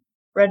docking,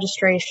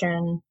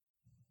 registration,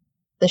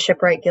 the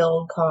Shipwright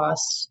Guild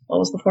costs. What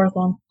was the fourth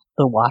one?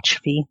 The watch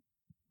fee.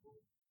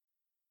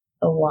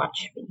 The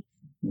watch fee.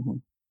 Mm-hmm.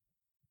 I'm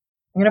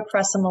going to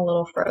press him a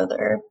little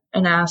further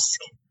and ask.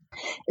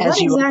 As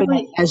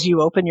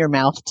you open your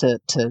mouth to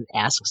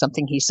ask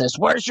something, he says,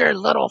 "Where's your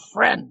little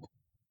friend?"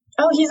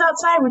 Oh, he's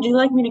outside. Would you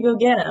like me to go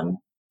get him?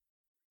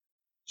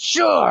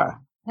 Sure.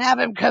 Have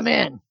him come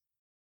in.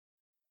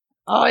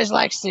 Always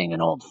like seeing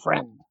an old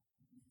friend.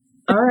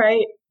 All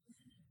right.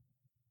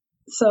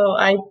 So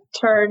I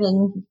turn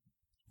and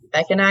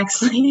beckon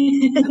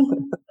Axley.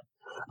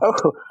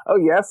 Oh,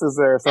 yes. Is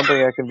there something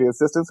I can be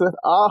assistance with?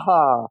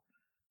 Aha.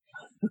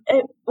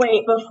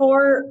 Wait,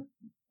 before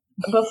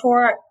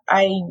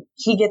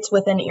he gets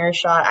within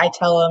earshot, I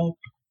tell him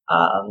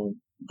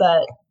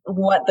that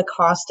what the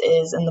cost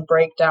is and the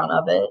breakdown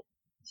of it,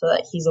 so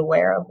that he's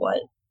aware of what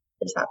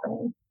is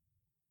happening.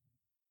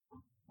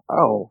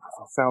 Oh,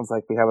 sounds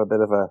like we have a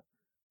bit of a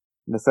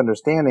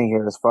misunderstanding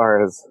here as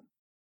far as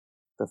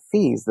the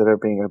fees that are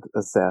being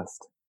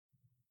assessed.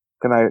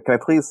 Can I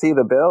please see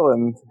the bill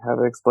and have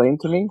it explained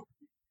to me?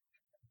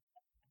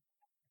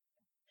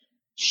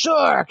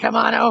 Sure, come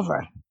on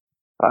over.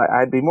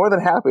 I'd be more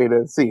than happy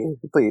to see.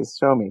 Please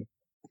show me.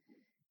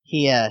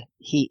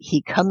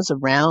 He comes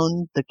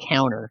around the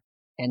counter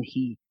and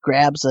he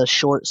grabs a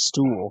short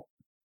stool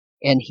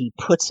and he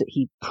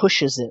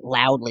pushes it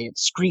loudly. It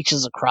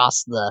screeches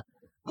across the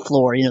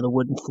floor, the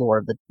wooden floor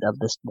of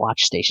this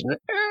watch station.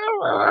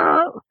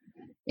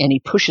 And he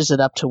pushes it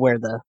up to where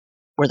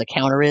the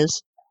counter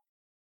is,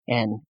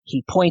 and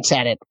he points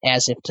at it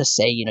as if to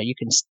say,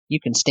 you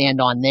can stand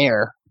on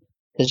there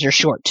because you're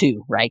short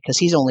too, right? Because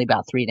he's only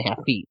about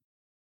 3.5 feet.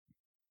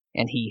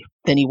 And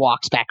then he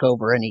walks back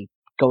over and he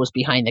goes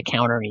behind the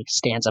counter and he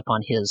stands up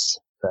on his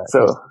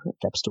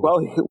step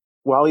stool.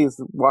 While he's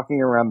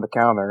walking around the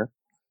counter,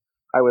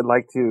 I would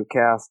like to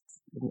cast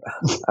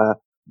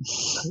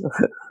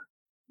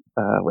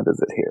what is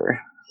it here?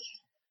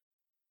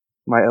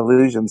 My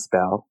illusion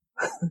spell.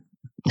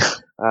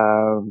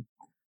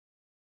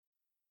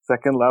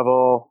 Second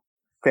level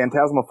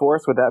Phantasmal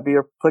Force. Would that be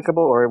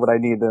applicable, or would I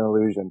need an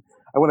illusion?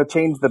 I want to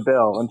change the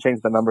bill and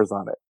change the numbers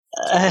on it.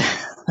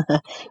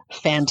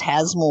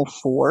 Phantasmal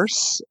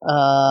Force?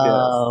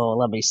 Yes.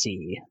 Let me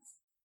see.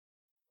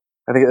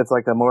 I think it's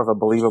like more of a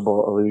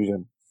believable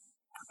illusion.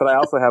 But I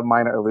also have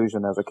Minor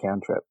Illusion as a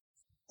cantrip.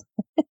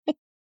 I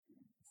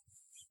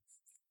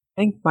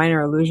think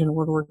Minor Illusion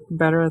would work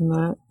better than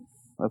that.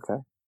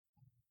 Okay.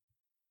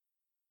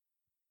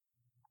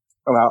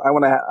 Well,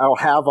 I'll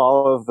have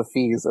all of the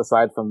fees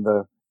aside from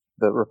the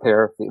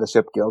repair fee, the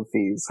ship guild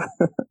fees.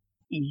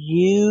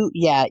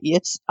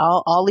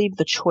 I'll leave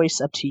the choice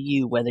up to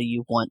you whether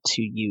you want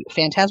to use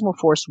Phantasmal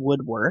Force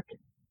would work.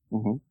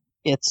 Mm-hmm.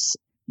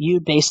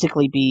 You'd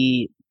basically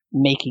be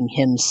making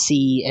him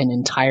see an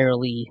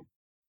entirely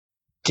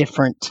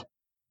different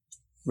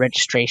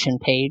registration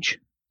page.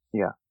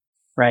 Yeah.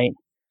 Right?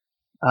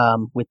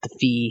 With the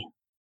fee,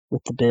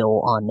 with the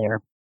bill on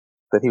there.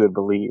 That he would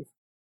believe.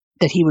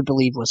 That he would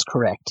believe was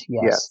correct,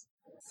 yes.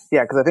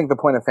 Yeah, because I think the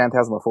point of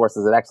Phantasmal Force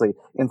is it actually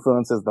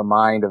influences the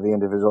mind of the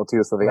individual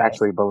too, so they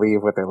actually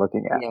believe what they're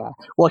looking at. Yeah.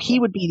 Well, he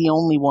would be the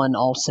only one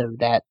also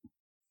that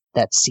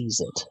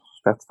sees it.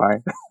 That's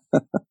fine.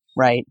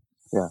 Right?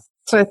 Yeah.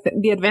 So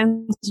the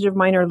advantage of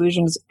Minor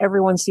Illusion is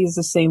everyone sees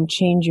the same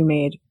change you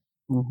made.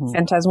 Mm-hmm.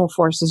 Phantasmal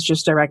Force is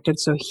just directed,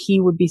 so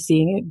he would be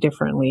seeing it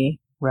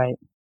differently. Right.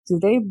 Do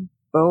they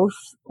both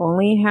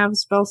only have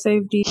spell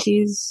save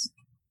DCs?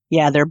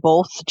 Yeah, they're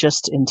both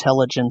just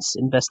intelligence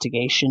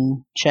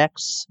investigation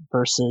checks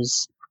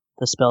versus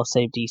the spell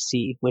save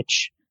DC.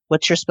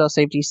 What's your spell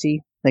save DC?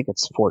 I think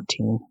it's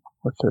 14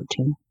 or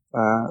 13.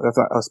 That's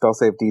not a spell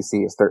save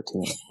DC is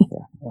 13.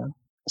 Yeah.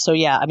 So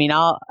yeah, I mean,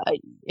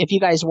 if you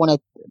guys want to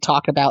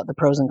talk about the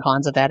pros and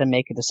cons of that and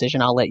make a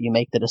decision, I'll let you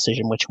make the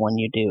decision which one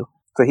you do.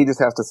 So he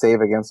just has to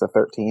save against a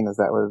 13. Is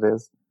that what it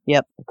is?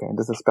 Yep. Okay. And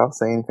does the spell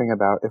say anything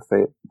about if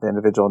the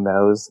individual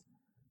knows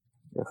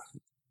if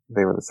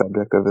they were the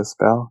subject of this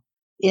spell?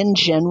 In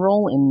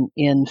general,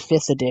 in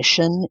 5th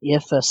edition,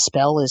 if a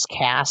spell is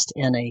cast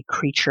and a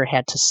creature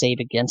had to save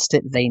against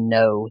it, they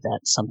know that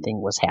something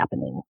was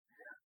happening.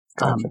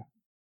 Gotcha.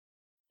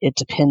 It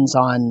depends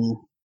on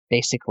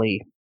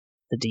basically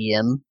the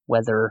DM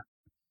whether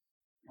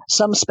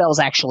some spells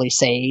actually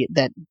say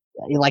that,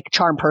 like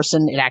Charm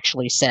Person, it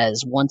actually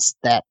says once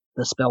that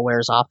the spell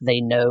wears off,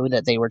 they know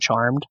that they were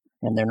charmed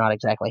and they're not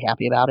exactly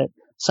happy about it.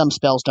 Some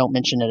spells don't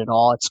mention it at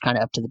all. It's kind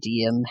of up to the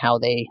DM how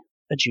they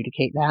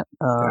adjudicate that.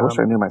 I wish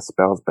I knew my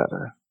spells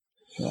better.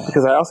 Yeah.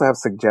 Because I also have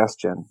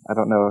suggestion. I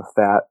don't know if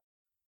that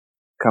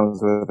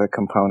comes with a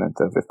component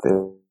of if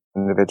the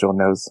individual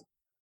knows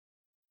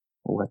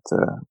what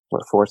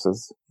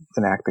forces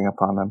enacting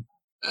upon them.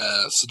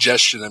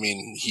 Suggestion. I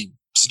mean,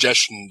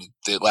 suggestion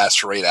that lasts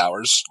for 8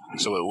 hours,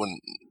 so it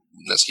wouldn't.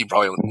 He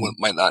probably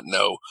might not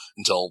know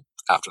until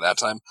after that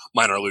time.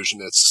 Minor illusion.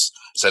 It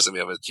says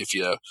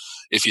that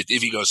if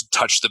he goes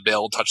touch the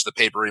bill, touch the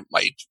paper, it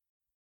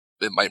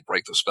might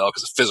break the spell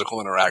because a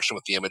physical interaction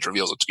with the image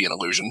reveals it to be an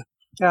illusion.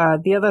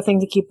 The other thing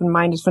to keep in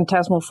mind is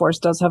Phantasmal Force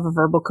does have a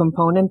verbal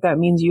component. That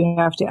means you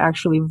have to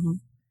actually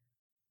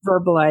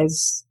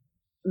verbalize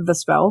the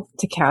spell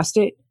to cast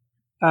it.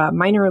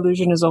 Minor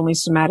illusion is only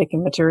somatic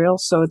and material,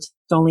 so it's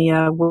only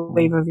a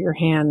wave of your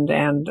hand,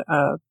 and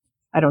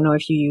I don't know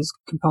if you use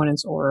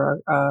components or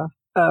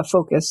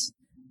focus.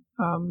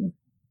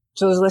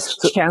 So there's less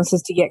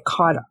chances to get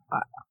caught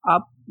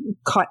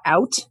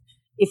out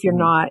if you're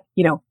not,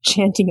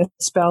 chanting a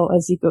spell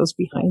as he goes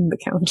behind the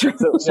counter.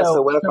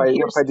 So what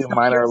if I do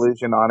minor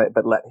illusion on it,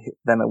 but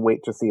then wait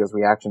to see his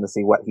reaction to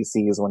see what he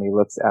sees when he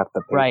looks at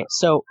the paper? Right.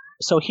 So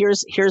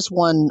here's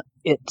one.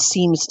 It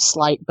seems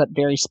slight but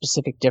very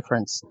specific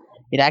difference.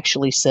 It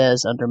actually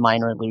says under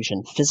minor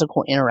illusion,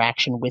 physical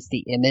interaction with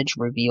the image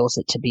reveals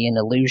it to be an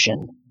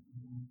illusion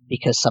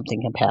because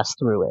something can pass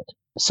through it.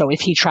 So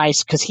if he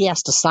tries, because he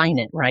has to sign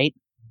it, right?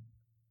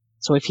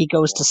 So if he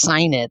goes to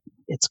sign it,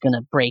 it's going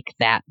to break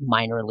that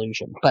minor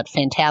illusion. But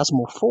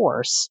Phantasmal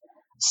Force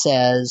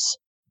says,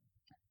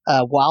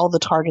 while the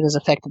target is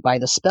affected by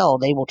the spell,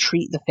 they will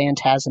treat the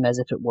phantasm as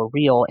if it were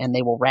real, and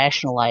they will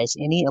rationalize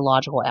any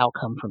illogical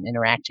outcome from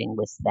interacting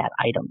with that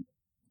item.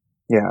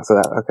 Yeah, so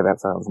that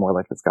sounds more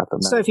like it's got the...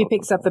 So if he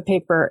picks up the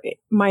paper,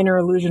 minor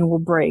illusion will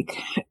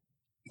break.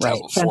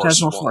 Right.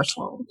 Phantasmal Force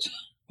won't.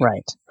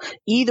 Right.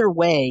 Either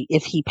way,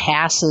 if he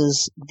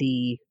passes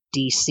the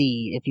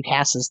DC, if he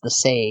passes the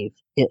save,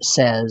 it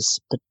says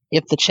that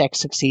if the check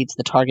succeeds,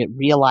 the target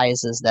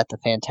realizes that the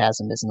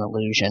phantasm is an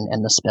illusion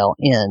and the spell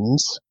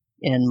ends.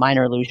 In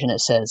minor illusion, it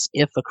says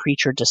if a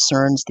creature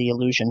discerns the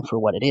illusion for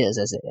what it is,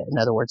 in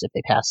other words, if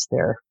they pass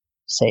their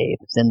save,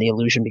 then the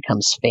illusion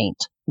becomes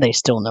faint. They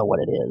still know what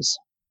it is.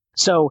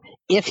 So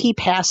if he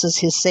passes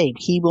his save,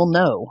 he will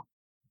know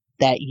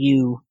that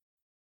you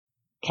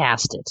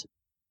cast it.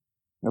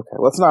 Okay,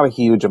 well, it's not a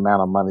huge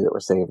amount of money that we're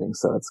saving,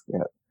 so it's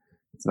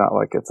not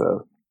like it's a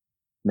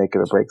make it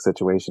or break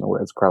situation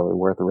where it's probably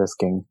worth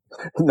risking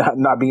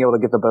not being able to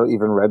get the boat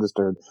even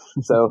registered.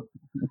 So,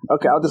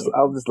 okay, I'll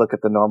just look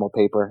at the normal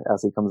paper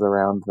as he comes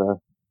around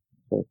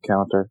the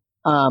counter.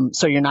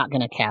 So you're not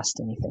going to cast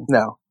anything?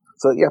 No.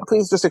 So yeah,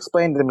 please just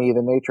explain to me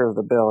the nature of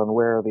the bill and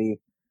where the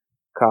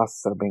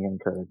costs are being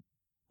incurred.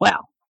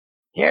 Well,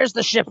 here's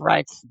the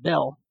shipwright's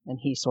bill, and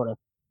he sort of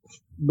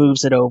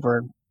moves it over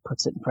and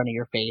puts it in front of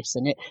your face,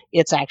 and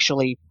it's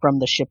actually from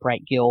the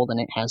Shipwright Guild, and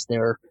it has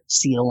their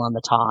seal on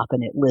the top,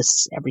 and it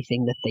lists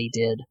everything that they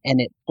did, and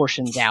it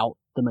portions out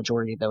the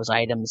majority of those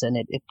items, and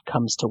it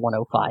comes to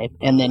 105.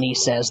 And then he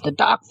says, the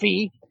dock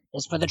fee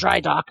is for the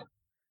dry dock,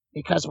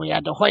 because we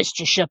had to hoist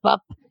your ship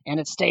up, and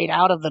it stayed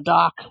out of the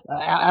dock,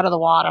 out of the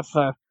water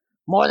for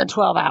more than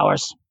 12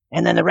 hours.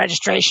 And then the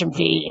registration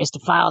fee is to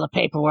file the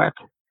paperwork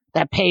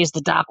that pays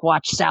the dock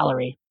watch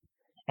salary.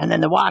 And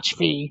then the watch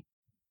fee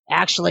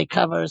actually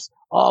covers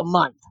all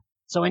month.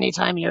 So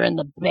anytime you're in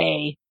the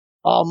bay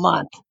all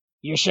month,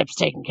 your ship's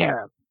taken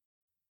care of.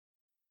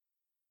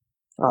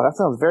 Oh, that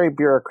sounds very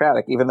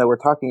bureaucratic, even though we're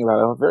talking about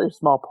a very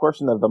small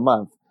portion of the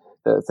month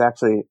that it's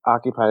actually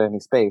occupied any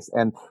space,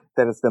 and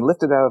that it's been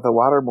lifted out of the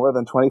water more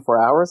than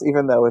 24 hours,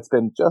 even though it's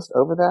been just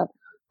over that.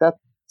 That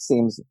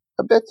seems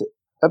a bit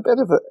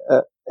of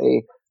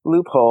a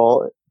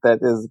loophole that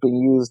is being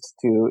used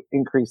to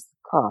increase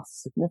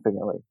costs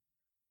significantly.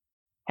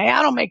 Hey,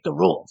 I don't make the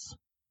rules.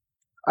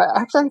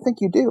 I think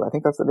you do. I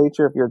think that's the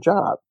nature of your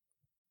job.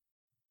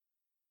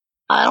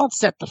 I don't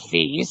set the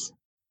fees.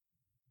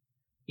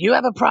 You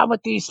have a problem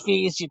with these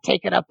fees, you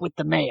take it up with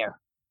the mayor.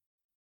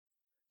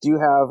 Do you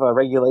have a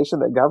regulation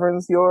that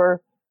governs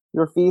your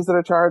fees that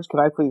are charged? Can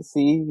I please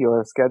see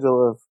your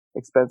schedule of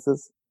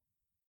expenses?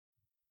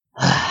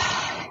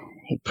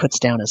 He puts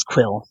down his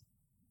quill.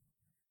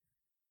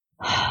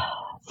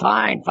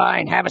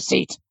 Fine, have a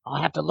seat.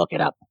 I'll have to look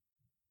it up.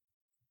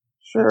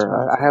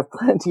 Sure, I have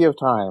plenty of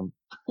time.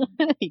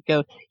 He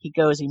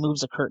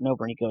moves a curtain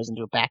over and he goes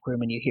into a back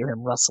room, and you hear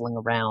him rustling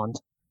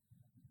around,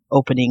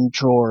 opening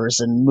drawers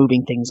and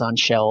moving things on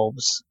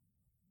shelves.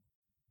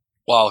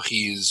 While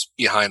he's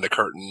behind a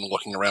curtain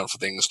looking around for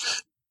things,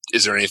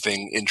 is there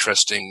anything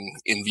interesting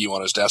in view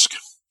on his desk?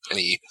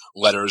 any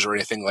letters or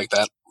anything like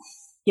that?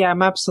 Yeah,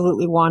 I'm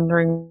absolutely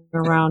wandering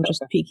around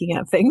just peeking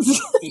at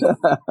things.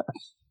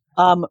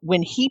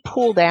 When he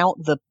pulled out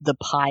the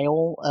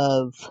pile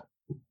of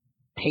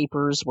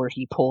papers where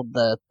he pulled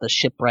the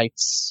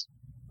shipwrights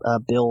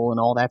bill and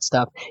all that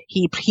stuff,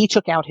 he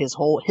took out his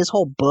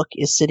whole book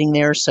is sitting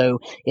there, so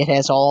it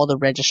has all the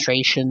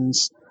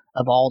registrations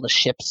of all the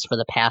ships for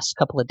the past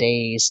couple of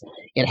days.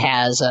 It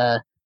has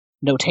a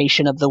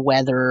notation of the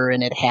weather,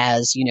 and it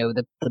has,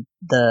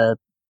 the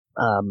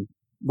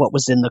what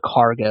was in the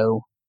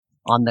cargo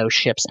on those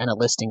ships, and a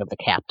listing of the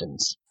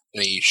captains.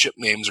 Any ship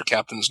names or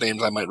captains'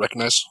 names I might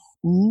recognize?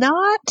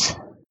 Not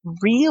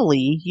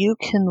really. You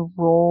can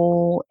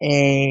roll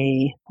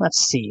let's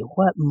see,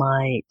 what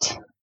might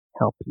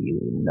help you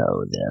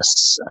know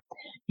this?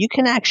 You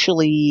can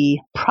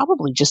actually,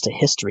 probably just a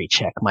history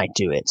check might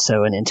do it.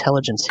 So an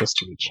intelligence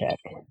history check.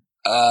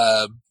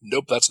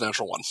 Nope, that's a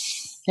natural one.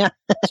 Yeah.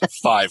 So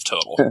 5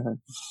 total.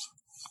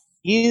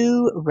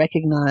 You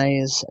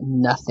recognize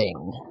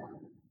nothing.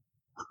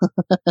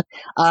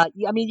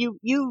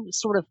 You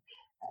sort of,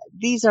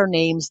 these are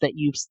names that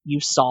you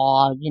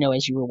saw,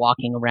 as you were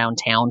walking around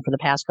town for the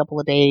past couple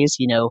of days.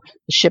 The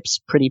ships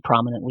pretty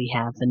prominently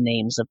have the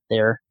names of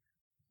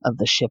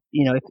the ship.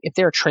 If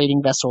they're a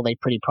trading vessel, they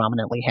pretty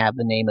prominently have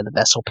the name of the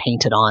vessel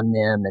painted on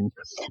them, and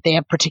they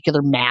have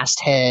particular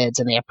mastheads,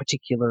 and they have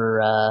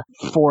particular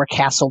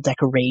forecastle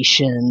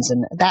decorations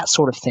and that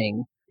sort of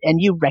thing. And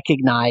you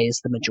recognize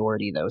the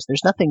majority of those.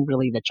 There's nothing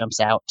really that jumps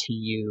out to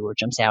you or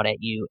jumps out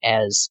at you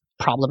as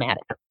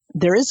problematic.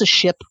 There is a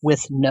ship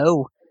with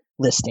no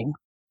listing.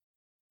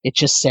 It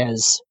just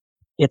says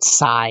its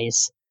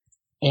size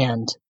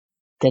and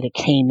that it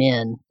came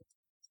in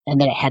and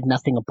that it had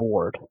nothing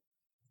aboard.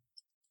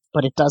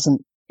 But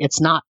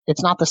it's not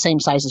the same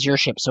size as your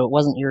ship, so it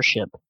wasn't your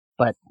ship.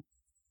 But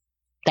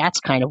that's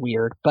kind of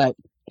weird. But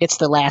it's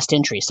the last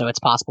entry, so it's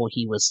possible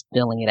he was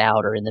filling it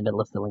out or in the middle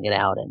of filling it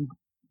out and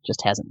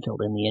just hasn't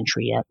filled in the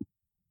entry yet.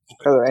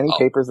 Are there any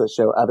papers that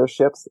show other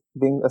ships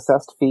being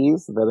assessed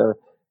fees that are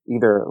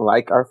either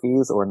like our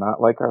fees or not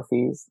like our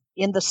fees?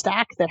 In the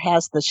stack that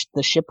has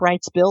the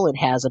shipwrights bill, it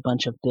has a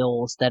bunch of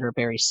bills that are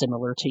very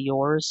similar to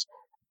yours.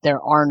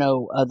 There are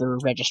no other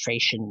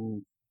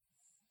registration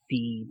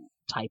fee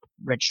type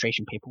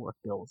registration paperwork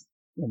bills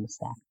in the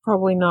stack.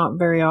 Probably not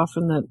very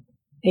often that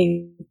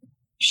a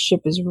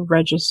ship is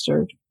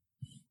registered.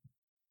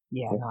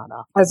 Yeah, not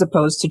often. As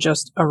opposed to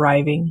just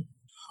arriving.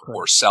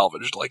 Or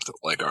salvaged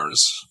like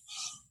ours.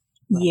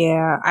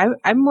 Yeah,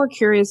 I'm more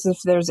curious if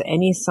there's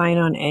any sign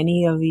on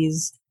any of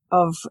these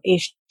of a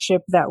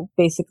ship that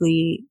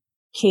basically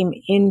came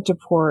into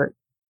port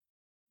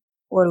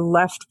or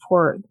left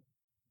port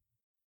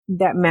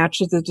that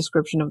matches the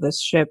description of this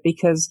ship,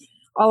 because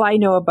all I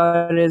know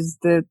about it is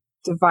the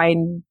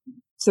Divine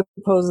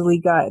supposedly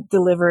got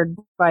delivered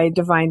by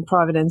Divine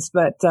Providence,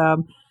 but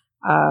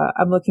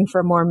I'm looking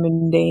for more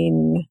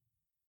mundane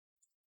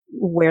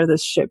where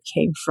this ship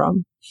came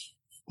from.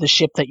 The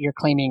ship that you're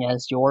claiming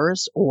as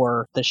yours,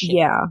 or the ship?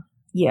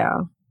 Yeah.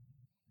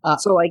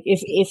 So, like,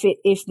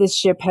 if this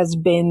ship has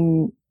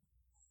been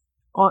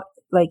on,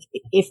 like,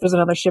 if there's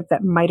another ship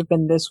that might have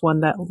been this one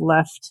that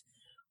left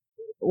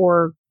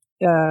or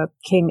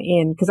came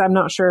in, because I'm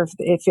not sure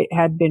if it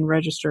had been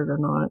registered or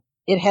not.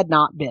 It had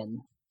not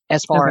been,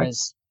 as far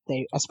as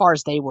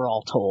they were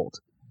all told.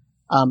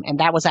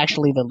 And that was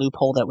actually the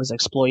loophole that was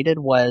exploited.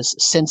 Was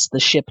since the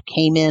ship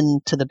came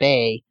into the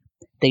bay,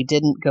 they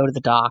didn't go to the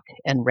dock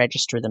and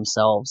register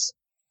themselves.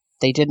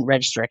 They didn't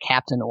register a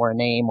captain or a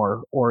name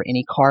or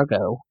any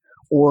cargo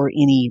or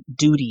any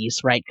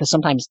duties, right? Because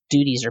sometimes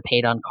duties are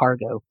paid on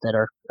cargo that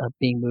are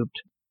being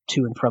moved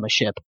to and from a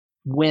ship.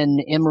 When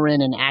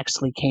Imran and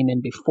Axley came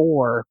in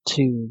before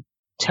to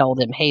tell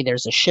them, hey,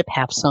 there's a ship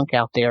half sunk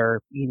out there,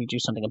 you need to do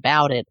something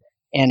about it,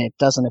 and it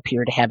doesn't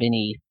appear to have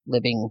any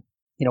living,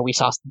 we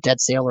saw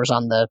dead sailors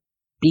on the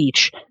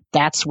beach.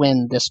 That's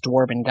when this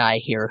dwarven guy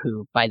here,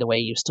 who, by the way,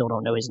 you still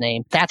don't know his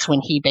name, that's when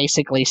he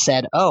basically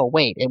said, oh,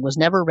 wait, it was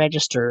never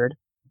registered.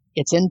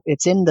 It's in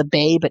the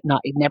bay, but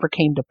it never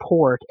came to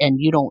port, and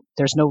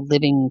there's no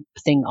living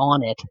thing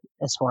on it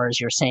as far as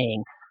you're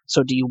saying.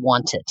 So do you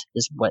want it?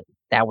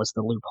 That was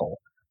the loophole.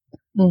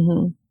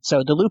 Mm-hmm.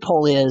 So the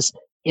loophole is,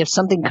 if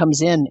something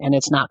comes in and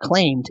it's not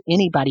claimed,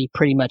 anybody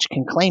pretty much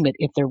can claim it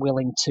if they're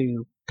willing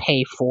to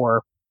pay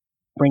for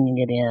bringing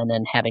it in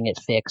and having it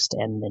fixed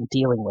and then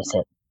dealing with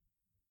it.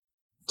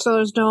 So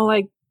there's no,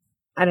 like,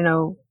 I don't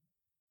know,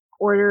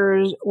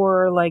 orders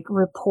or like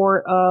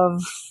report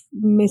of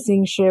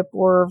missing ship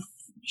or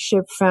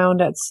ship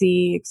found at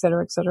sea, et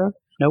cetera, et cetera?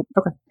 Nope.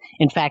 Okay.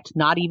 In fact,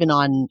 not even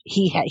on,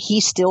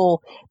 he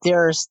still,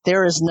 there is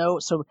no,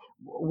 so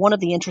one of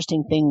the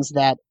interesting things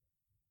that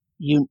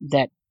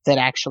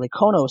actually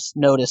Konos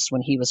noticed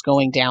when he was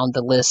going down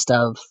the list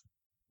of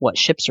what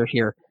ships are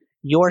here,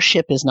 your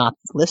ship is not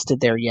listed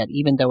there yet,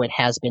 even though it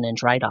has been in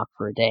dry dock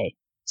for a day.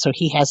 So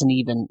he hasn't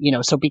even,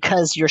 so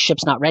because your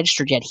ship's not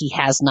registered yet, he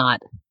has not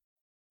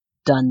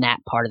done that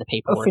part of the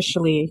paperwork.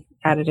 Officially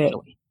added it.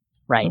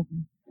 Right.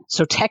 Mm-hmm.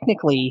 So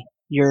technically,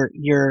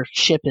 your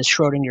ship is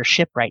Schrodinger's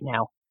ship right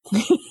now.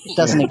 It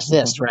doesn't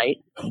exist, right?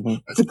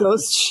 It's a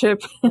ghost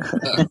ship.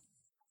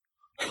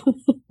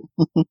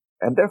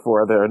 And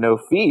therefore, there are no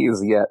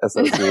fees yet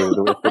associated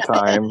with the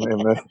time.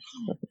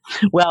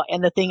 Well,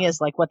 and the thing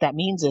is, like, what that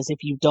means is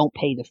if you don't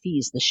pay the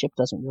fees, the ship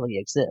doesn't really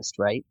exist,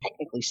 right?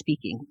 Technically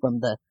speaking, from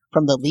the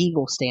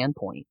legal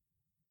standpoint,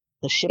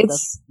 the ship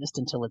doesn't exist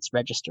until it's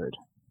registered.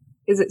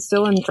 Is it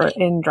still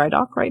in dry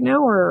dock right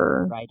now,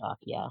 or dry dock?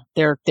 Yeah,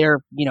 they're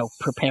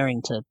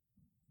preparing to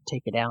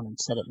take it down and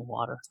set it in the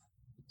water.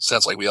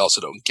 Sounds like we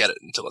also don't get it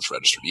until it's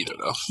registered either,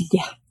 though.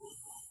 Yeah,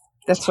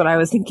 that's what I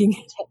was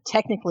thinking.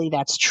 Technically,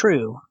 that's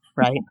true,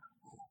 right?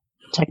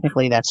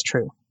 Technically, that's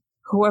true.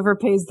 Whoever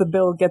pays the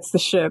bill gets the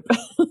ship.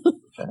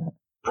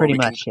 Pretty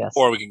much, yes.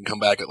 Or we can come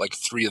back at like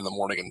 3 a.m.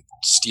 and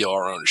steal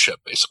our own ship,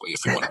 basically,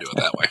 if we want to do it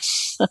that way.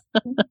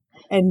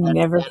 And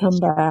never come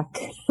back.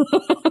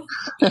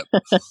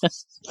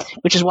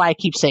 Which is why I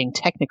keep saying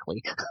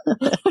technically.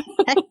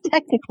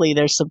 Technically,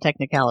 there's some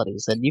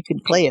technicalities, and you can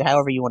play it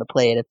however you want to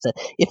play it.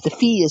 If the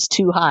fee is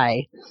too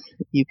high,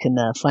 you can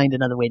find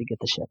another way to get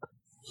the ship.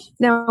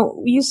 Now,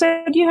 you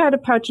said you had a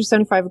pouch of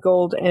 75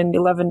 gold and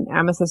 11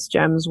 amethyst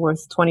gems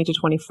worth 20 to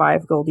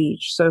 25 gold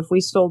each. So if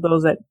we sold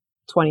those at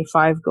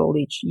 25 gold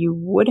each, you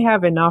would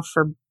have enough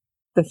for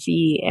the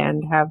fee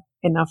and have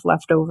enough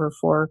left over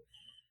for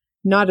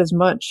not as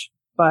much,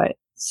 but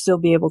still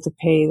be able to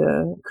pay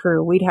the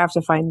crew. We'd have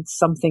to find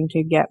something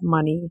to get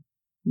money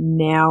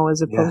now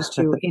as opposed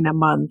to in a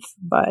month,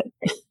 but...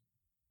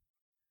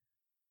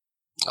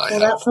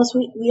 That plus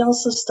we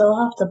also still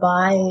have to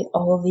buy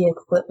all of the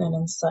equipment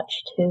and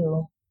such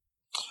too.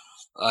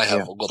 I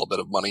have a little bit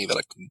of money that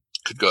I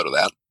could go to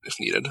that if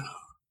needed.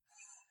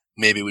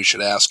 Maybe we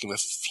should ask him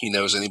if he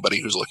knows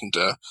anybody who's looking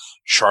to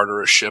charter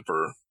a ship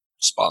or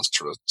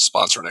sponsor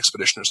an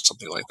expedition or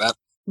something like that.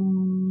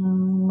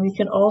 We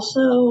could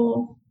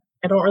also,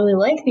 I don't really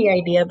like the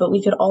idea, but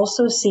we could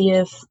also see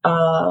if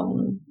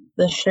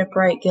the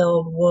Shipwright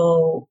Guild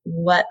will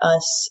let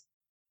us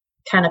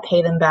kind of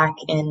pay them back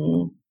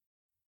in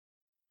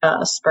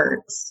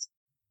spurts.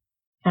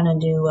 Kind of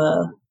do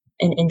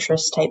an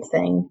interest type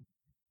thing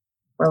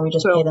where we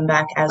just pay them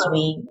back as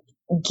we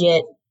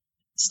get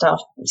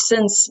stuff.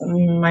 Since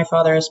my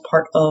father is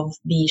part of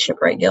the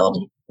Shipwright Guild,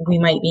 we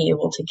might be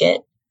able to get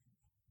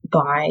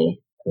by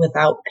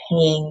without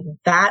paying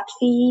that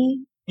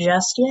fee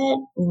just yet.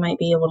 We might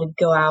be able to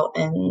go out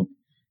and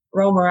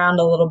roam around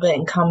a little bit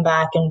and come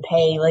back and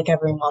pay like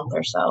every month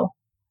or so.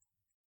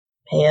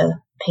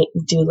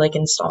 Do like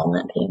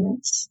installment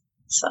payments,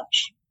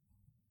 such.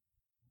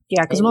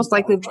 Yeah, because most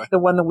likely the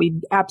one that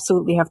we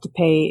absolutely have to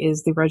pay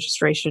is the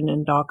registration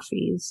and dock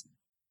fees.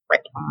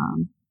 Right.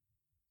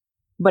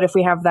 But if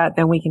we have that,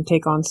 then we can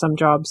take on some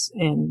jobs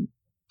and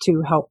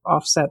to help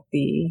offset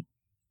the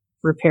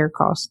repair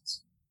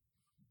costs.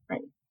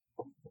 Right.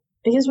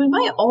 Because we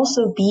might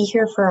also be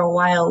here for a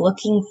while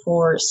looking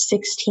for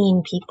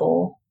 16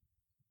 people.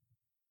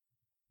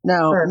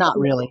 No, not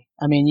really.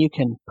 I mean, you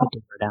can put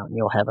the word out and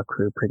you'll have a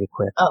crew pretty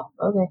quick. Oh,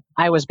 okay.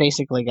 I was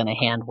basically going to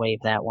hand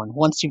wave that one.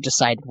 Once you've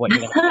decided what you're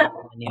going to do,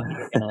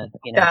 you're going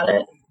to, Got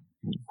it.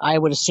 I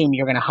would assume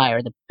you're going to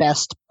hire the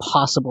best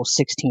possible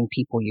 16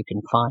 people you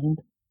can find.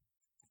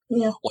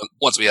 Yeah.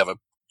 Once we have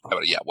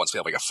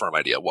like a firm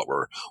idea of what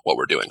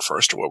we're doing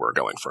first or where we're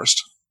going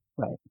first.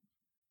 Right.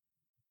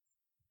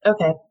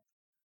 Okay.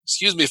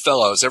 Excuse me,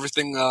 fellows.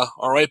 Everything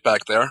all right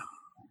back there?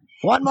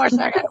 One more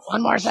second.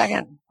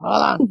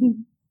 Hold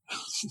on.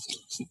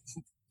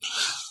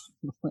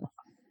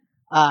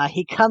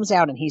 He comes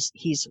out and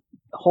he's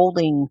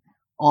holding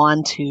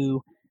on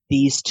to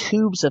these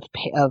tubes of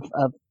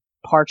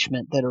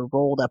parchment that are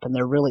rolled up, and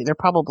they're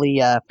probably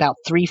about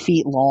 3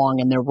 feet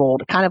long, and they're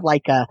rolled kind of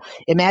like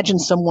imagine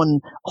someone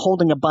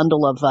holding a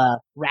bundle of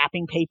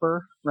wrapping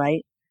paper,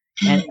 right?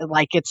 And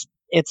like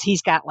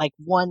he's got like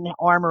one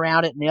arm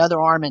around it and the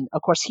other arm, and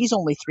of course he's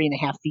only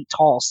 3.5 feet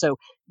tall, so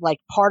like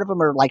part of them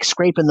are like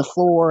scraping the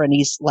floor, and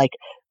he's like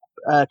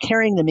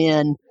carrying them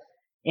in,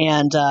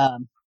 and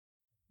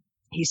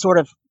he sort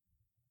of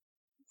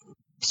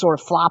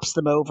flops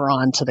them over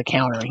onto the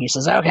counter, and he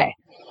says, "Okay,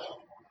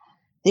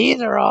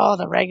 these are all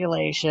the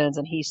regulations,"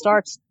 and he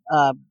starts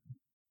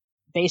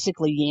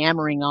basically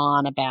yammering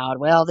on about,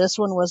 well, this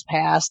one was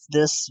passed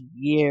this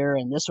year,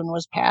 and this one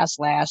was passed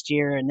last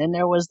year, and then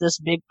there was this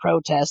big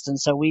protest, and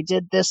so we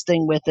did this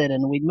thing with it,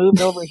 and we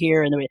moved over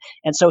here,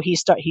 and so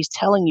he's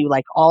telling you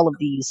like all of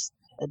these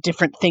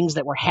different things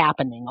that were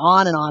happening,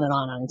 on and on and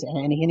on,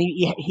 and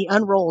he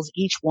unrolls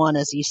each one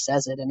as he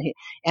says it,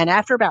 and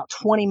after about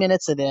 20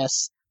 minutes of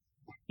this,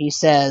 he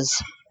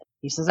says,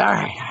 all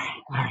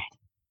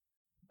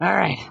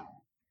right.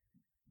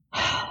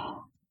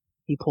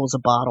 He pulls a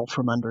bottle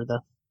from under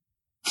the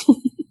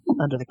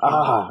counter.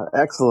 Ah,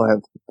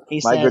 excellent.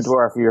 My good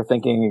dwarf, you're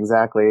thinking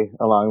exactly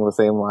along the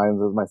same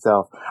lines as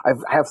myself. I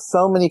have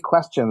so many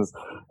questions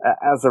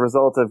as a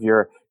result of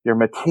your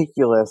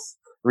meticulous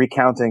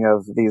recounting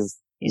of these.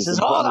 He says,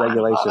 hold on.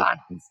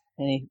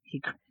 And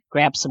he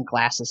grabs some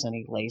glasses and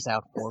he lays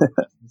out 4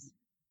 glasses.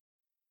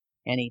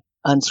 And he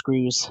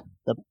unscrews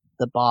the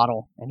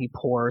bottle and he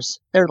pours.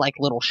 They're like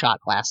little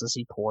shot glasses.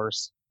 He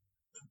pours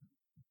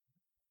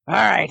All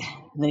right.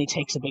 And then he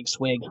takes a big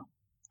swig.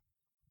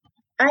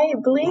 I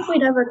believe we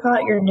never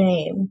caught your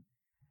name.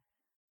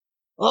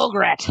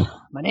 Olgrat.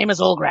 My name is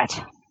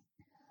Olgrat.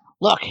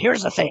 Look,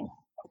 here's the thing.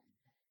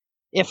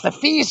 If the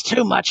fee's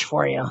too much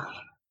for you,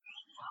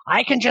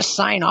 I can just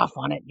sign off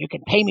on it. You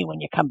can pay me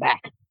when you come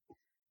back.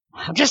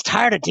 I'm just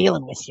tired of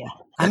dealing with you.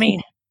 I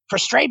mean, for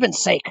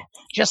Straben's sake,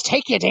 just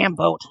take your damn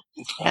boat,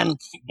 and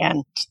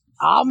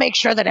I'll make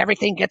sure that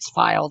everything gets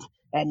filed.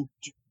 And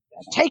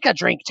take a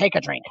drink.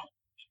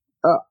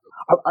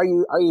 Are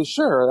you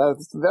sure?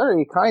 That's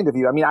very kind of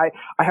you. I mean, I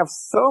have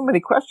so many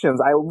questions.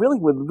 I really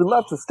would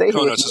love to stay here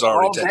with Konos has you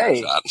already all taken day,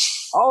 a shot.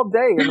 all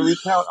day, and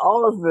recount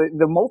all of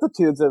the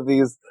multitudes of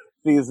these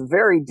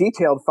very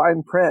detailed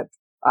fine print.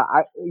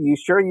 You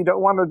sure you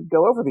don't want to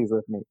go over these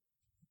with me?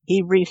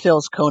 He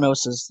refills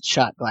Konos'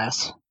 shot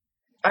glass.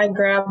 I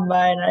grab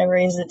mine and I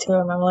raise it to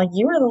him. I'm like,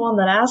 you were the one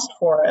that asked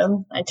for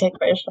him. I take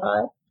my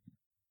shot.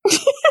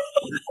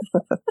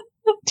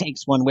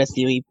 Takes one with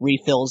you. He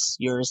refills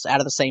yours out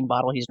of the same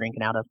bottle he's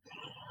drinking out of.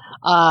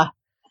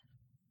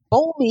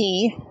 Roll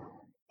me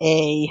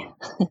a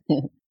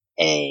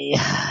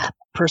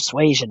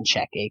persuasion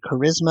check, a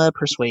charisma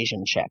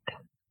persuasion check.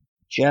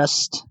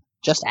 Just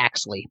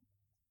Axley.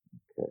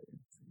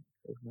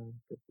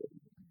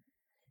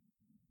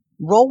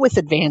 Roll with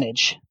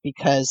advantage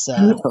because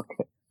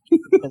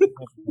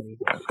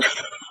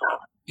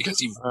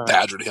Because you've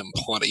badgered him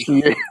plenty.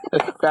 Yeah,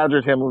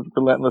 badgered him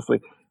relentlessly.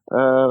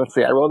 Let's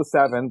see. I rolled a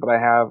 7, but I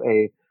have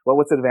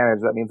what's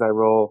advantage? That means I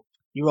roll.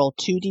 You roll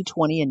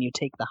 2d20 and you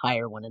take the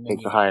higher one, and then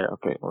Take the higher.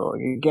 Okay,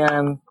 rolling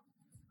again.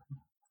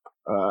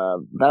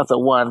 That's a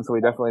 1, so we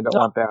definitely don't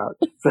want that.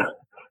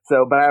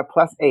 So, but I have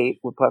 +8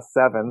 with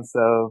 +7,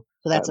 so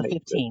that's a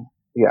 15.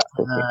 Yeah,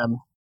 15.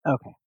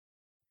 Okay.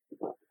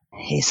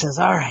 He says,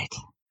 "All right."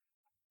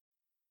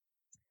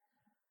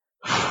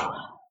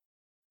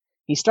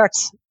 He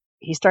starts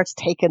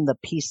taking the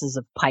pieces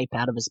of pipe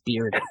out of his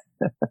beard,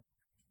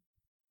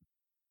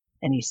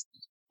 and he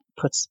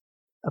puts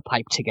a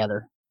pipe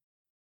together,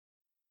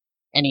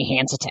 and he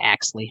hands it to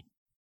Axley.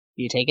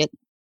 Do you take it?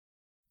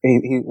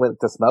 He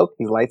went to smoke.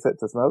 He lights it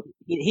to smoke.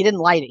 He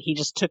didn't light it. He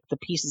just took the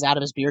pieces out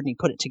of his beard and he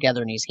put it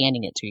together, and he's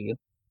handing it to you.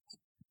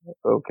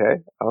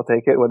 Okay, I'll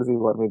take it. What does he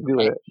want me to do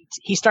with it?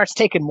 He starts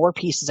taking more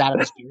pieces out of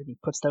his beard. He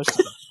puts those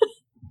together.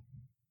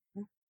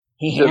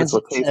 He hands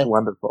it tastes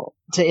wonderful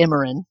to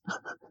Imran.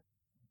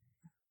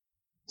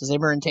 Does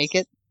Imran take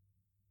it?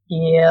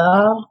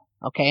 Yeah.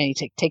 Okay,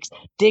 he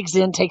digs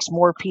in, takes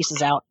more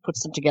pieces out,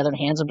 puts them together, and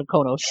hands them to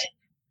Konos.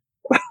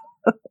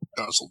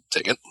 Konos will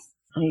take it.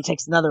 And he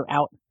takes another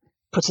out,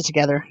 puts it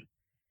together,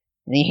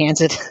 and he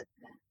hands it.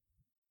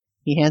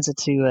 He hands it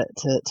to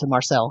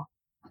Marcel.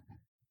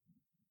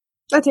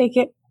 I take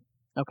it.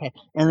 Okay,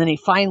 and then he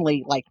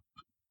finally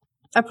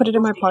I put it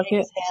in my pocket.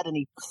 His head, and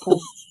he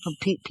pulls some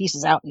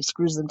pieces out and he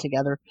screws them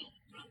together.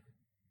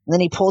 And then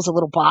he pulls a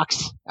little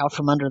box out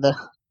from under the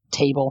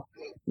table.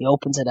 He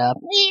opens it up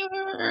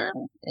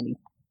and he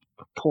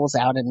pulls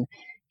out, and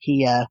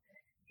he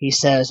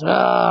says,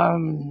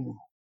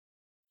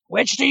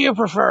 "Which do you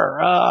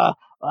prefer,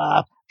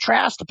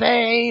 Trast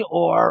Bay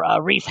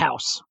or Reef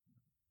House?"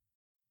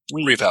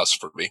 Reef House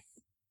for me.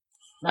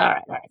 All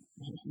right.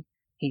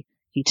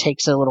 He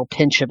takes a little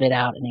pinch of it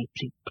out and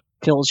he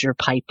fills your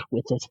pipe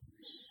with it.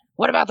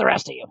 What about the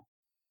rest of you?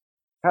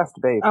 Trast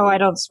Bay. Oh, I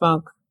don't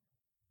smoke.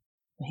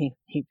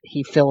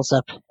 He fills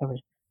up.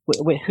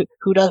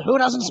 Who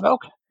doesn't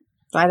smoke?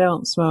 I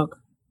don't smoke.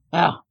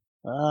 Oh,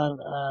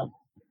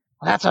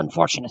 that's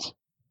unfortunate.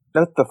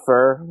 That's the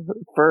fur.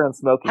 Fur and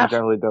smoking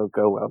generally don't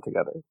go well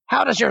together.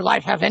 How does your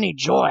life have any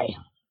joy?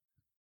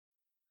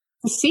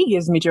 The sea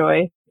gives me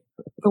joy.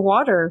 The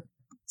water.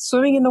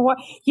 Swimming in the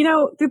water. You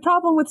know, the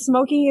problem with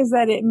smoking is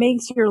that it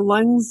makes your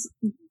lungs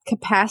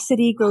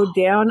capacity go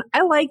down.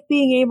 I like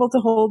being able to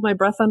hold my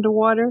breath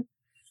underwater.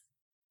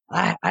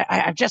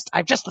 I've just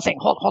the thing.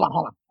 Hold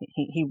on.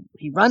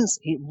 He runs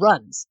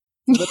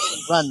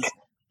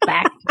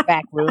back to the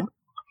back room,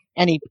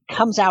 and he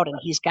comes out and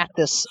he's got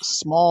this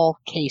small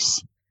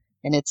case,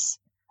 and it's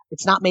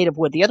not made of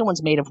wood. The other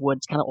one's made of wood.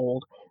 It's kind of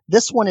old.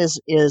 This one is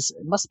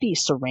must be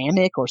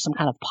ceramic or some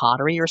kind of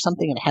pottery or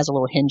something, and it has a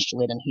little hinged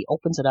lid, and he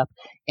opens it up,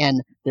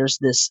 and there's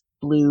this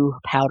blue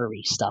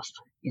powdery stuff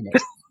in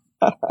it.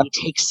 He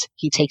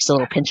takes a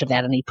little pinch of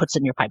that and he puts it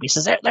in your pipe. He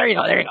says, there you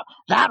go.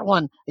 That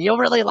one, you'll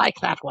really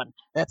like that one.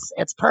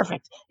 It's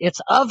perfect.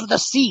 It's of the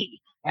sea,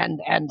 and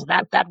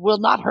that will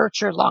not hurt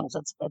your lungs.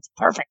 It's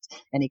perfect.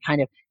 And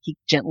he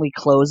gently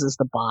closes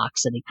the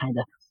box, and he kind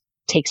of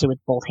takes it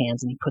with both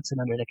hands and he puts it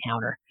under the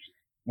counter.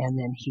 And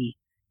then he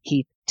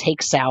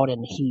takes out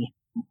and he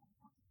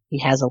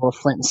has a little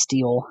flint and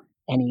steel,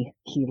 and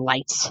he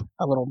lights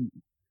a little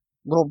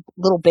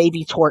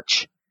baby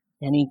torch,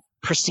 and he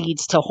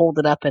proceeds to hold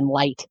it up and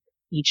light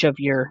each of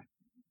your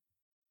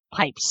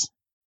pipes.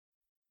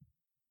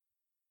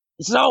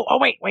 He says, oh,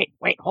 wait,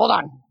 hold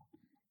on.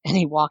 And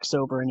he walks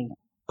over and he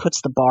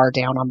puts the bar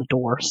down on the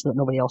door so that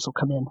nobody else will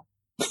come in.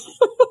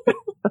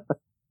 And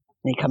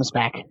he comes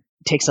back,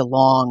 takes a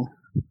long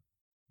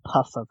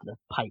puff of the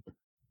pipe.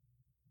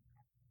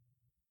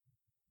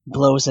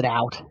 blows it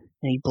out, and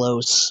he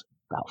blows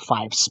about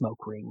 5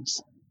 smoke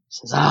rings.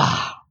 He says,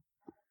 all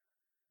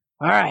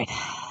right.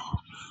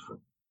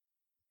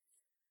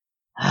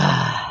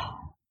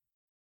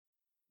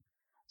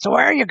 So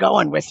where are you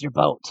going with your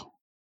boat?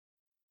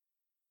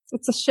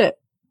 It's a ship.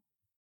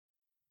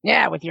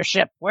 Yeah, with your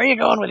ship. Where are you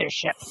going with your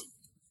ship?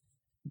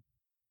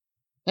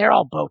 They're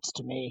all boats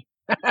to me.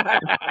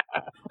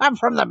 I'm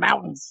from the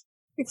mountains.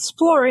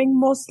 Exploring,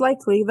 most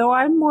likely, though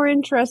I'm more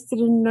interested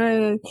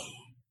in,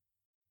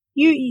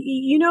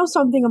 you know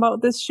something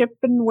about this ship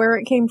and where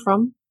it came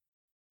from?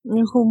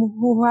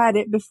 Who had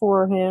it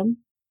beforehand?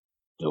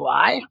 Do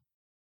I?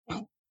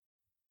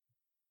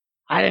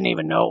 I didn't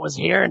even know it was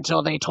here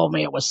until they told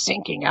me it was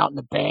sinking out in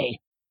the bay.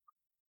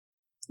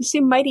 You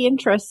seem mighty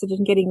interested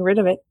in getting rid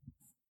of it.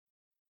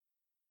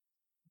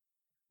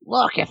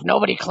 Look, if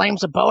nobody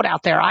claims a boat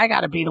out there, I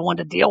gotta be the one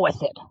to deal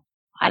with it.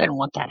 I didn't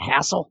want that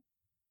hassle.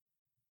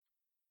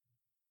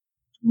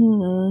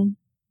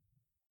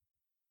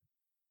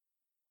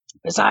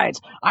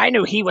 Besides, I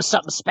knew he was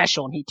something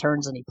special, and he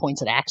turns and he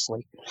points at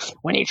Axley.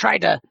 When he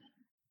tried to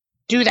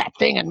do that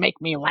thing and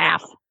make me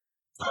laugh.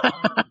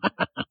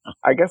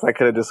 I guess I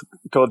could have just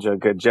told you a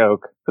good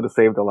joke. Could have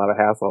saved a lot of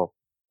hassle.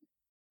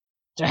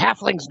 Do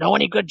halflings know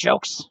any good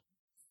jokes?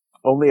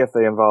 Only if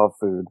they involve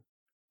food.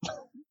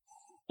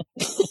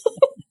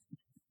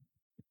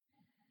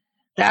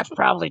 That's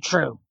probably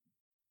true.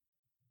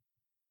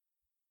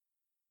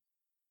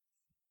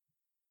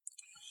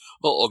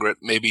 Well, Ulgrit,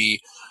 maybe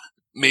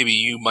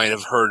you might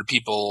have heard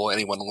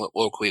anyone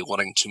locally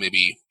wanting to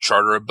maybe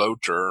charter a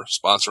boat or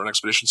sponsor an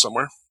expedition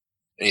somewhere.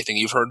 Anything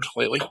you've heard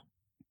lately?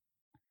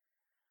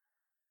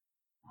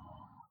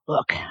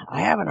 Look,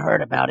 I haven't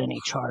heard about any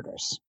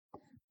charters,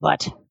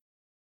 but,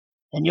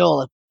 and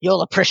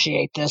you'll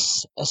appreciate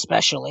this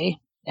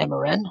especially,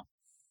 Emerin.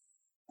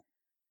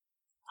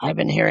 I've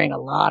been hearing a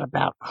lot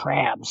about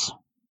crabs.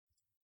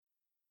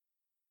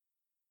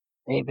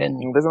 There's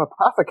an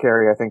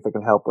apothecary, I think, that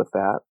can help with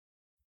that.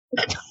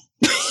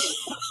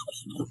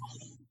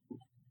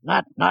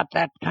 Not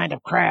that kind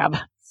of crab.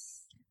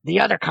 The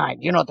other kind,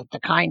 the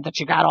kind that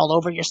you got all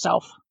over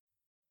yourself.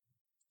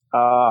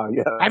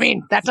 Yeah. I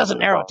mean, that doesn't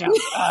narrow it down.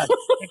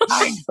 The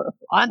kind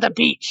on the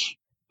beach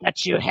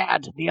that you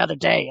had the other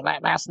day,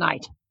 last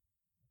night.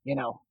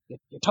 You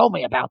told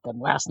me about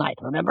them last night,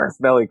 remember?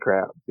 Smelly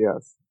crabs,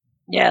 yes.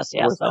 Yes,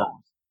 those.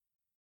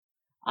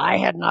 I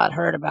had not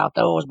heard about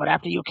those, but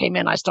after you came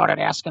in, I started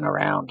asking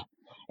around.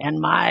 And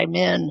my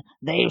men,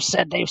 they've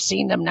said they've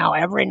seen them now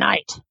every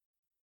night.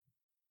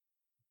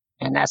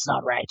 And that's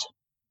not right.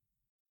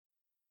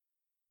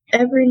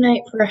 Every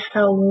night for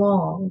how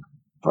long?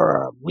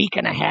 For a week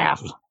and a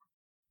half.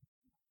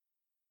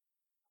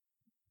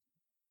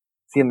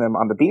 Seen them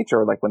on the beach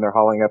or like when they're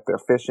hauling up their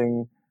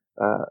fishing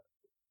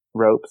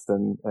ropes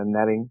and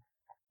netting?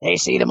 They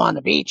see them on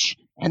the beach,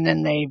 and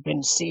then they've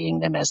been seeing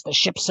them as the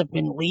ships have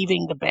been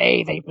leaving the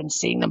bay. They've been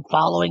seeing them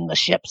following the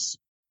ships.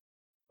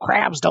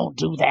 Crabs don't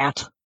do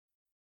that.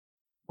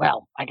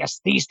 Well, I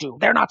guess these do.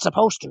 They're not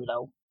supposed to,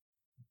 though.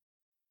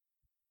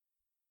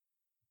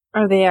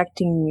 Are they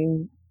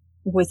acting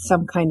with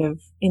some kind of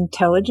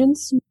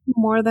intelligence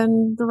more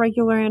than the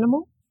regular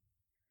animal?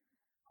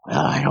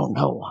 Well, I don't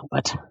know,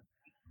 but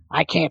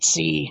I can't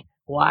see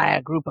why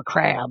a group of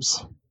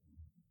crabs...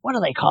 What do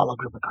they call a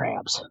group of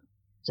crabs?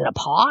 Is it a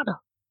pod?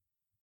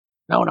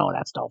 No,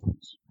 that's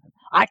dolphins.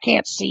 I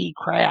can't see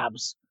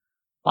crabs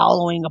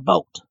following a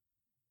boat.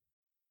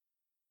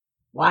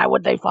 Why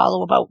would they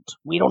follow a boat?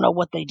 We don't know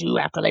what they do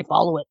after they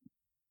follow it.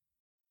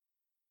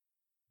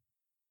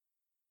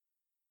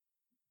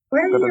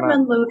 Where are your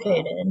men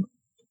located?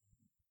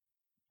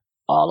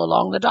 All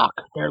along the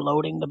dock. They're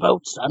loading the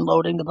boats,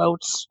 unloading the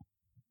boats,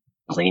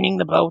 cleaning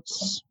the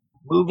boats,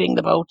 moving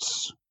the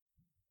boats,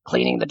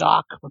 cleaning the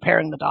dock,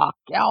 repairing the dock,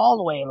 all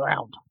the way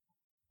around.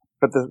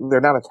 But they're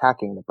not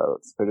attacking the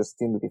boats. They just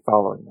seem to be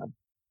following them.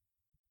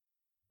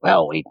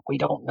 Well, we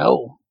don't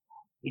know.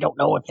 We don't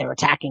know if they're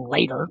attacking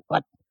later,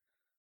 but...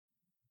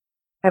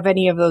 Have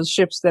any of those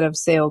ships that have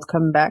sailed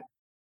come back?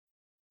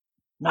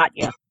 Not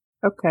yet.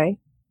 Okay.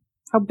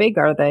 How big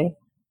are they?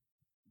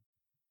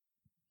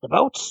 The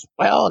boats?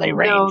 Well, they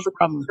range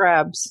from...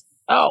 crabs.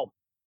 Oh.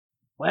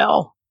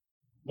 Well,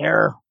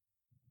 they're...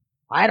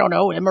 I don't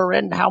know,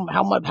 Emerin,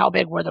 how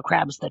big were the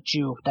crabs that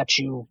you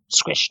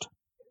squished?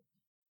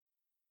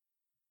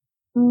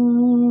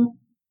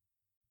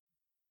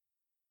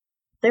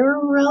 They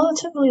were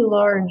relatively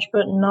large,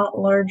 but not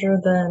larger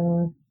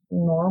than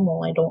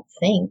normal, I don't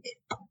think.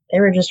 They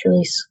were just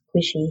really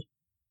squishy.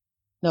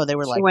 No, they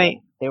were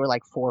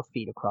like 4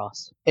 feet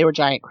across. They were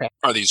giant crabs.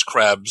 Are these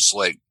crabs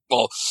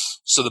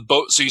so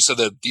you said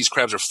that these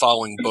crabs are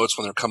following boats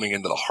when they're coming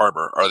into the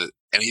harbor. Are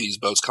any of these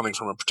boats coming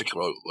from a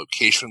particular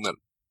location that...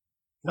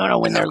 No,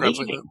 when they're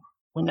leaving.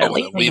 When they're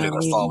leaving,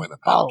 they're following them.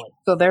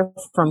 So they're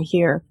from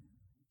here.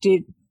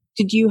 Did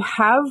you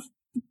have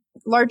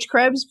large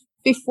crabs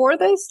before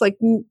this? Like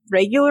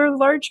regular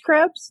large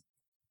crabs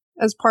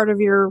as part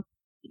of your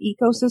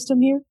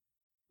ecosystem here?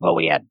 Well,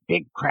 we had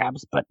big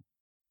crabs, but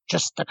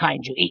just the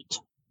kind you eat.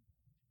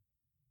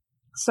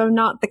 So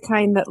not the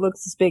kind that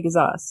looks as big as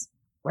us.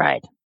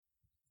 Right.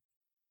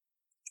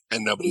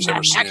 And nobody's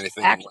ever seen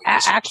anything like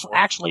this before.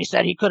 Actually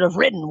said he could have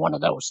ridden one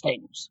of those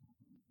things.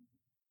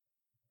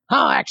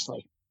 Huh,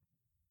 actually.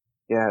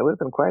 Yeah, it would have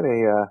been quite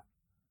a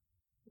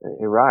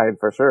ride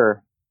for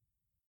sure.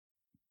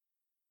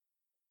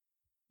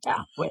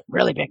 Yeah,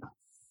 really big.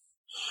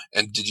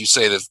 And did you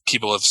say that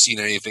people have seen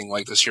anything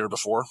like this here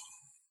before?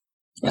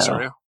 In this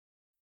area?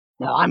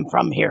 No, I'm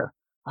from here.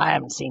 I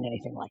haven't seen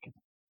anything like it.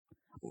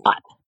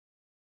 But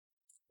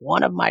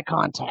one of my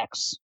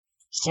contacts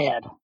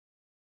said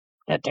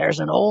that there's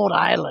an old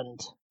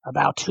island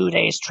about 2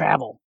 days'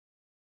 travel.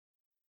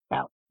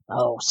 About,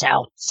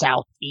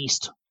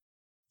 southeast.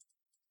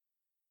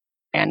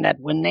 And that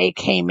when they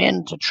came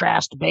into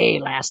Trast Bay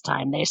last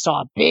time, they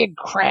saw a big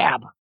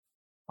crab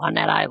on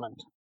that island.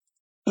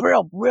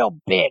 Real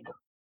big.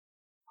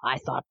 I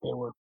thought they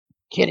were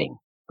kidding.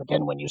 But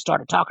then when you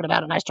started talking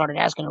about it and I started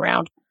asking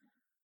around,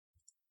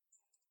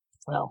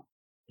 well,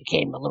 it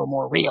became a little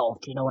more real,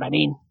 if you know what I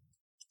mean.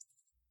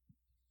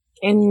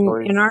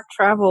 In our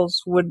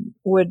travels, would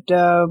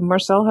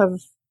Marcel have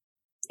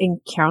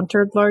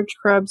encountered large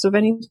crabs of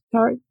any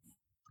type?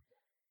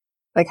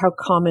 Like, how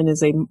common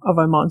of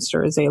a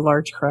monster is a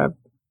large crab?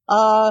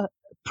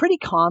 Pretty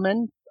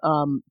common.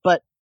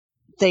 But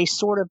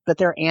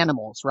they're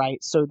animals,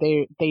 right? So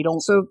they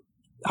don't. So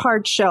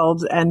hard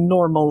shelled and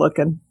normal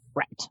looking.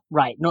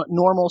 Right.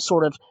 Normal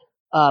sort of,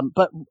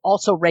 but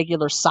also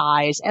regular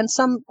size, and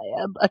some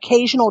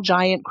occasional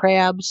giant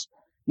crabs,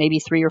 maybe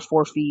 3 or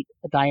 4 feet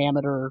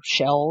diameter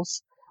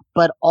shells,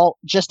 but all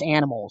just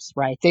animals,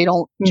 right? They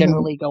don't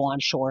generally go on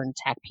shore and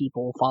attack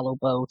people, follow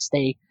boats.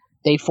 They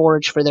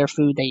forage for their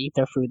food, they eat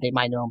their food, they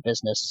mind their own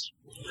business.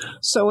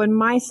 So in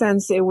my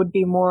sense, it would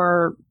be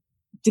more,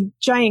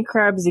 giant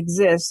crabs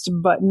exist,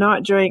 but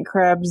not giant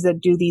crabs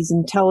that do these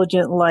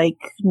intelligent-like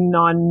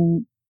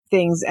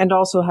non-things and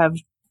also have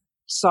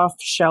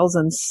soft shells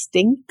and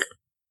stink.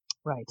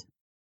 Right.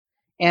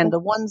 And the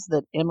ones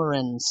that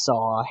Imran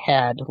saw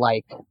had,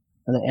 Imran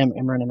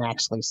and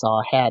Axley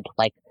saw had,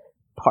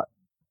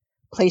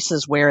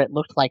 places where it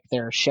looked like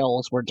their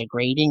shells were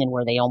degrading and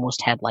where they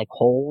almost had,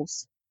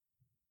 holes.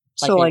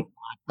 They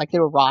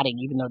were rotting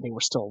even though they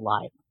were still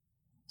alive.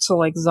 So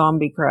like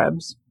zombie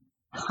crabs.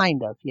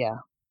 Kind of, yeah.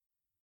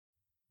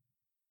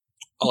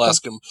 I'll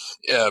ask him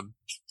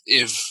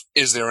if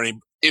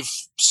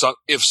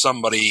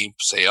somebody,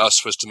 say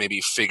us, was to maybe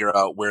figure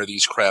out where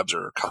these crabs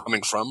are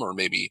coming from, or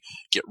maybe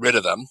get rid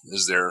of them.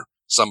 Is there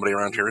somebody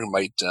around here who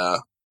might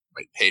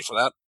pay for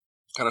that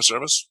kind of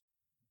service?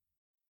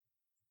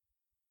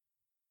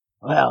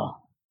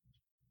 Well,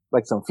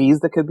 like some fees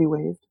that could be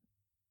waived.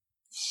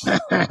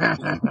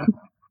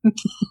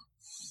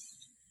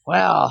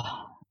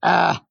 Well,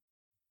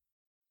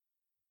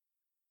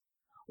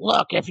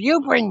 look, if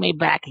you bring me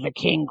back the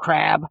king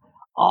crab,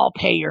 I'll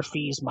pay your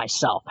fees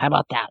myself. How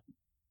about that?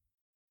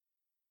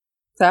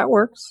 That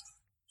works.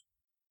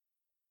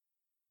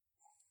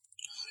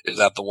 Is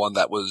that the one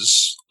that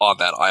was on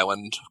that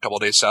island a couple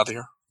of days south of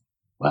here?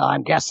 Well,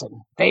 I'm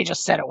guessing. They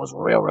just said it was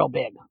real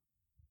big.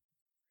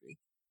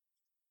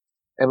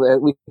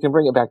 And we can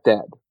bring it back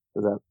dead.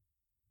 Is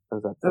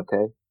that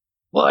okay?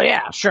 Well,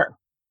 yeah, sure.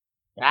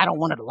 I don't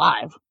want it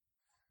alive.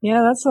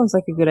 Yeah, that sounds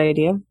like a good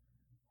idea.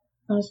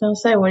 I was going to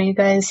say, what do you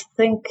guys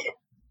think?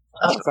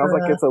 It sounds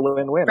like it's a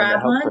win-win, and it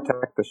helps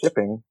protect the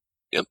shipping.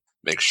 Yep.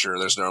 Make sure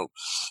there's no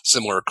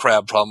similar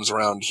crab problems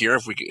around here.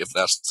 If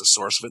that's the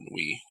source of it,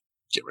 we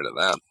get rid of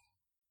that.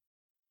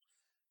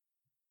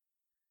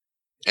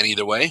 And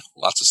either way,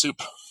 lots of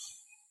soup.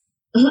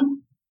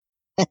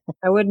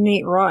 I wouldn't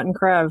eat rotten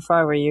crab if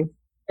I were you.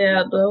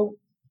 Yeah, though.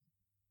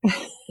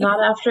 Not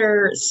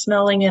after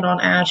smelling it on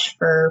Ash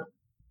for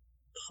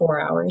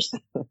 4 hours.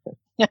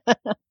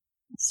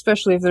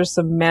 Especially if there's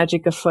some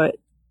magic afoot.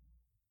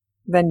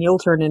 Then you'll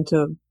turn into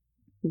a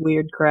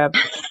weird crab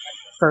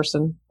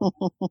person.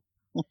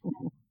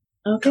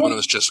 Okay.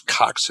 Konos just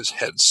cocks his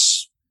head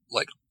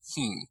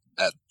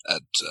at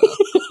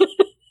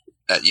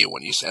at you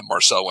when you say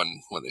Marcel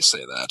when they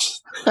say that.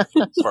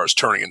 As far as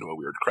turning into a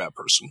weird crab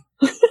person.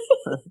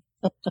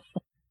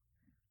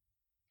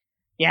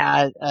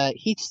 Yeah,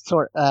 he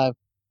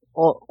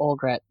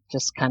Olgret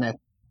just kind of,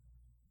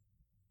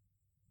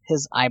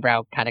 his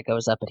eyebrow kind of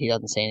goes up, but he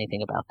doesn't say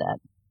anything about that.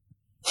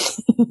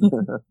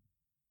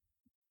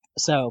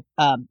 So,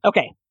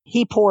 okay,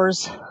 he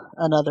pours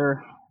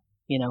another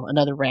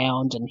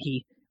round, and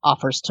he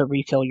offers to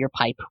refill your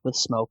pipe with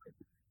smoke.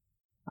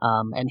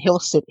 And he'll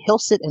sit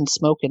and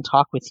smoke and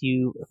talk with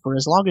you for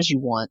as long as you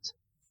want.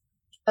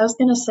 I was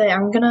gonna say,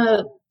 I'm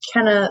gonna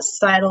kind of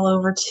sidle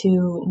over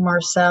to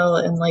Marcel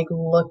and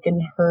look in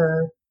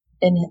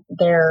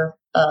their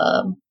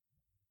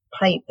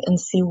pipe and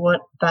see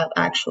what that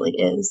actually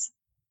is.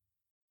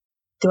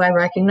 Do I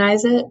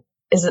recognize it?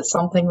 Is it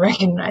something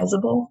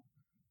recognizable?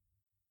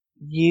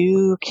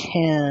 You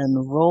can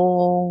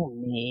roll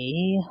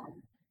me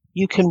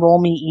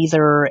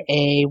either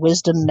a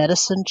wisdom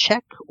medicine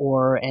check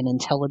or an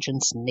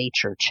intelligence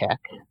nature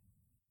check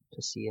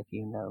to see if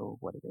you know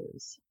what it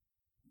is.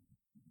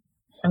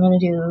 I'm going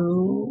to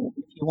do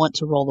you want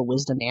to roll the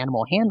wisdom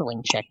animal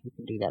handling check, you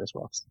can do that as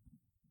well.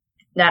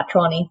 Nat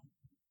 20.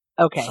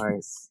 Okay.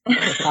 Nice.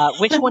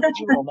 Which one did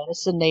you roll?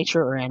 Medicine,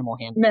 nature, or animal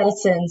handling?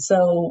 Medicine,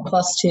 so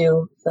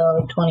 +2,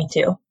 so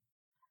 22.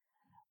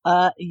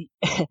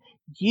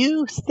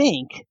 You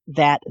think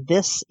that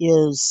this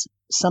is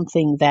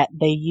something that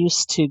they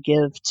used to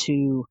give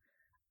to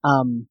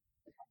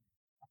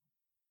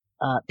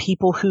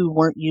people who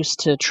weren't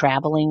used to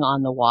traveling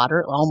on the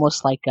water,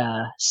 almost like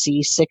a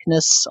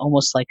seasickness,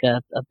 almost like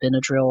a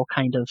Benadryl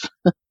kind of.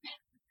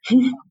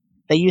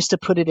 They used to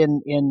put it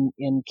in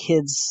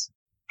kids'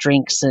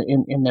 drinks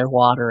in their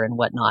water and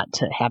whatnot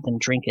to have them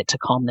drink it to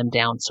calm them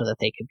down so that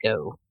they could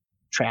go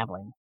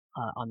traveling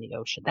on the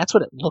ocean. That's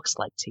what it looks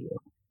like to you.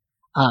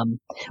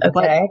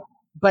 Okay.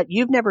 But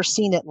you've never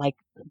seen it like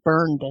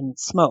burned and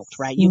smoked,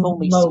 right? You've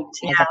only seen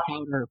it as a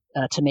powder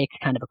to make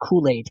kind of a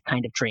Kool-Aid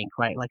kind of drink,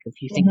 right? Like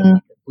if you think of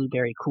like a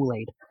blueberry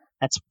Kool-Aid,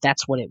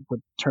 that's what it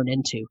would turn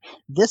into.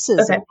 This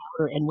is a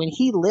powder, and when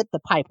he lit the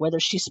pipe, whether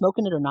she's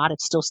smoking it or not,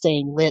 it's still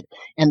staying lit,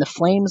 and the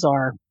flames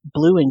are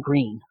blue and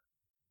green.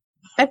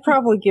 I'd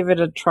probably give it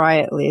a try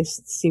at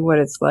least, see what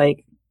it's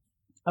like.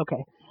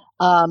 Okay.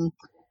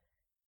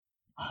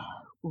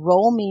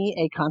 Roll me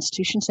a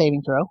Constitution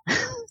saving throw.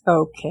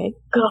 Okay.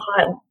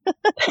 God.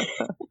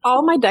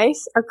 All my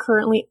dice are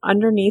currently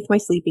underneath my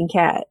sleeping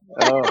cat.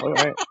 Oh, all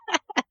right.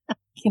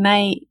 Can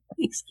I,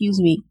 excuse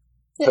me,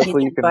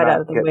 Hopefully you can butt not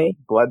out of the get way?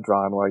 blood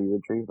drawn while you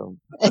retrieve them.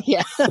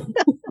 Yeah.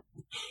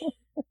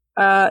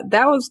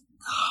 That was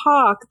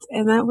cocked,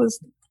 and that was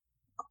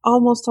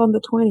almost on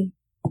the 20.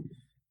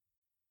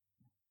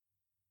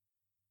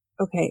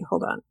 Okay,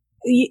 hold on.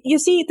 You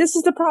see, this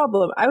is the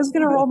problem. I was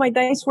going to roll my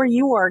dice where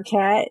you are,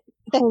 Kat.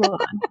 Hold on.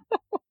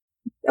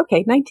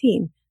 Okay,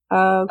 19.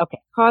 Okay.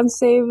 Con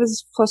save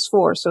is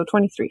 +4, so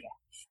 23.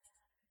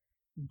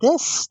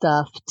 This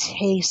stuff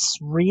tastes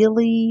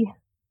really,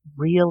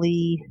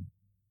 really,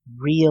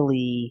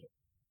 really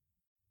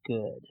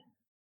good.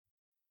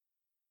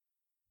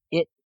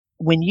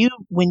 When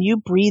you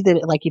breathe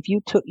it, like if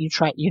you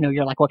try,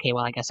 you're like, okay,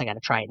 well, I guess I got to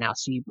try it now.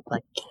 So you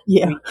like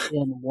breathe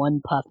in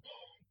one puff.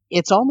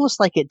 It's almost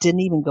like it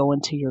didn't even go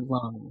into your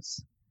lungs.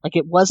 Like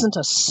it wasn't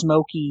a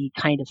smoky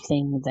kind of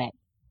thing that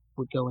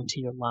would go into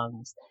your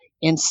lungs.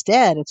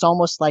 Instead, it's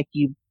almost like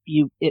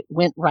it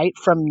went right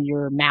from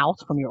your mouth,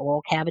 from your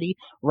oral cavity,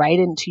 right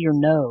into your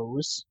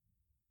nose,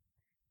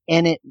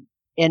 and it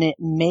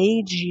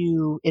made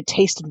it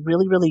tasted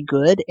really, really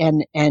good,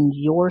 and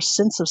your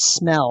sense of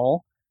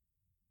smell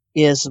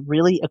is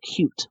really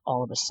acute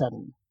all of a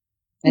sudden.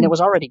 And it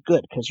was already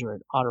good because you're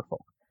an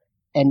otterfolk.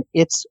 And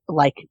it's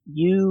like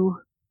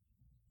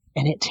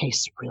and it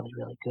tastes really,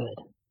 really good.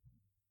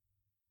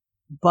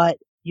 But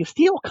you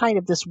feel kind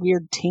of this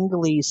weird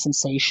tingly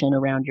sensation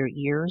around your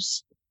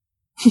ears.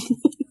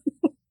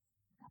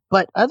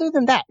 But other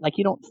than that, like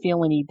you don't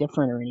feel any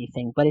different or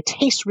anything, but it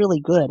tastes really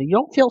good. You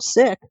don't feel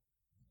sick.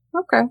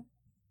 Okay.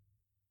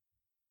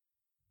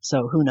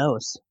 So who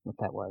knows what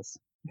that was?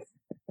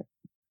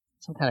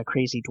 Some kind of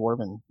crazy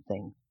dwarven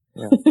thing.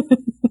 Yeah.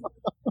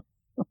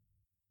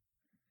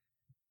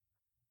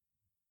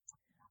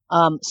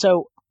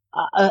 So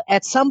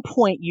at some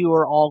point you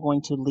are all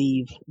going to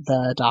leave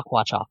the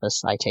Dockwatch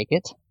office, I take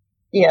it.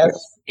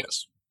 Yes.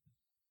 Yes.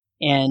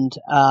 And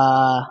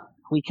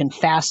we can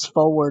fast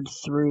forward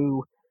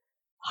through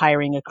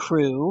hiring a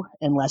crew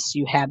unless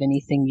you have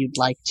anything you'd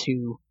like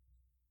to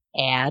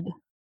add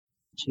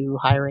to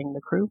hiring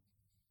the crew.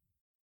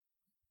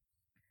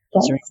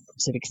 Is there any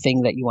specific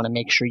thing that you want to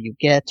make sure you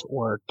get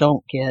or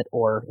don't get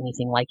or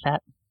anything like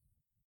that?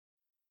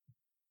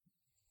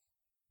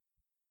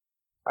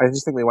 I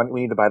just think we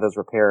need to buy those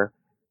repair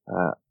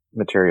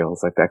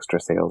materials, like the extra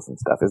sails and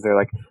stuff. Is there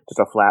like just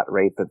a flat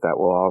rate that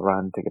will all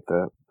run to get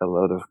the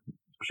load of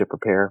ship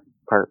repair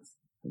parts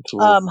and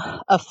tools?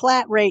 A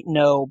flat rate,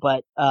 no,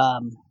 but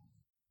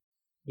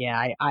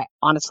yeah, I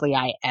honestly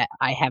I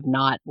have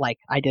not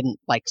I didn't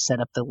set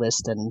up the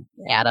list and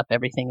add up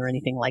everything or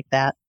anything like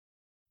that.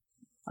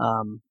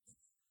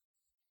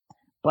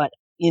 But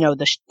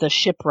the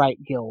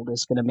Shipwright Guild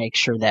is going to make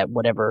sure that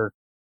whatever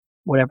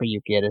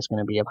you get is going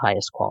to be of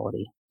highest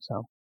quality.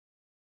 So,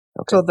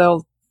 okay. So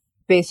they'll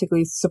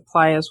basically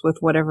supply us with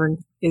whatever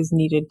is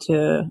needed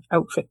to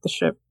outfit the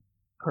ship.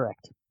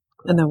 Correct.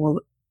 And then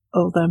we'll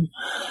owe them.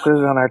 Put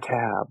it on our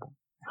tab.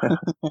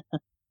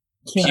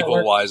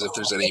 People wise, if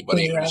there's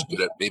anybody who's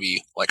good at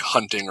maybe like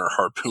hunting or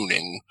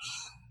harpooning,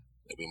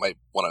 that we might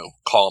want to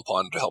call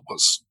upon to help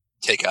us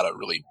take out a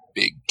really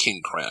big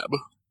king crab.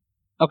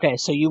 Okay,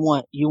 so you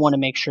want to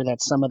make sure that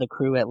some of the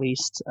crew at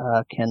least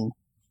can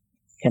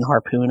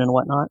harpoon and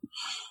whatnot.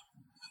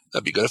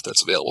 That'd be good if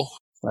that's available.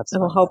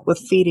 It'll help with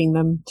feeding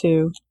them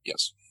too.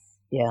 Yes.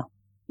 Yeah.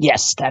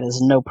 Yes, that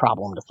is no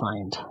problem to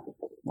find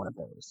one of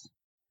those.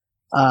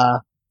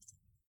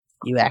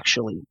 You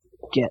actually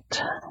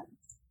get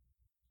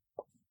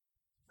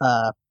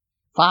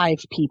 5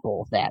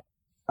 people that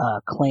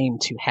claim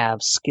to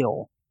have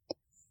skill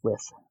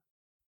with.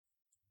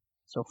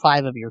 So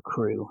 5 of your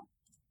crew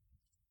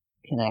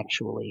can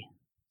actually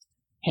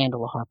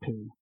handle a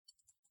harpoon.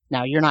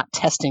 Now, you're not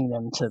testing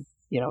them to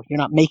you're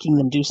not making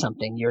them do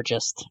something. You're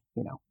just,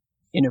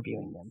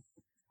 interviewing them.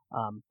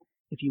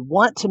 If you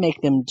want to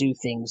make them do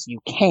things, you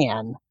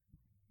can.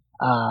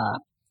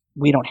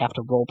 We don't have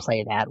to role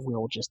play that.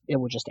 It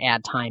will just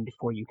add time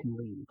before you can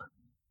leave.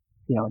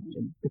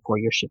 Before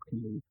your ship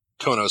can leave.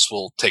 Konos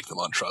will take them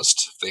on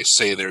trust. If they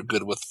say they're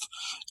good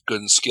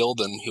and skilled,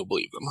 then he'll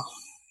believe them.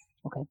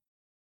 Okay.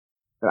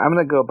 I'm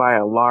going to go buy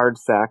a large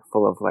sack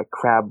full of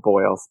crab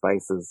boil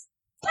spices.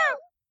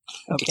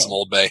 Okay. Get some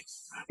Old Bay.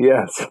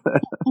 Yes.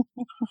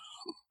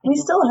 We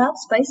still have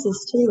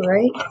spices too,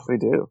 right? We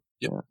do.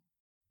 Yep. Yeah.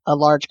 A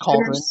large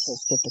cauldron to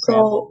fit the crab.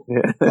 Salt,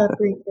 Yeah.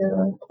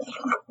 paprika.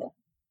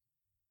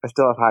 I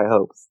still have high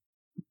hopes.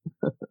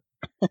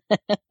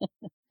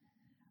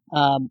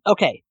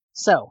 Okay,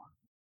 so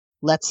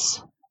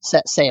let's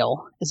set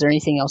sail. Is there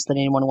anything else that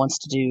anyone wants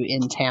to do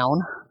in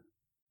town?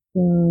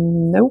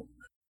 Nope.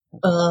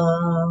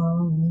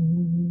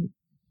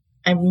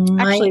 I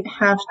might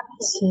have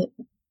to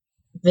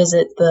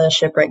visit the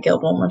Shipwreck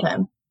Guild one more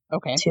time.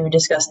 Okay. To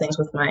discuss things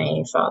with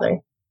my father.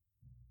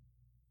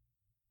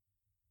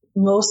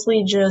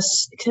 Mostly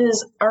just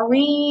because are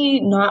we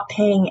not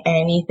paying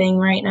anything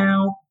right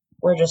now?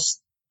 We're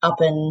just up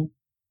and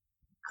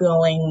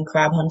going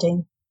crab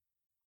hunting.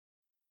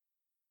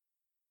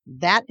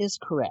 That is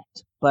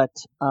correct, but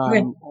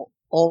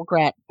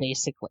Olgrat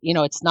basically,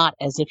 it's not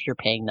as if you're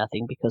paying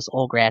nothing because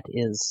Olgrat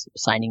is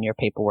signing your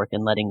paperwork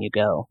and letting you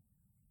go.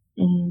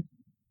 Mm-hmm.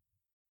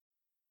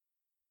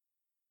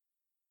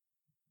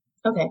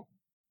 Okay.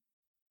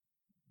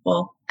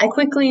 Well, I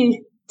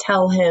quickly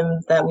tell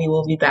him that we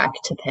will be back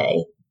to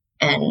pay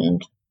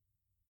and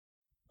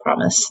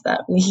promise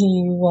that we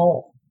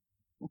won't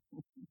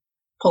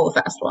pull a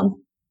fast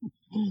one.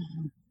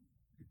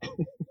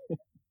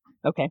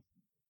 Okay.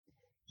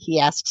 He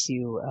asks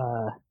you,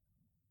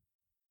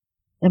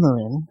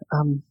 Emerin,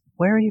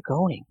 where are you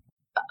going?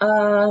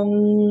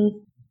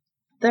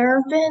 There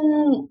have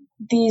been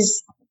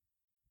these.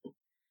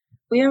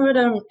 We have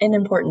an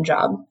important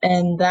job,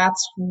 and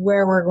that's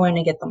where we're going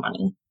to get the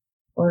money.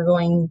 We're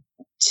going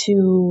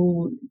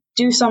to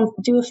do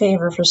a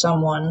favor for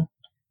someone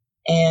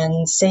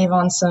and save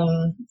on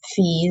some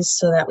fees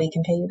so that we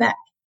can pay you back.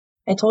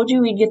 I told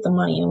you we'd get the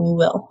money, and we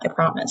will. I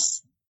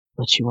promise.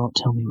 But you won't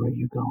tell me where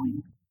you're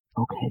going.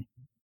 Okay.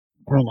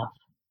 Fair enough.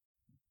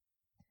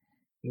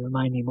 You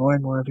remind me more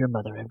and more of your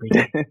mother every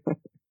day.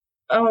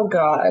 Oh,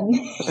 God.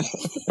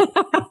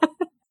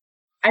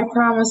 I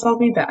promise I'll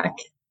be back.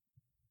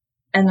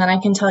 And then I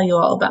can tell you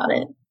all about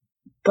it.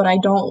 But I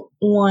don't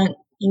want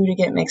you to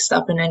get mixed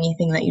up in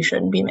anything that you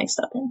shouldn't be mixed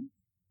up in.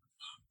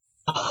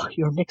 Oh,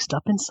 you're mixed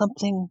up in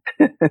something?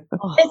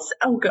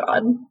 Oh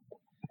God.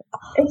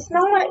 It's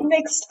not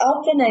mixed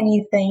up in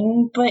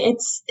anything, but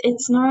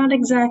it's not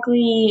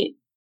exactly.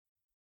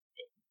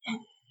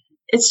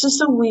 It's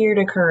just a weird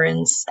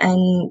occurrence,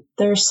 and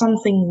there's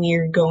something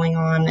weird going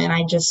on, and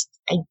I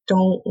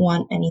don't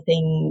want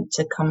anything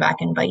to come back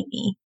and bite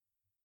me.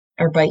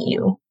 Or bite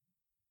you.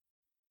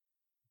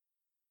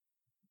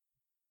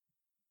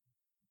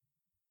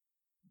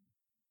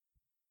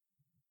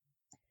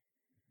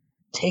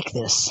 Take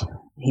this.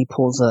 He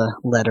pulls a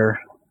letter.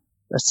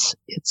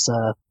 It's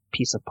a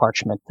piece of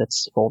parchment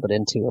that's folded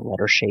into a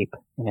letter shape,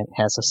 and it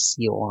has a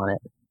seal on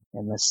it.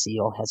 And the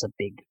seal has a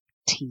big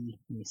T.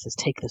 And he says,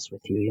 take this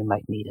with you. You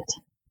might need it.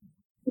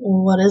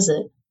 What is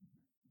it?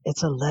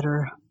 It's a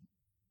letter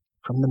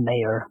from the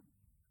mayor,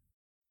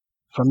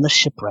 from the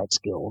Shipwrights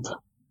Guild,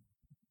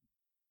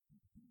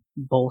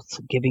 both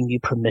giving you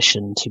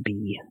permission to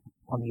be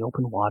on the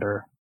open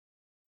water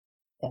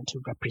and to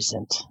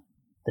represent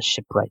the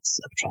shipwrights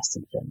of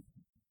Trastenfin.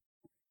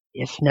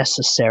 If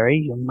necessary,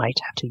 you might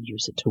have to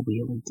use it to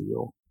wheel and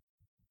deal.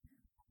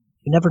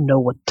 You never know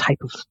what type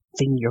of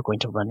thing you're going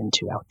to run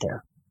into out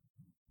there.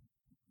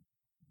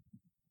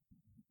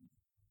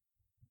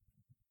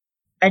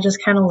 I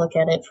just kind of look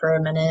at it for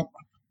a minute.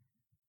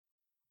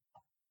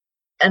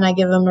 And I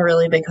give him a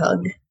really big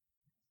hug.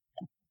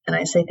 And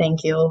I say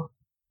thank you.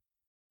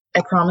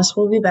 I promise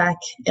we'll be back.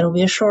 It'll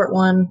be a short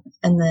one,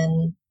 and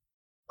then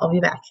I'll be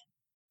back.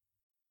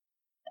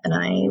 And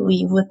I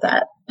leave with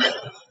that.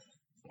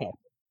 Okay.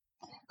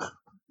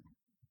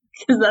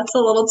 Because that's a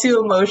little too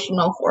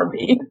emotional for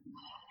me.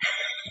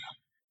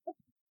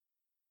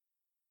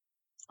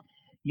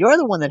 You're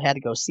the one that had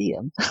to go see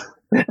him.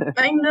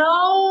 I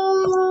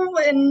know,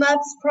 and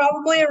that's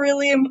probably a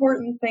really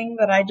important thing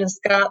that I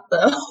just got,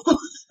 though.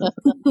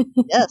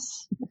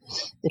 Yes.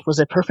 It was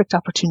a perfect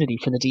opportunity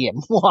for the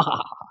DM.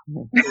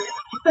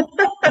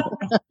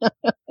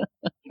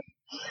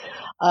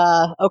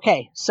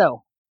 Okay,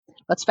 so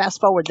let's fast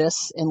forward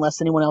this,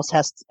 unless anyone else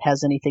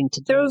has anything to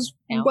do. There was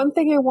one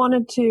thing I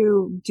wanted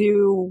to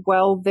do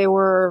while they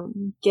were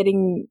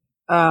getting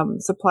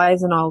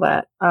supplies and all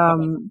that.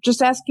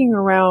 Just asking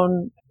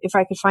around if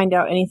I could find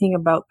out anything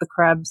about the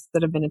crabs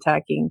that have been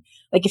attacking.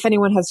 Like if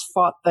anyone has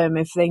fought them,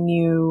 if they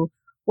knew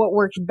what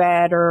worked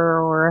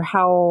better or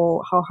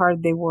how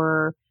hard they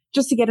were,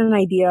 just to get an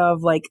idea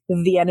of like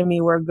the enemy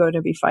we're going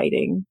to be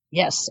fighting.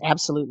 Yes,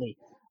 absolutely.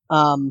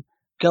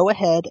 go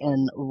ahead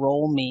and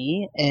roll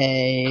me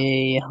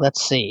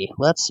let's see.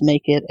 Let's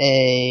make it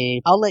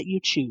I'll let you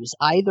choose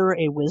either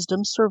a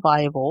wisdom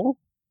survival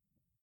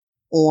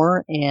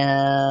or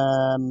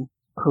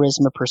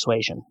charisma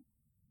persuasion.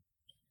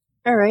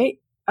 All right.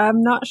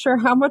 I'm not sure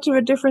how much of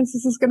a difference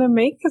this is going to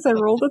make because I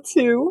rolled a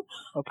 2.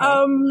 Okay.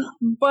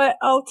 But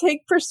I'll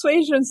take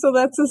persuasion, so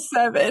that's a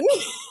 7.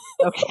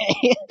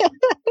 Okay.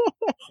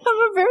 I'm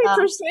a very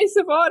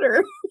persuasive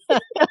otter.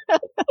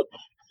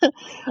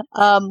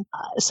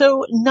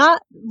 So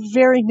not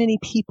very many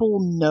people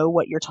know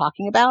what you're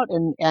talking about,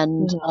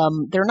 and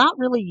they're not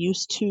really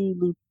used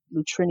to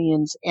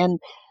Lutrinians, and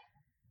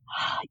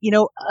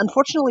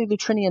unfortunately,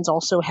 Lutrinians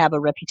also have a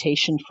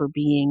reputation for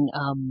being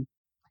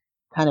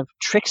kind of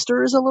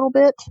tricksters a little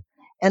bit,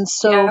 and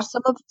so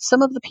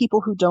some of the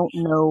people who don't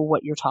know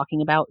what you're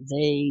talking about,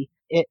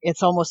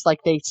 it's almost like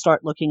they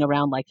start looking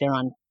around like they're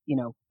on.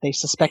 They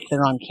suspect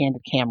they're on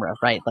candid camera,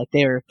 right? Like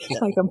they're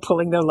like I'm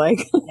pulling their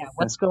leg. Yeah,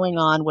 what's going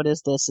on? What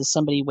is this? Is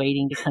somebody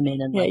waiting to come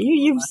in and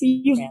you've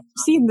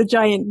seen the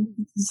giant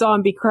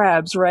zombie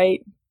crabs,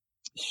 right?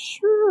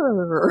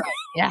 Sure.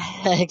 Yeah,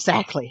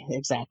 exactly.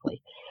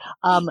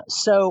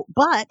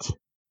 But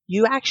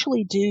you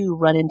actually do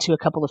run into a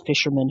couple of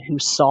fishermen who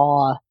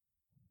saw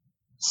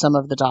some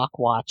of the dock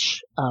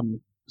watch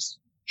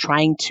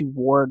trying to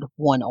ward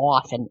one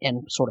off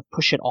and sort of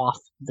push it off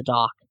the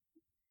dock.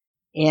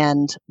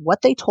 And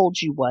what they told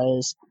you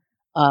was,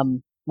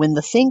 when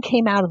the thing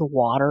came out of the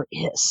water,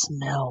 it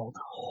smelled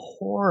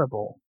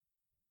horrible.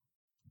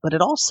 But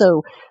it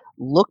also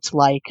looked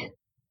like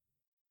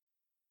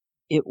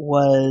it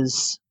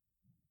was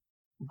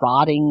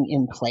rotting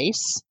in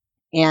place.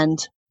 And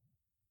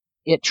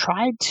it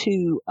tried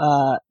to,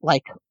 the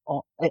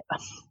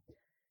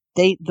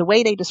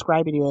way they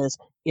describe it is,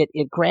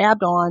 it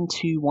grabbed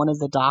onto one of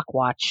the dock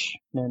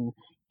watchmen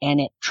and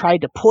it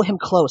tried to pull him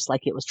close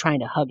like it was trying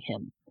to hug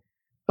him.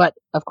 But,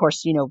 of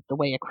course, the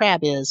way a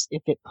crab is,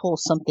 if it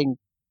pulls something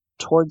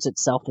towards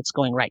itself, it's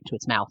going right to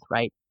its mouth,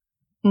 right?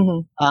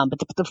 Mm-hmm. But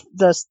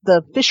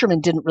the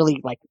fisherman didn't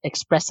really,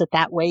 express it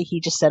that way.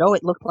 He just said,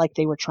 it looked like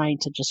they were trying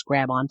to just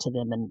grab onto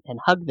them and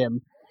hug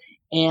them.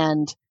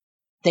 And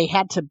they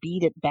had to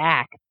beat it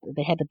back.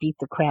 They had to beat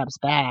the crabs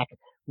back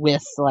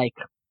with,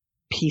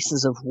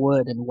 pieces of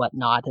wood and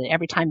whatnot. And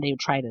every time they would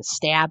try to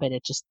stab it,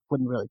 it just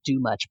wouldn't really do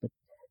much. But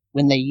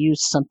when they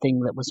used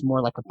something that was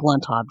more like a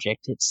blunt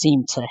object, it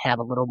seemed to have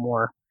a little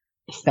more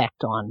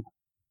effect on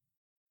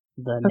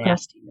the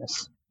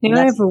nastiness.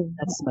 That's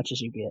as much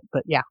as you get.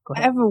 But yeah, go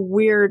ahead. I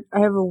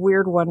have a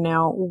weird one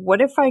now.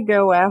 What if I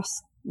go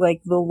ask the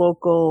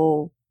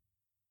local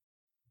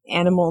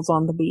animals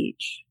on the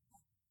beach?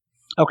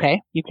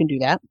 Okay, you can do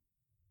that.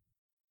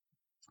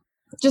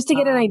 Just to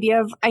get an idea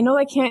of, I know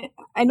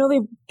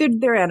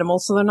they're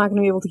animals, so they're not going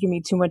to be able to give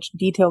me too much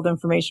detailed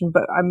information,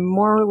 but I'm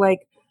more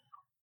like,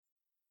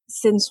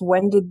 since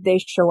when did they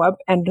show up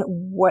and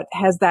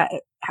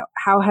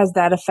how has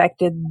that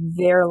affected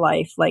their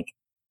life?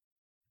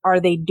 Are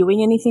they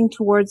doing anything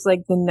towards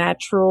the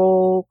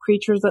natural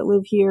creatures that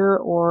live here,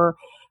 or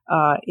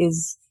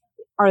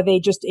are they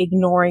just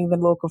ignoring the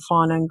local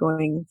fauna and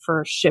going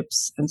for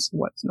ships and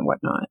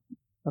whatnot?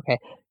 Okay.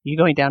 You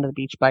going down to the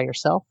beach by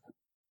yourself?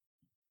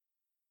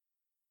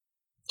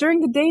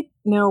 During the day?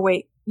 No,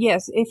 wait.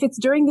 Yes. If it's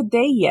during the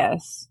day,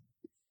 yes.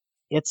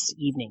 It's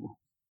evening.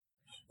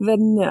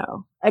 Then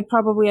no. I'd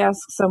probably ask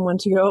someone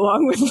to go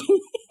along with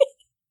me.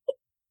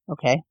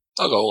 Okay.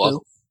 I'll go along.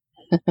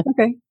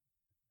 Okay.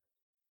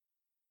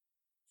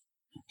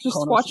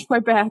 Just watch my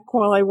back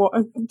while I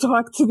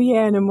talk to the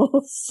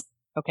animals.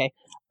 Okay.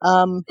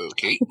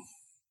 Okay.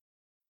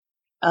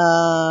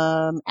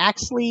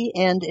 Axley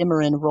and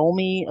Imran, roll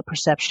me a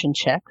perception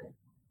check.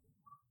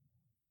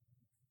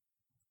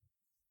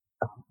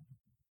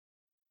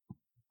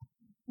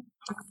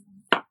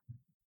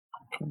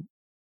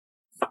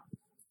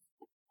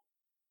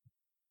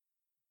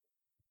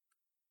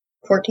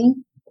 $14.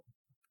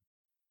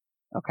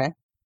 Okay.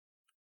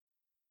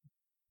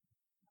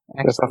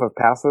 Just off of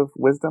passive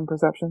wisdom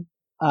perception?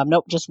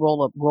 Nope, just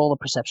roll a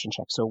perception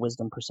check. So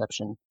wisdom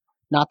perception,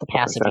 not the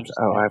passive.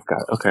 I've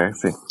got it. Okay, I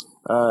see.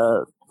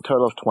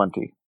 Total of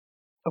 20.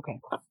 Okay.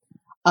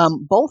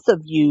 Both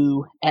of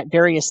you at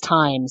various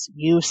times,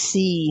 you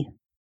see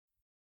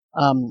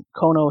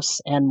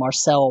Konos and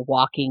Marcel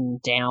walking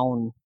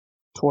down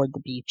toward the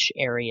beach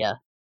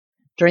area.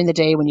 During the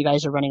day when you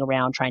guys are running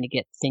around trying to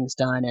get things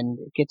done and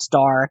it gets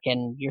dark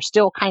and you're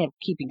still kind of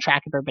keeping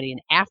track of everybody,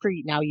 and after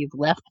you've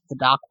left the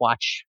dock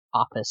watch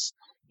office,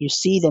 you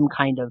see them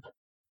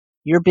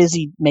you're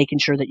busy making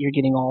sure that you're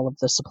getting all of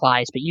the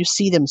supplies, but you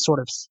see them sort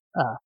of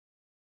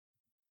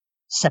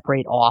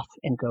separate off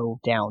and go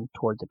down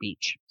toward the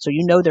beach. So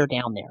they're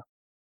down there.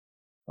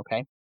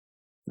 Okay?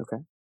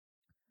 Okay.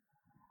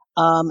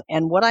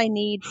 And what I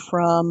need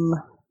from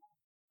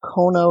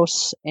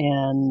Konos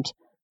and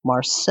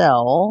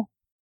Marcel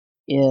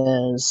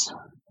is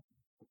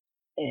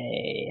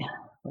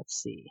let's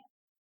see.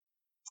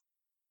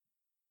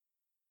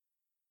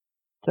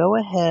 Go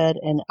ahead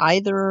and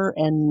either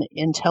an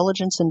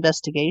intelligence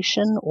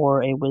investigation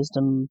or a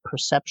wisdom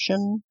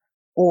perception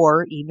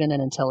or even an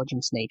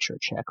intelligence nature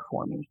check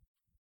for me.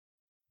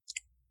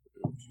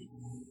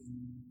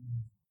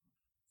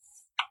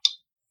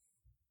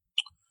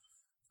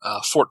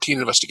 14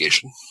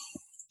 investigation.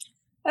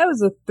 That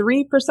was a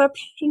 3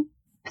 perception.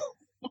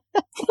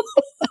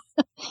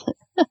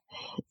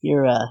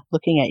 You're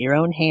looking at your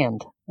own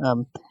hand.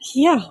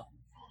 Yeah.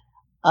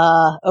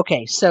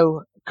 Okay,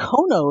 so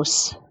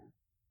Konos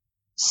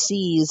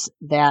sees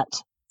that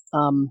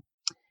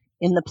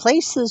in the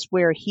places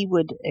where he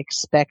would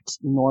expect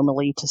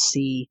normally to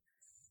see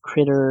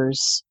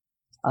critters,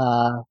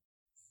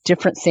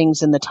 different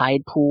things in the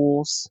tide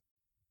pools,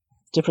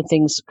 different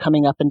things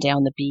coming up and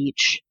down the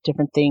beach,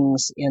 different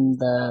things in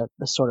the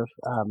sort of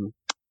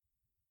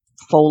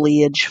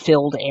foliage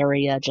filled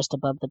area just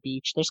above the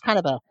beach. There's kind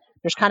of a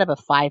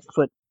 5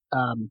 foot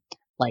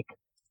like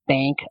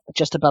bank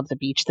just above the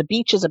beach. The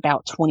beach is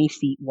about 20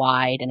 feet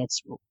wide and it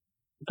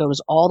goes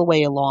all the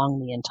way along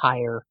the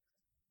entire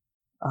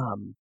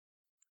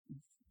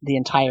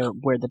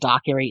where the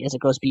dock area is.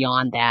 It goes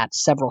beyond that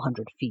several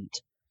hundred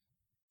feet.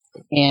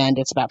 And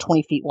it's about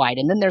 20 feet wide.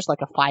 And then there's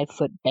like a 5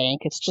 foot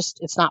bank.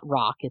 It's not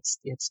rock.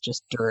 It's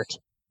just dirt.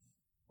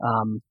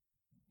 And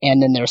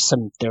then there's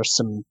some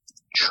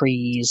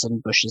trees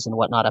and bushes and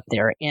whatnot up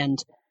there.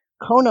 And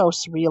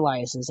Konos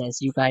realizes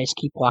as you guys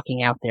keep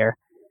walking out there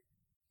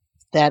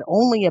that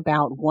only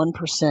about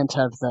 1%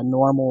 of the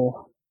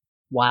normal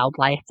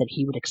wildlife that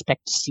he would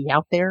expect to see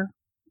out there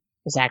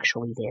is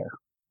actually there.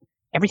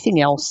 Everything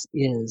else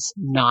is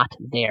not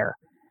there.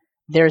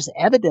 There's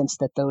evidence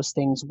that those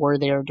things were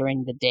there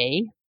during the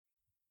day,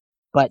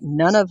 but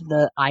none of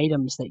the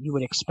items that you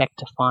would expect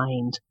to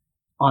find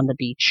on the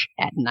beach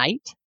at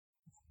night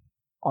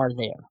are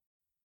there.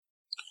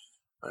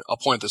 Right, I'll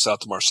point this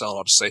out to Marcel and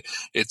I'll just say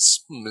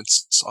it's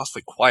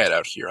awfully quiet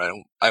out here.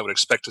 I would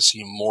expect to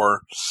see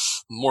more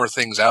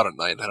things out at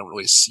night. I don't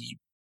really see.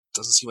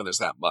 Doesn't seem like there's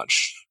that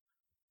much.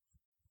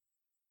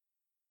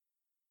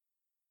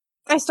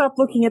 I stopped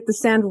looking at the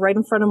sand right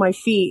in front of my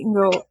feet and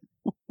go,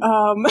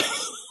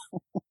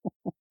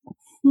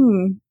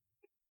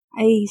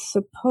 I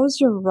suppose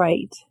you're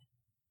right.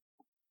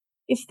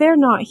 If they're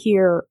not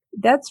here,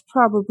 that's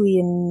probably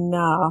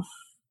enough.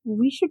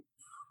 We should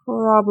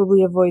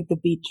probably avoid the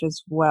beach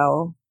as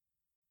well.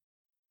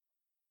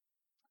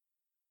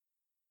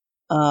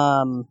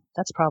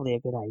 That's probably a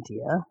good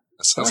idea.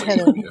 That sounds like a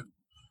good idea.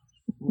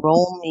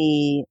 Roll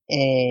me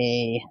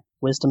a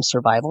wisdom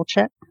survival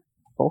check,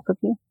 both of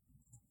you.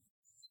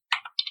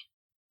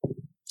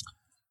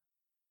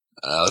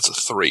 That's a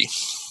 3.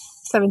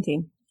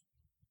 17.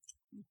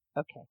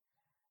 Okay.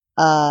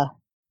 For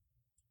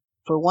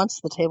once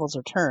the tables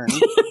are turned,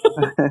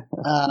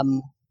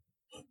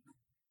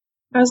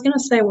 I was going to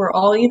say we're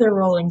all either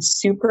rolling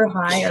super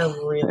high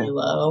or really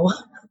low.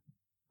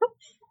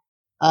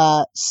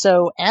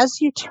 So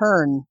as you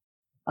turn,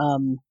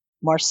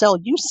 Marcel,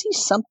 you see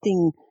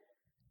something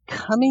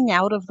coming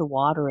out of the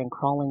water and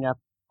crawling up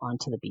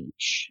onto the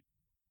beach.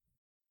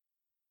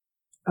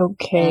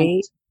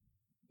 Okay.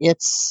 And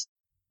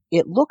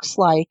it looks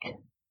like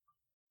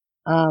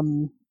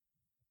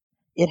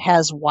it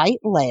has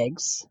white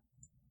legs,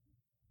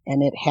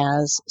 and it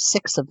has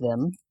 6 of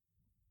them.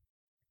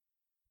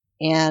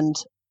 And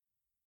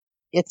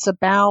it's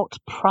about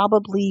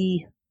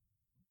probably,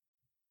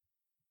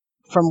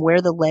 from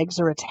where the legs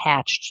are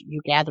attached,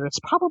 you gather it's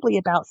probably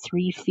about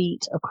 3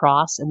 feet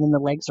across, and then the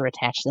legs are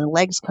attached. And the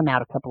legs come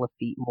out a couple of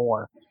feet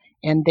more.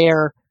 And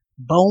they're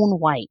bone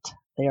white.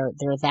 They're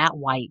that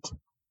white.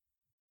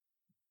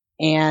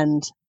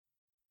 And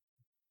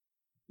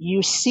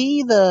you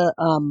see the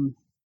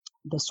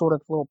sort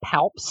of little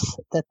palps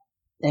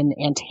and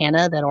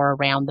antenna that are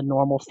around the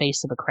normal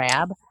face of a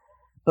crab.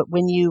 But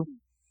when you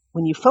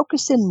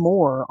focus in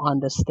more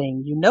on this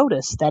thing, you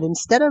notice that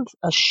instead of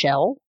a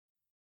shell,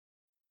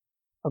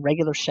 a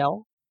regular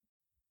shell,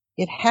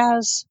 it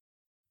has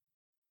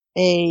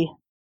a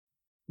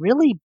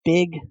really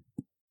big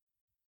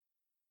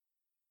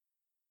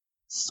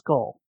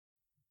skull.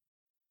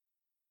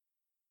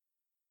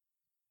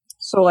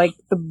 So, like,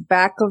 the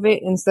back of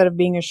it, instead of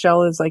being a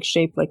shell, is like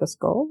shaped like a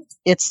skull?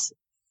 It's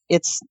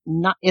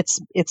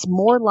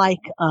more like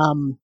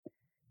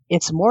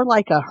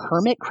a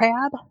hermit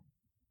crab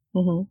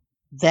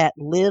that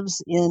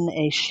lives in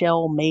a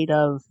shell made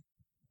of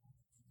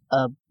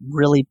a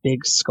really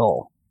big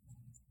skull.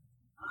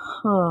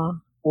 Huh.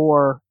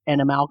 Or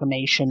an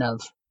amalgamation of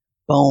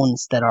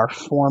bones that are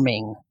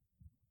forming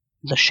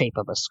the shape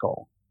of a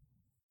skull.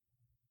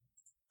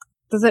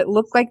 Does it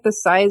look like the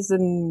size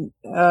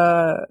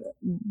that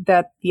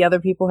the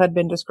other people had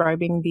been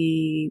describing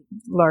the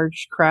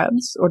large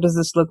crabs, or does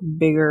this look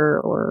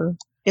bigger? Or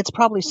it's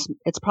probably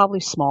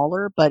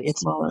smaller, but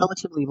it's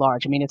relatively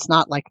large. I mean, it's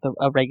not like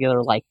a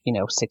regular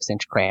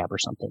 6-inch crab or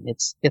something.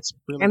 It's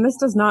really. And this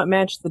does not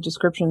match the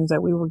descriptions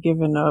that we were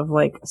given of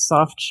like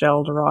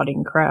soft-shelled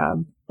rotting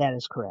crab. That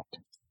is correct.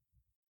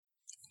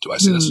 Do I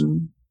see this?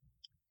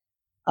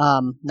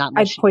 Not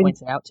unless she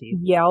points it out to you.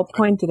 Yeah, I'll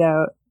point it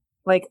out.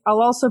 Like,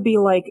 I'll also be,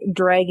 like,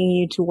 dragging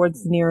you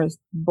towards the nearest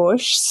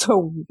bush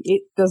so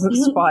it doesn't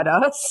spot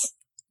us.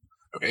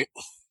 Okay.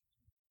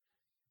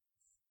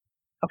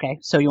 Okay,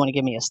 so you want to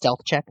give me a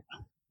stealth check?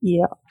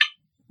 Yeah.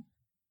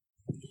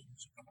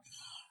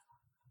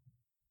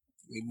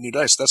 New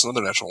dice. That's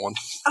another natural one.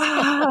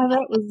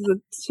 That was a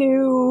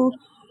 2.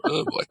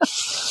 Oh boy.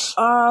 Is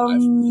 4.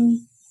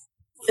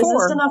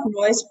 this enough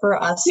noise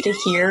for us to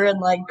hear and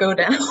like go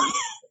down?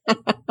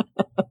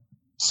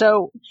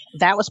 So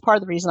that was part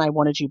of the reason I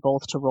wanted you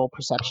both to roll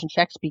perception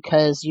checks,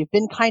 because you've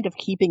been kind of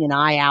keeping an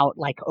eye out,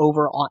 like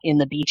over in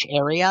the beach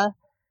area,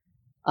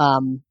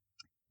 and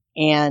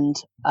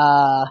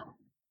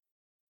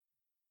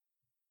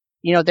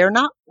you know, they're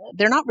not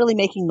really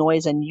making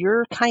noise, and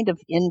you're kind of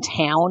in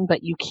town,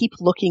 but you keep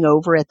looking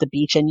over at the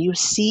beach and you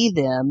see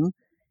them,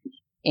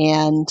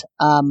 and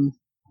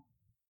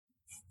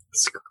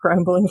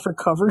scrambling for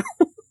cover.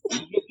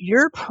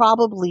 you're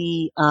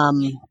probably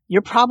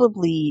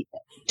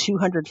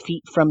 200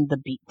 feet from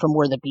from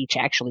where the beach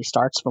actually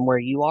starts, from where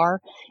you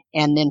are,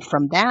 and then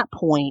from that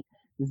point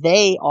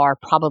they are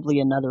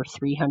probably another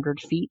 300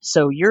 feet.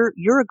 So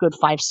you're a good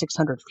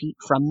 500-600 feet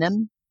from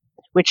them,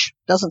 which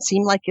doesn't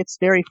seem like it's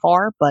very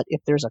far, but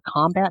if there's a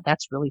combat,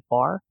 that's really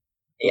far.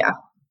 Yeah.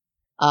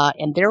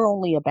 And they're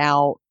only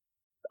about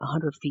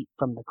 100 feet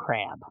from the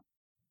crab.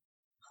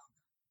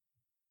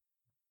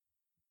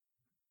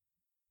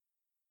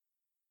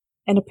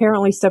 And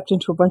apparently stepped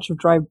into a bunch of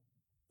dry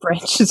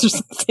branches or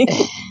something.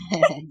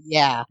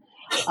 Yeah.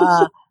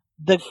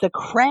 The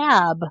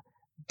crab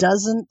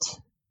doesn't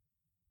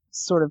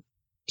sort of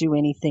do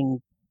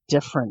anything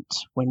different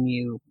when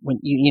you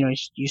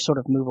sort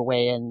of move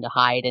away and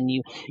hide, and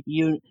you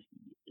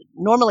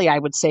normally I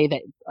would say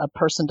that a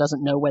person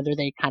doesn't know whether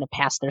they kind of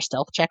pass their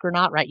stealth check or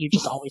not, right? You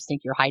just always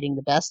think you're hiding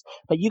the best,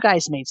 but you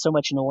guys made so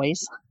much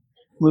noise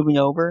moving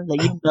over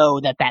that you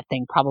know that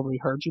thing probably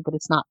heard you, but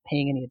it's not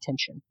paying any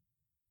attention.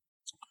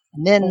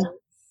 And then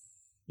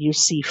you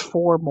see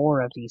 4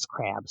 more of these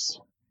crabs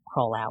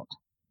crawl out.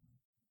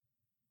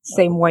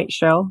 Same white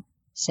shell.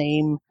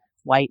 Same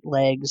white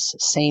legs,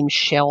 same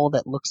shell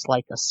that looks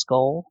like a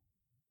skull.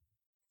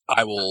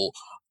 I will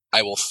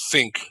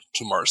think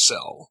to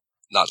Marcel,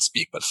 not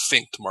speak, but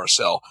think to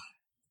Marcel,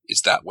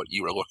 is that what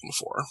you were looking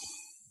for?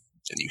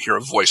 And you hear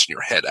a voice in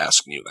your head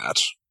asking you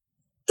that.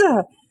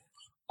 Duh.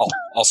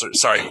 Also,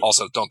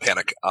 don't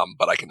panic.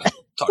 But I can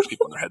talk to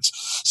people in their heads.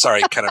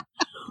 Sorry, it's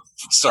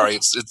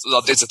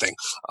a thing.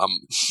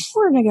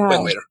 Poor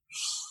guy. Later.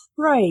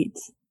 Right.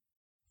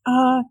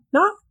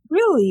 Not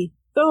really,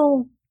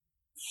 though.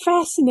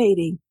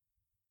 Fascinating.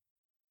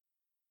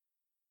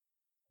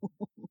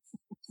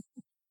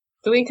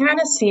 Do we kind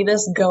of see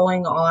this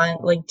going on?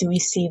 Like, do we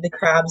see the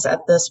crabs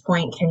at this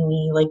point? Can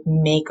we, like,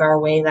 make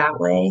our way that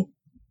way?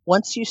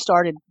 Once you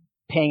started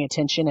paying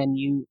attention, and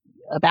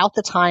about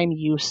the time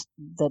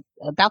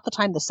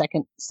the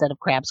second set of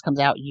crabs comes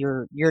out,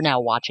 you're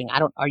now watching.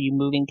 Are you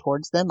moving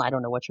towards them? I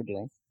don't know what you're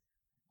doing.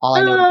 All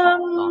I know is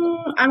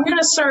I'm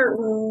gonna start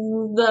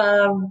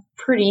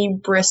pretty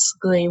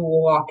briskly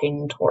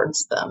walking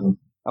towards them.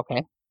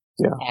 Okay.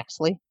 Yeah.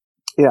 Axley?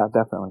 Yeah,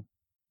 definitely.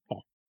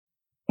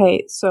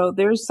 Okay, so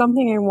there's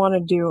something I want to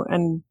do,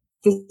 and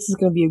this is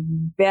going to be a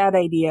bad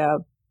idea,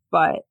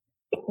 but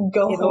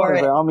go for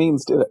it. By all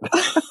means, do it.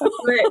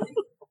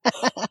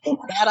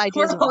 Bad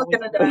ideas. We're all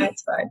gonna die.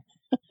 It's fine.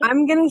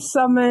 I'm going to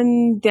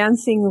summon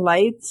dancing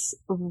lights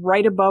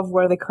right above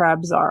where the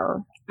crabs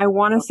are. I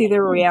want to see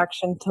their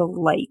reaction to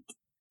light.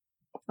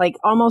 Like,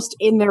 almost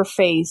in their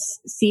face,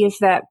 see if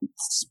that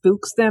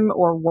spooks them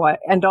or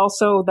what. And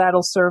also,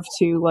 that'll serve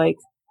to, like,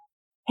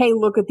 hey,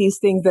 look at these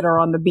things that are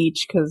on the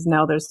beach, because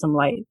now there's some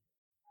light.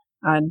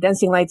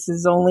 Dancing lights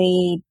is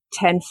only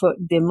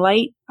 10-foot dim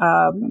light,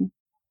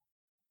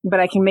 but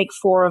I can make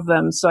 4 of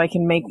them, so I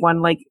can make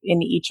one, like,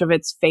 in each of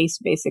its face,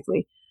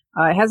 basically.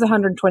 It has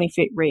 120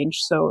 feet range,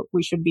 so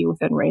we should be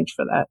within range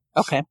for that.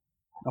 Okay.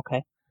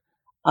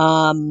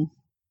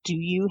 Do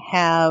you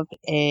have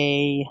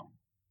a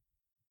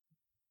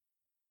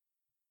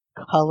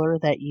color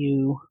that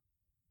you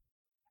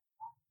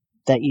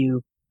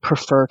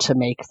prefer to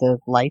make the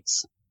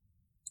lights?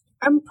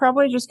 I'm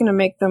probably just going to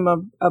make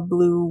them a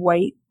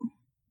blue-white.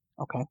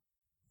 Okay.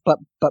 But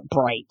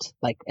bright.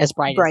 Like, as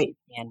bright as you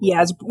can.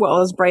 Yeah, as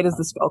bright as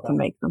the spell can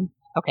make them.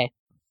 Okay.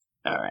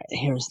 All right,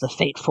 here's the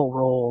fateful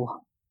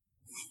roll.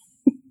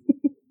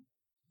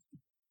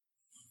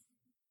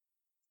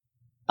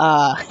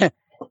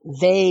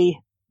 They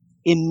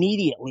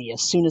immediately,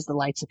 as soon as the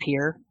lights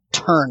appear,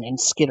 turn and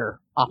skitter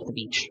off the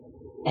beach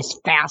as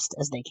fast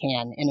as they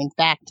can. And in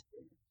fact,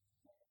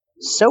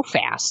 so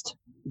fast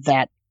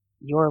that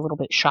you're a little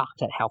bit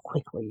shocked at how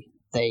quickly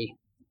they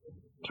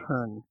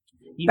turn.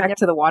 Back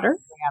to the water?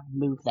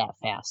 Move that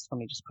fast. Let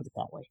me just put it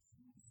that way.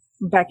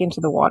 Back into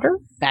the water?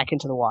 Back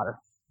into the water.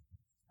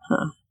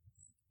 Huh.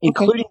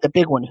 Including the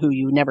big one, who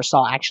you never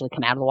saw actually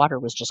come out of the water,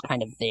 was just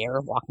kind of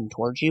there walking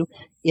towards you.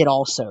 It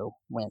also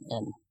went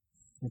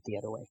the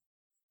other way.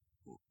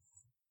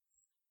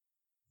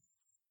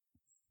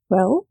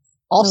 Well,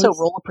 also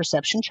roll a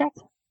perception check.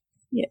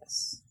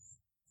 Yes.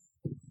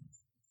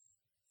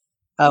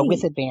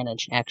 With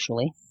advantage,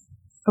 actually,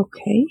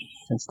 Okay.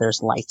 since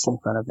there's lights in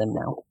front of them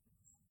now.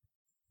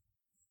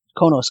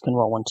 Konos can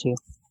roll one too,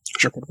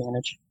 with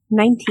advantage.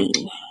 19.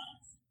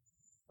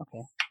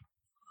 Okay.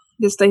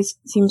 This dice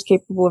seems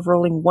capable of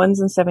rolling 1s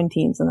and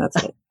 17s, and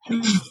that's it.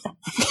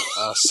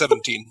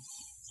 17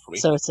 for me.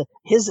 So it's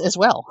his as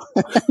well.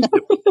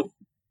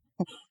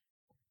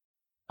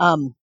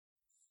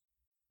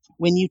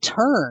 When you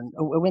turn,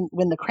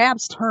 when the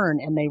crabs turn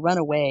and they run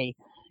away,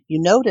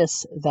 you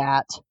notice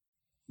that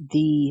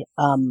the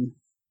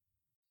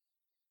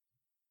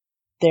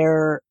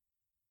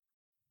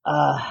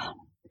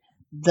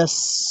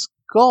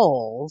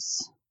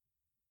skulls.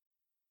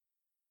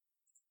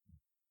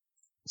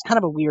 It's kind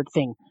of a weird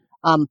thing.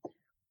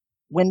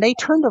 When they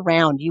turned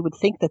around, you would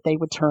think that they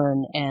would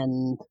turn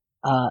and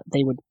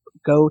they would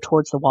go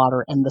towards the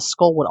water, and the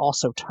skull would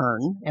also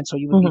turn, and so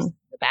you would be seeing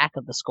the back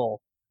of the skull.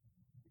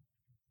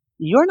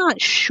 You're not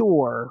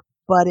sure,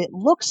 but it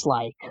looks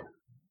like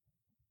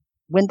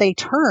when they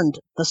turned,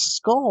 the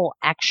skull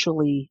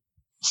actually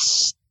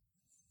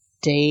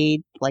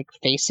stayed like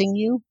facing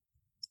you.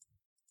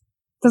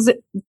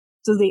 Do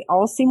they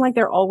all seem like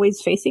they're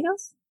always facing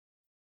us?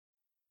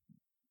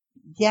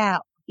 Yeah,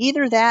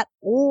 either that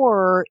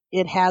or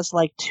it has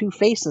like two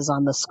faces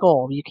on the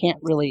skull. You can't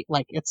really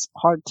it's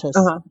hard to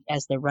see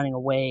as they're running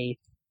away.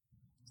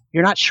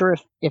 You're not sure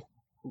if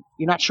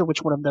you're not sure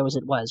which one of those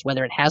it was,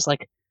 whether it has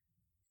like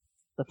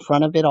the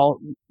front of it all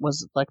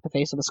was like the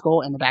face of the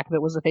skull and the back of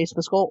it was the face of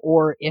the skull,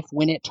 or if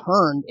when it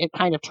turned, it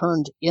kind of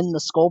turned in the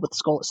skull, but the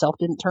skull itself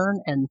didn't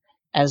turn, and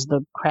as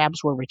the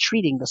crabs were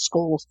retreating, the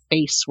skull's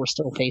face were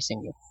still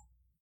facing you.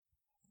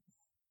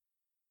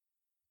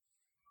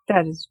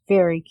 That is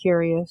very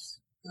curious.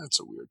 That's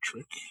a weird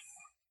trick.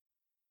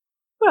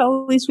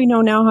 Well, at least we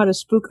know now how to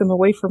spook them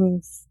away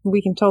from...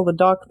 We can tell the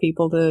dock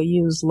people to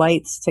use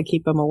lights to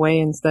keep them away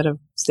instead of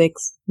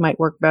sticks. Might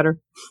work better.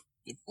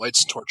 Yep.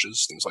 Lights,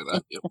 torches, things like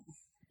that. Yep.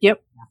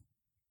 Yep.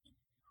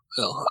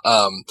 Well,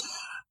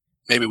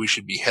 maybe we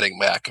should be heading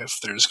back if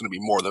there's going to be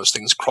more of those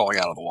things crawling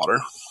out of the water.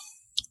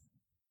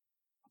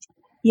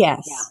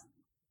 Yes.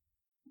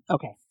 Yeah.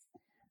 Okay.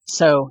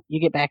 So you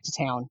get back to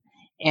town,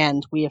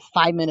 and we have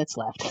 5 minutes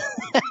left.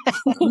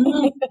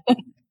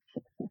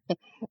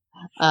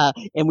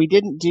 And we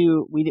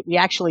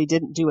actually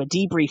didn't do a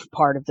debrief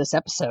part of this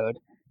episode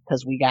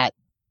because we got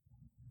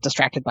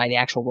distracted by the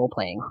actual role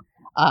playing.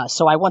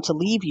 So I want to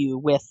leave you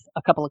with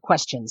a couple of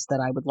questions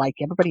that I would like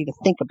everybody to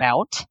think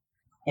about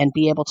and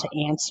be able to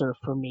answer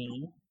for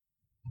me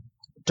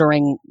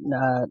during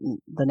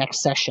the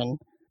next session.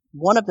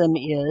 One of them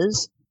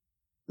is,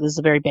 this is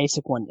a very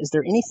basic one, is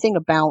there anything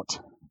about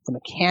the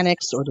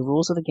mechanics or the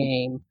rules of the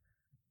game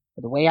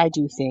or the way I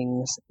do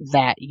things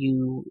that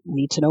you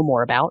need to know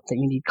more about, that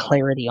you need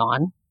clarity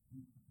on?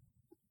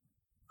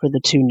 For the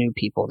two new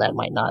people, that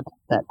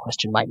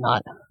question might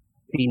not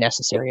be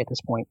necessary at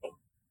this point.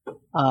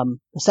 The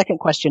second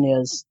question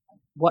is,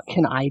 what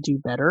can I do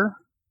better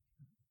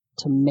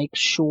to make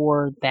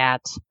sure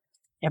that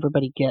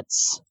everybody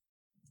gets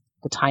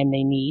the time